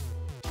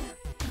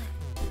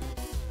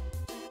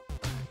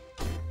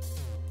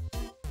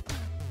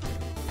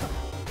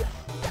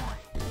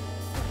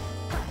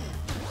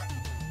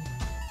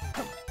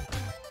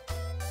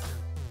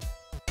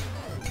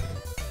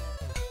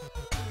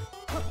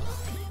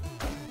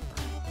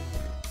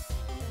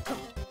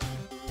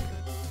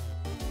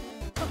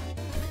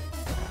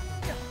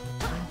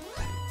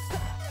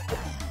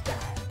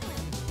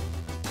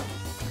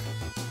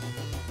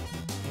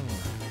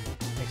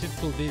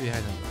 Cool be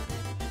behind them.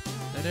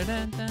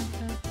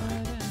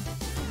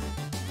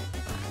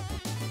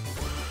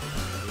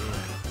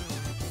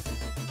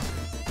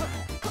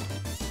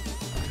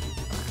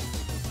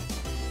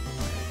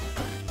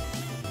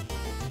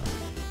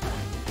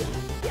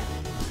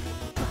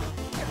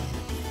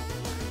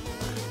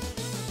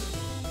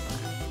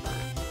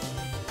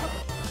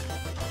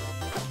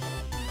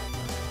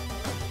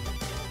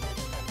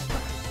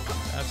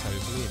 That's how you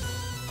believe.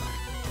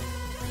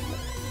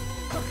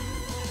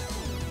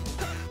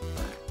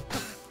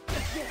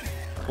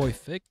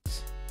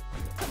 Perfect.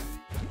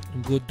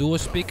 Good duo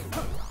speak.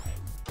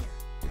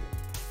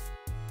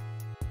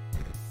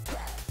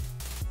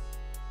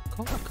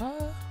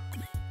 Coda.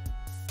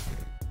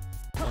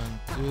 1,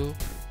 2.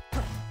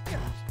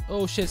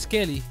 Oh shit,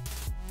 Skelly.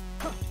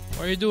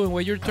 What are you doing?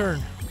 Wait your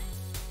turn.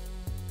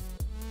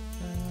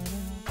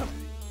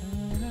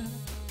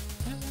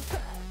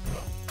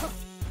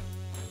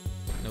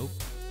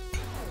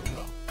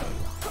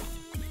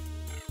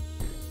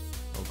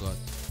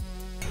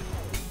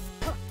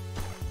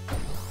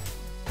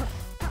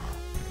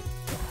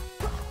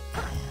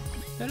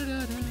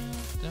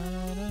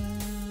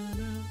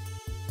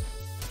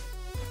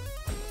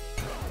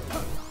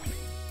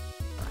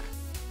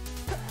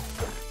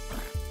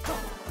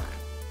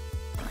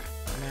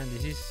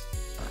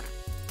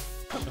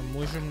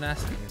 mushroom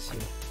nastiness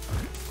here.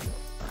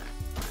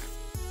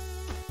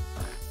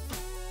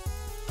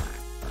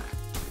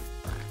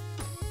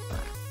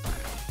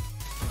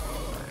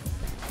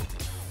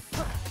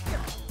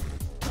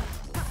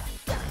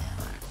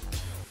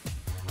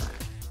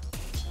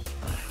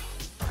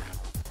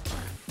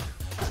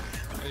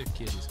 How do you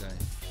kill this guy?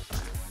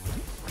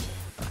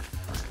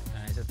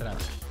 Nah, it's a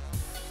trap.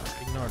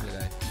 Ignore the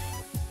guy.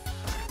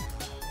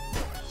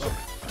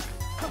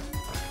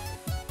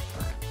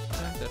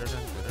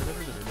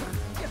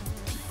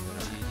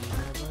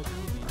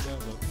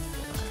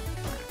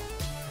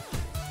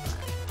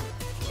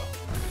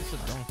 It's a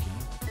donkey,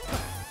 man.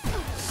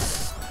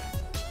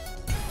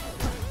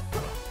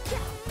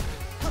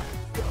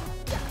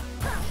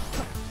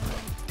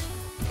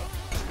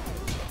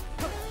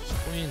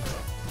 Queen.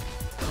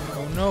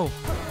 Oh no.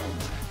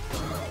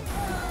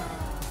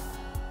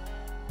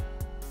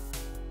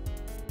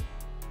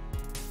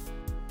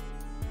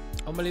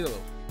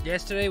 Unbelievable.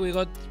 Yesterday we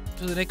got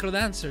to the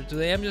NecroDancer.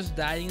 Today I'm just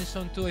dying in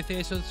Zone 2. I think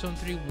I saw Zone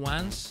 3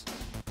 once.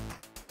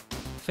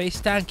 Face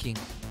tanking.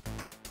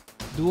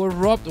 Duo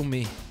robbed on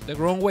me. The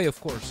wrong way, of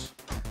course.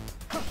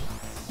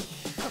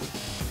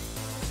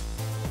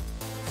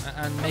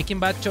 And making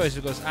bad choices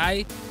because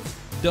I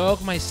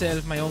dug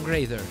myself my own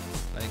grave there.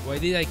 Like, why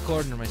did I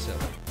corner myself?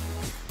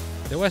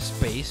 There was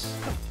space.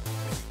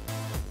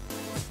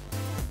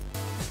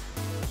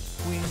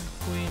 Queen,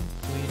 queen,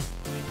 queen,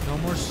 queen. No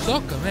more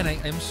soccer, man.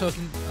 I'm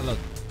soaking a lot.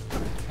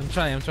 I'm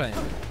trying.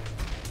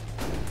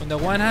 On the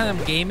one hand,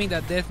 I'm gaming.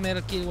 That death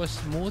metal kill was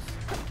smooth.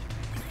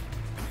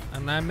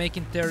 And I'm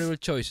making terrible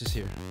choices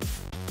here.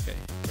 Okay,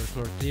 first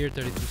floor clear,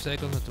 32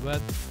 seconds, not too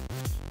bad.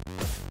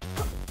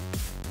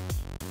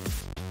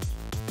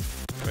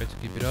 Try to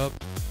keep it up.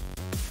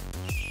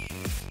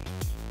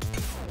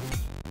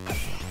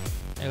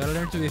 I gotta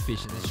learn to be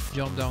efficient. Let's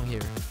jump down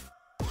here.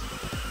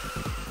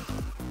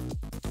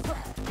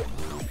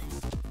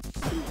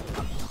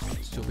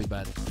 Stupid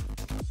bad.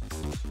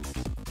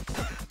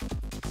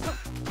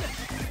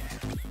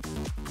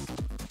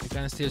 You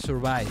can still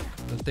survive.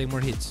 Don't take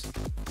more hits.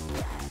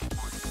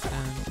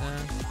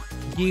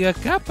 Giga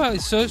Kappa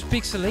is so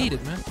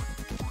pixelated, man.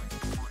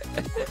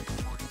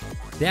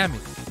 Damn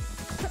it.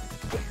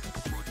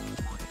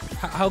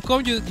 How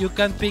come you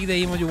can't pick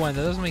the emote you want?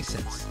 That doesn't make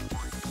sense.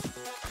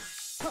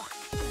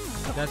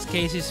 That's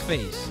Casey's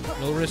face.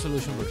 Low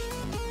resolution version.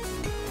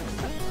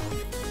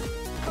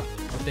 Oh,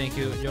 thank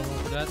you, John,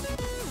 for that.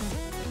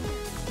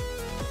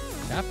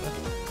 Kappa.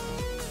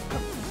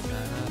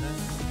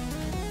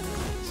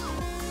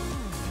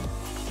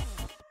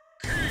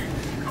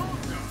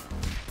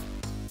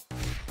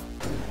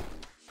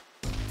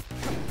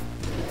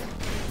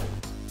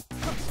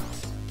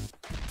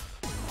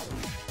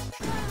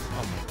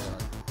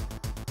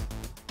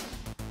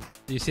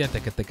 You see a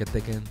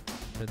Tekken.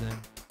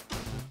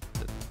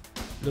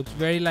 Looks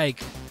very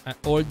like an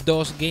old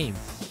DOS game.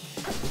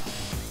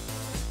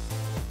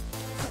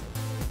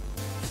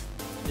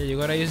 Yeah, you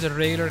gotta use the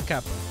regular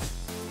cap.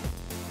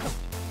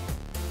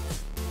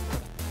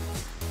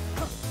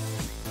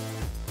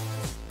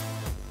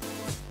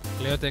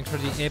 Leo, thanks for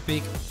the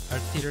epic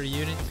artillery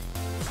unit.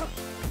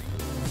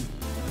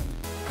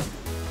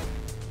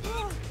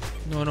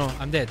 No,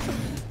 I'm dead.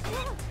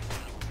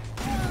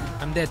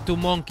 I'm dead. 2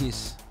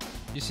 monkeys.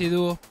 You see,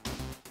 Duo?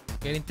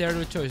 Getting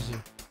terrible choices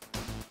here.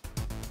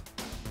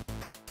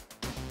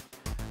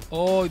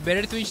 Oh,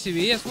 better Twitch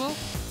TV as well?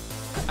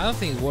 I don't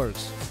think it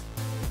works.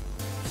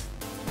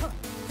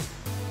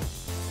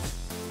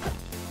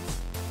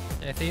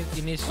 I think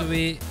it needs to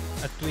be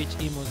a Twitch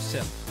emote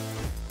itself.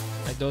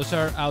 Like those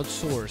are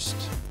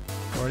outsourced.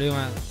 Or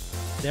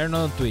they're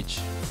not on Twitch.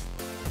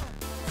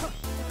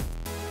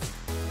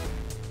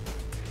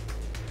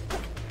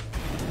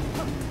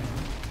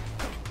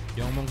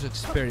 Young Monks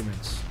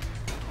experiments.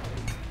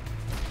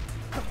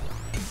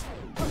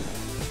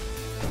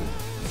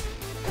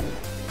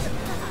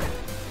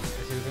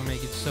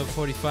 Sub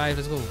 45,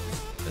 let's go.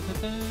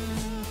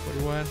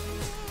 41,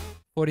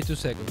 42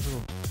 seconds. Let's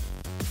go.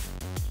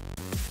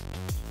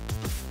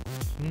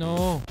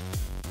 No.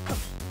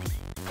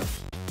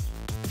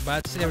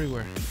 Bats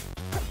everywhere.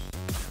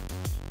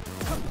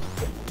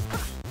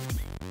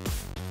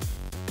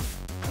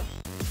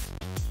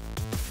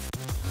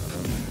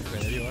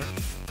 Okay, there you are.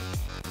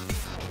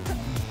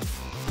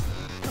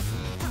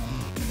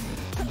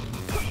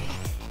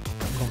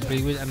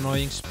 Complete with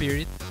annoying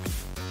spirit.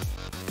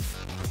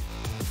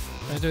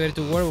 Trying to get it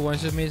to work, but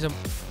once you mean some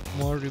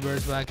more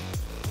reverse back.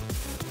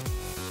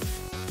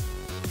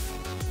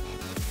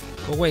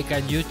 Oh wait,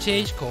 can you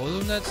change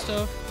code on that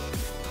stuff?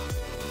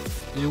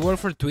 Do you work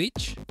for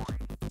Twitch?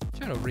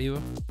 Shut up,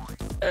 Rivo.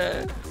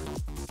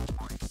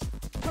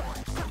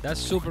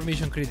 That's super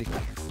mission critical.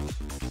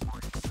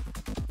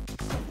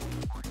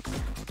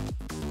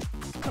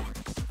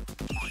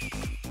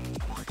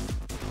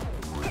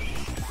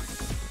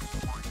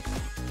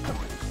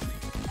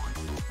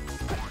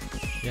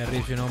 Yeah,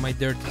 Riff, you know my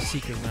dirty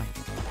secret now.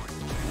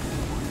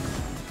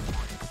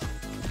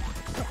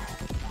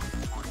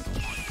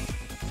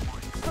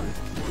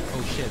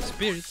 Oh shit,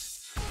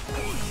 spirits.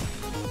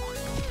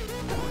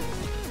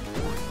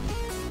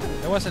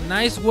 was a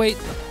nice wait.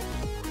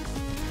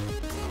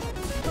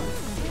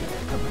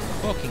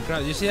 Fucking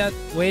crowd. You see that?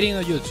 Waiting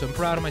on YouTube. I'm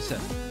proud of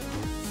myself.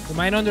 You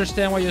might not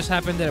understand what just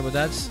happened there, but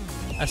that's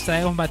a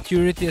sign of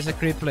maturity as a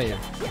Crypt player.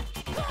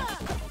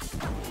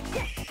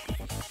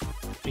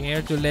 Being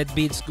able to let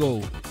beats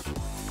go.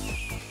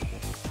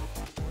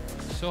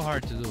 So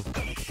hard to do.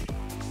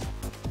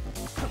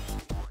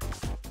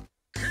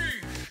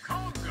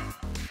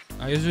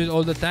 I use it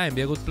all the time.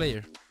 Be a good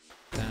player.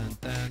 Dun,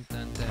 dun,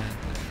 dun, dun, dun,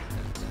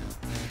 dun,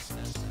 dun,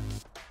 dun, dun.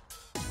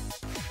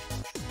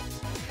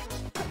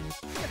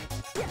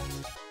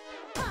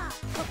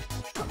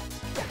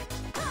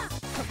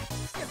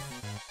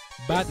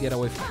 Bad, get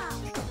away from it.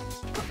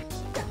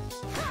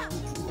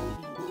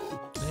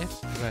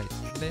 Left, right,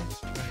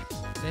 left,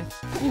 right,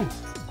 left. Ooh.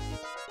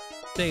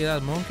 Take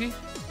that, monkey.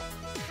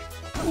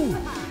 Ooh.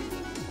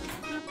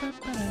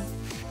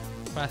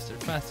 Faster,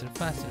 faster,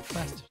 faster,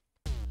 faster.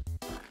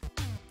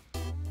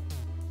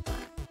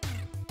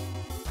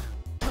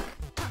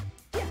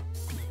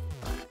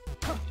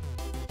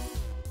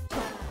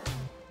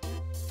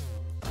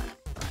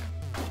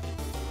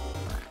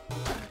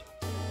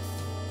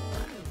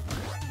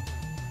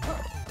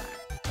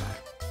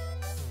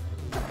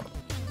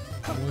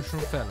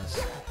 Mushroom fellas.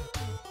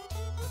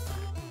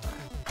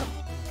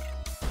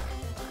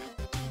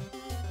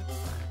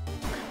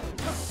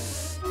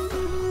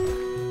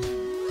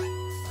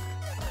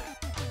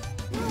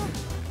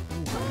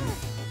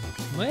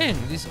 Man,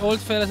 these old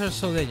fellas are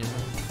so dangerous.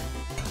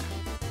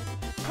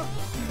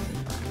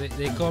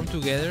 They come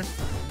together.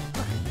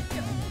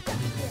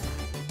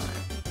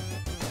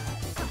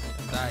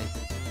 Die.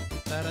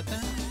 Ta-da-da.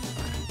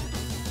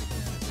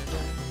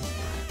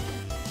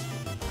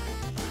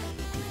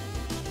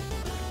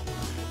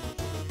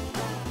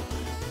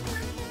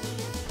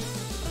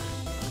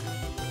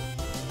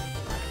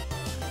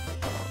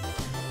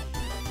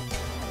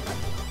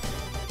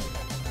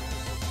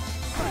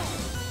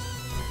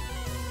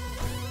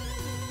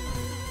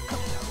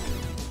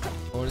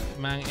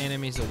 Man,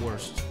 enemy is the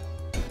worst.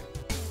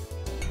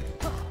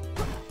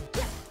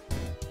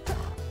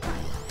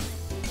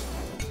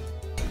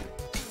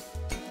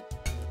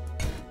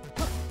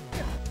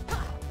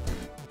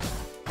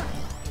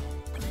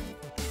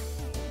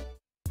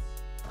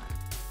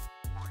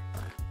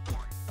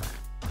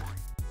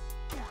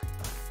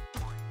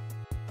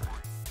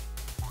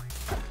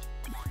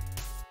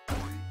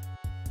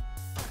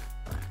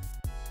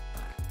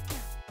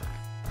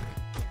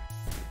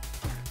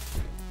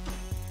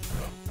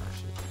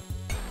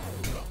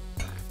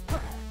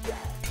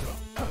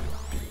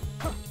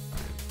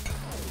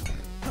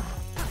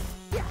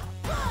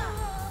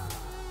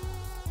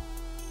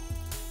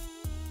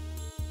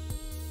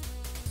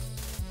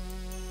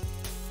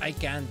 I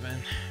can't,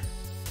 man.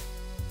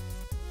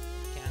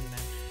 Can't, man.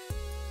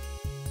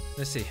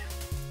 Let's see.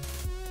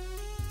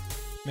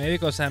 Maybe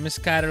because I'm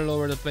scattered all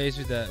over the place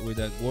with the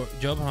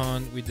job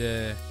hunt, with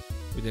the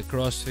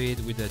CrossFit,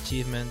 with the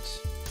achievements,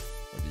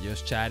 or the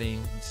just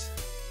chatting.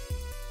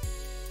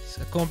 It's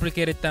a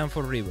complicated time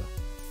for Riva.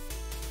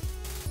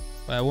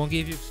 But I won't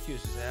give you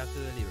excuses. I have to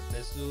deliver.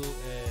 Let's do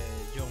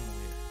John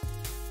here.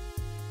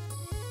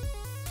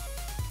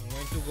 I'm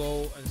going to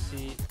go and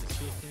see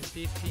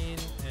 15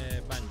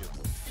 Banjo.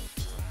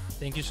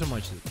 Thank you so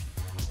much, dude.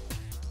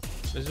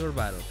 Let's do our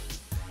battle.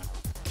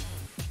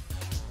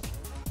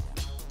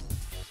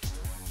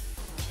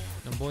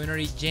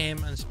 Non-binary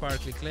Gem and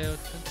Sparkly Cleo.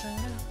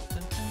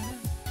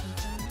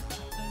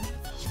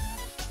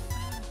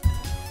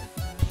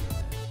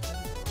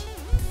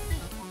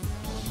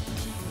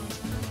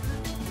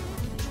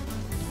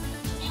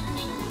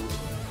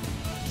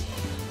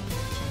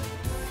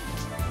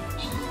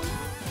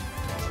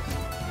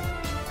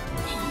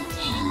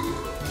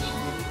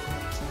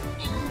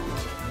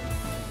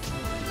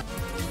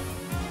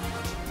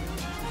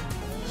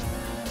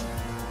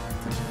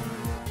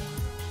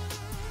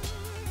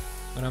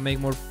 Gonna make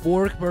more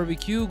pork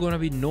barbecue. Gonna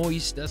be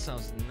noise. That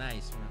sounds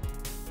nice, man.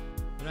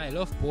 You know, I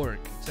love pork.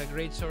 It's a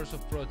great source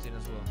of protein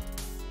as well.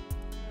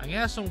 And it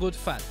has some good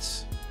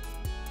fats.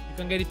 You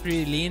can get it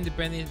pretty lean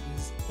depending.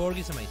 Pork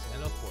is amazing.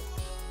 I love pork.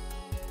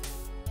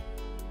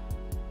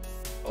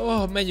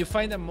 Oh man, you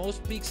find the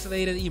most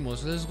pixelated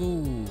emotes. Let's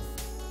go.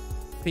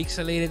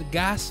 Pixelated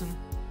gas.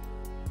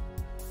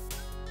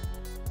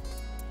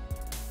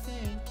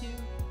 Thank you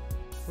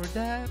for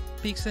that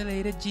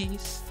pixelated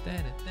G's.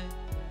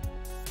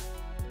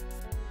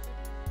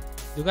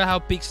 Look at how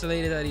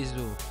pixelated that is,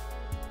 dude.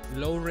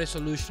 Low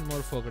resolution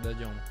motherfucker, that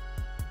John.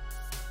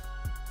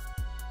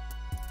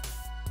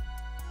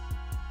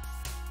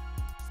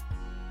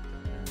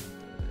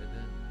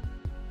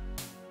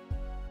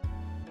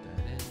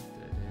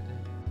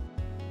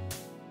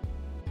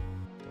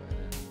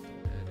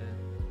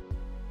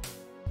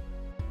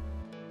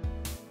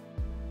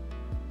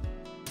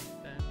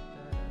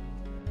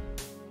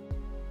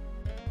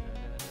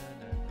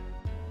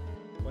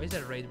 Why is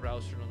that raid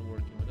browser not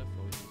working? What the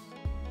fuck is this?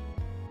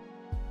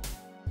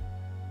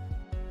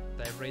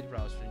 Type raid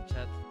browser in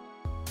chat.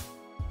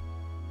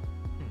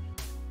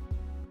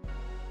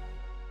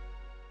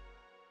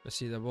 Let's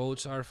see, the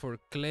votes are for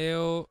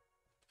Cleo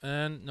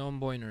and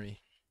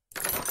non-binary.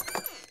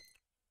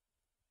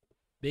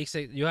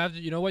 You have to,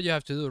 you know what you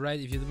have to do, right?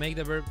 If you make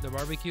the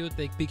barbecue,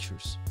 take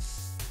pictures.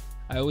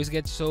 I always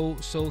get so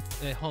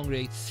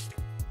hungry,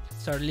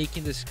 start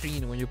licking the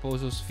screen when you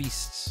post those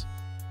feasts.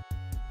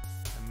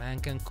 A man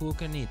can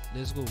cook and eat.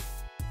 Let's go.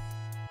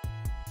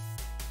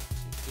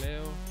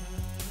 Cleo.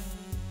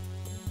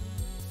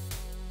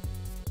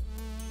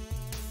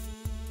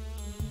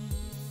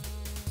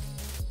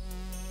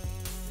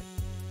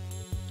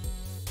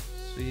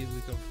 See if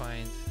we can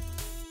find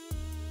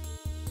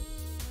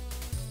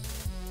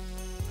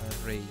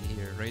a raid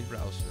here, raid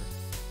browser.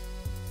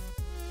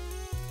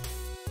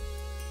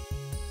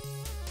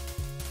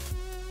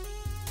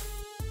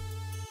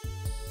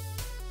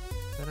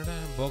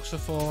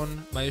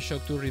 Boxophone,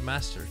 Bioshock 2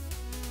 Remastered.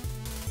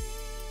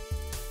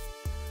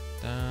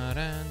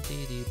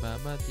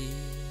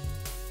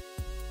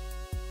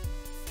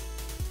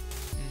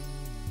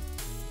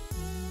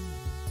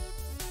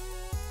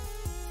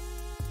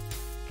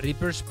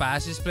 Reaper's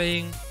Pass is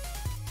playing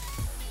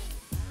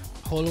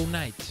Hollow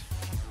Knight.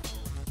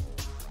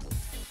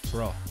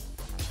 Bro.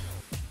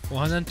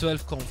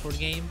 112 comfort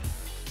game.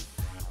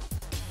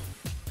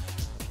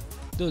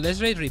 Dude, let's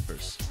raid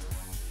Reapers.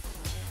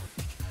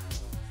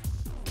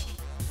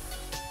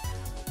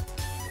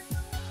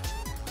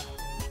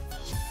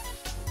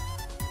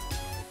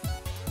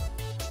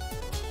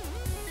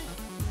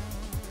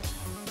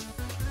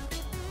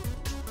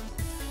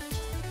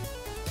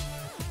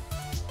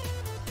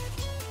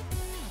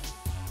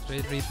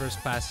 Raid Reaper's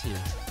Pass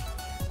here.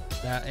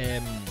 That,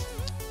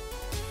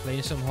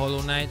 playing some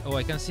Hollow Knight. Oh,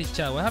 I can see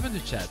chat. What happened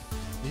to chat?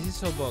 This is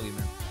so buggy,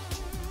 man.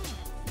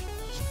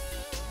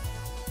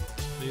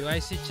 Do you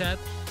guys see chat?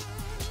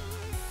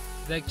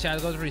 Like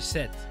chat got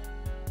reset.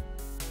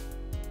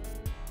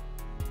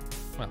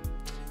 Well,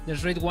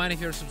 there's raid 1 if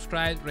you're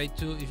subscribed, raid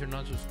 2 if you're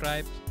not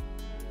subscribed.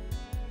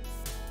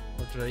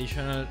 Or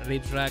traditional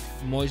raid track,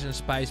 Moist and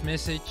Spice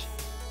message.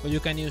 But you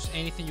can use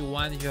anything you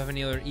want if you have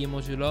any other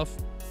emotes you love.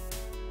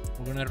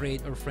 We're gonna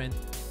raid our friend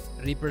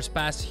Reaper's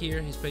Pass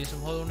here. He's playing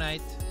some Hollow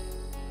Knight.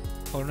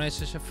 Hollow Knight is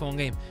such a fun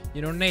game.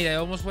 You know, Nate, I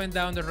almost went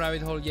down the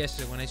rabbit hole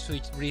yesterday when I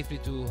switched briefly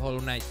to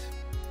Hollow Knight.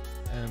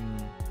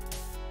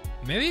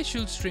 Maybe I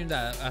should stream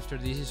that after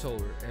this is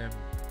over.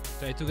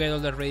 Try to get all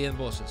the radiant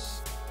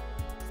bosses.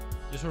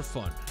 Just for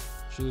fun.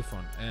 Should be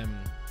fun.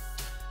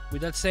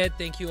 With that said,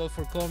 thank you all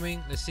for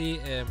coming. Let's see.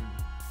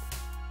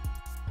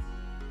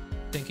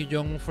 Thank you,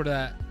 Jong, for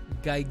the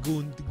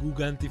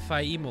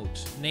Gigantify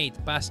emotes. Nate,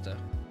 Pasta,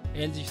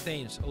 LG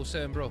Stains,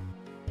 07 Bro,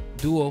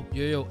 Duo,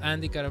 Yo-Yo,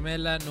 Andy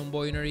Caramella,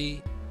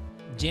 Non-Binary,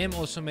 Jem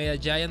also made a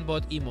giant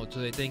bot emote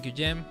today. Thank you,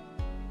 Jem.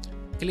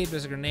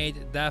 Clipless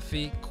Grenade,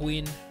 Daffy,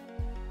 Queen,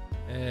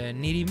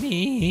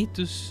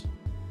 Nirimitus,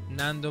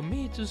 Nando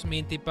Mitus,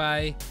 Minty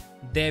Pie,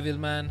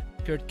 Devilman,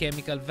 Kurt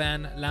Chemical,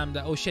 Van,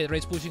 Lambda. Oh shit,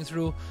 raid's pushing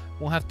through.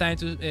 Won't have time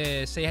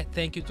to say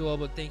thank you to all,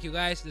 but thank you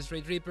guys. Let's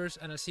raid Reapers,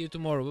 and I'll see you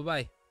tomorrow.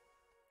 Bye bye.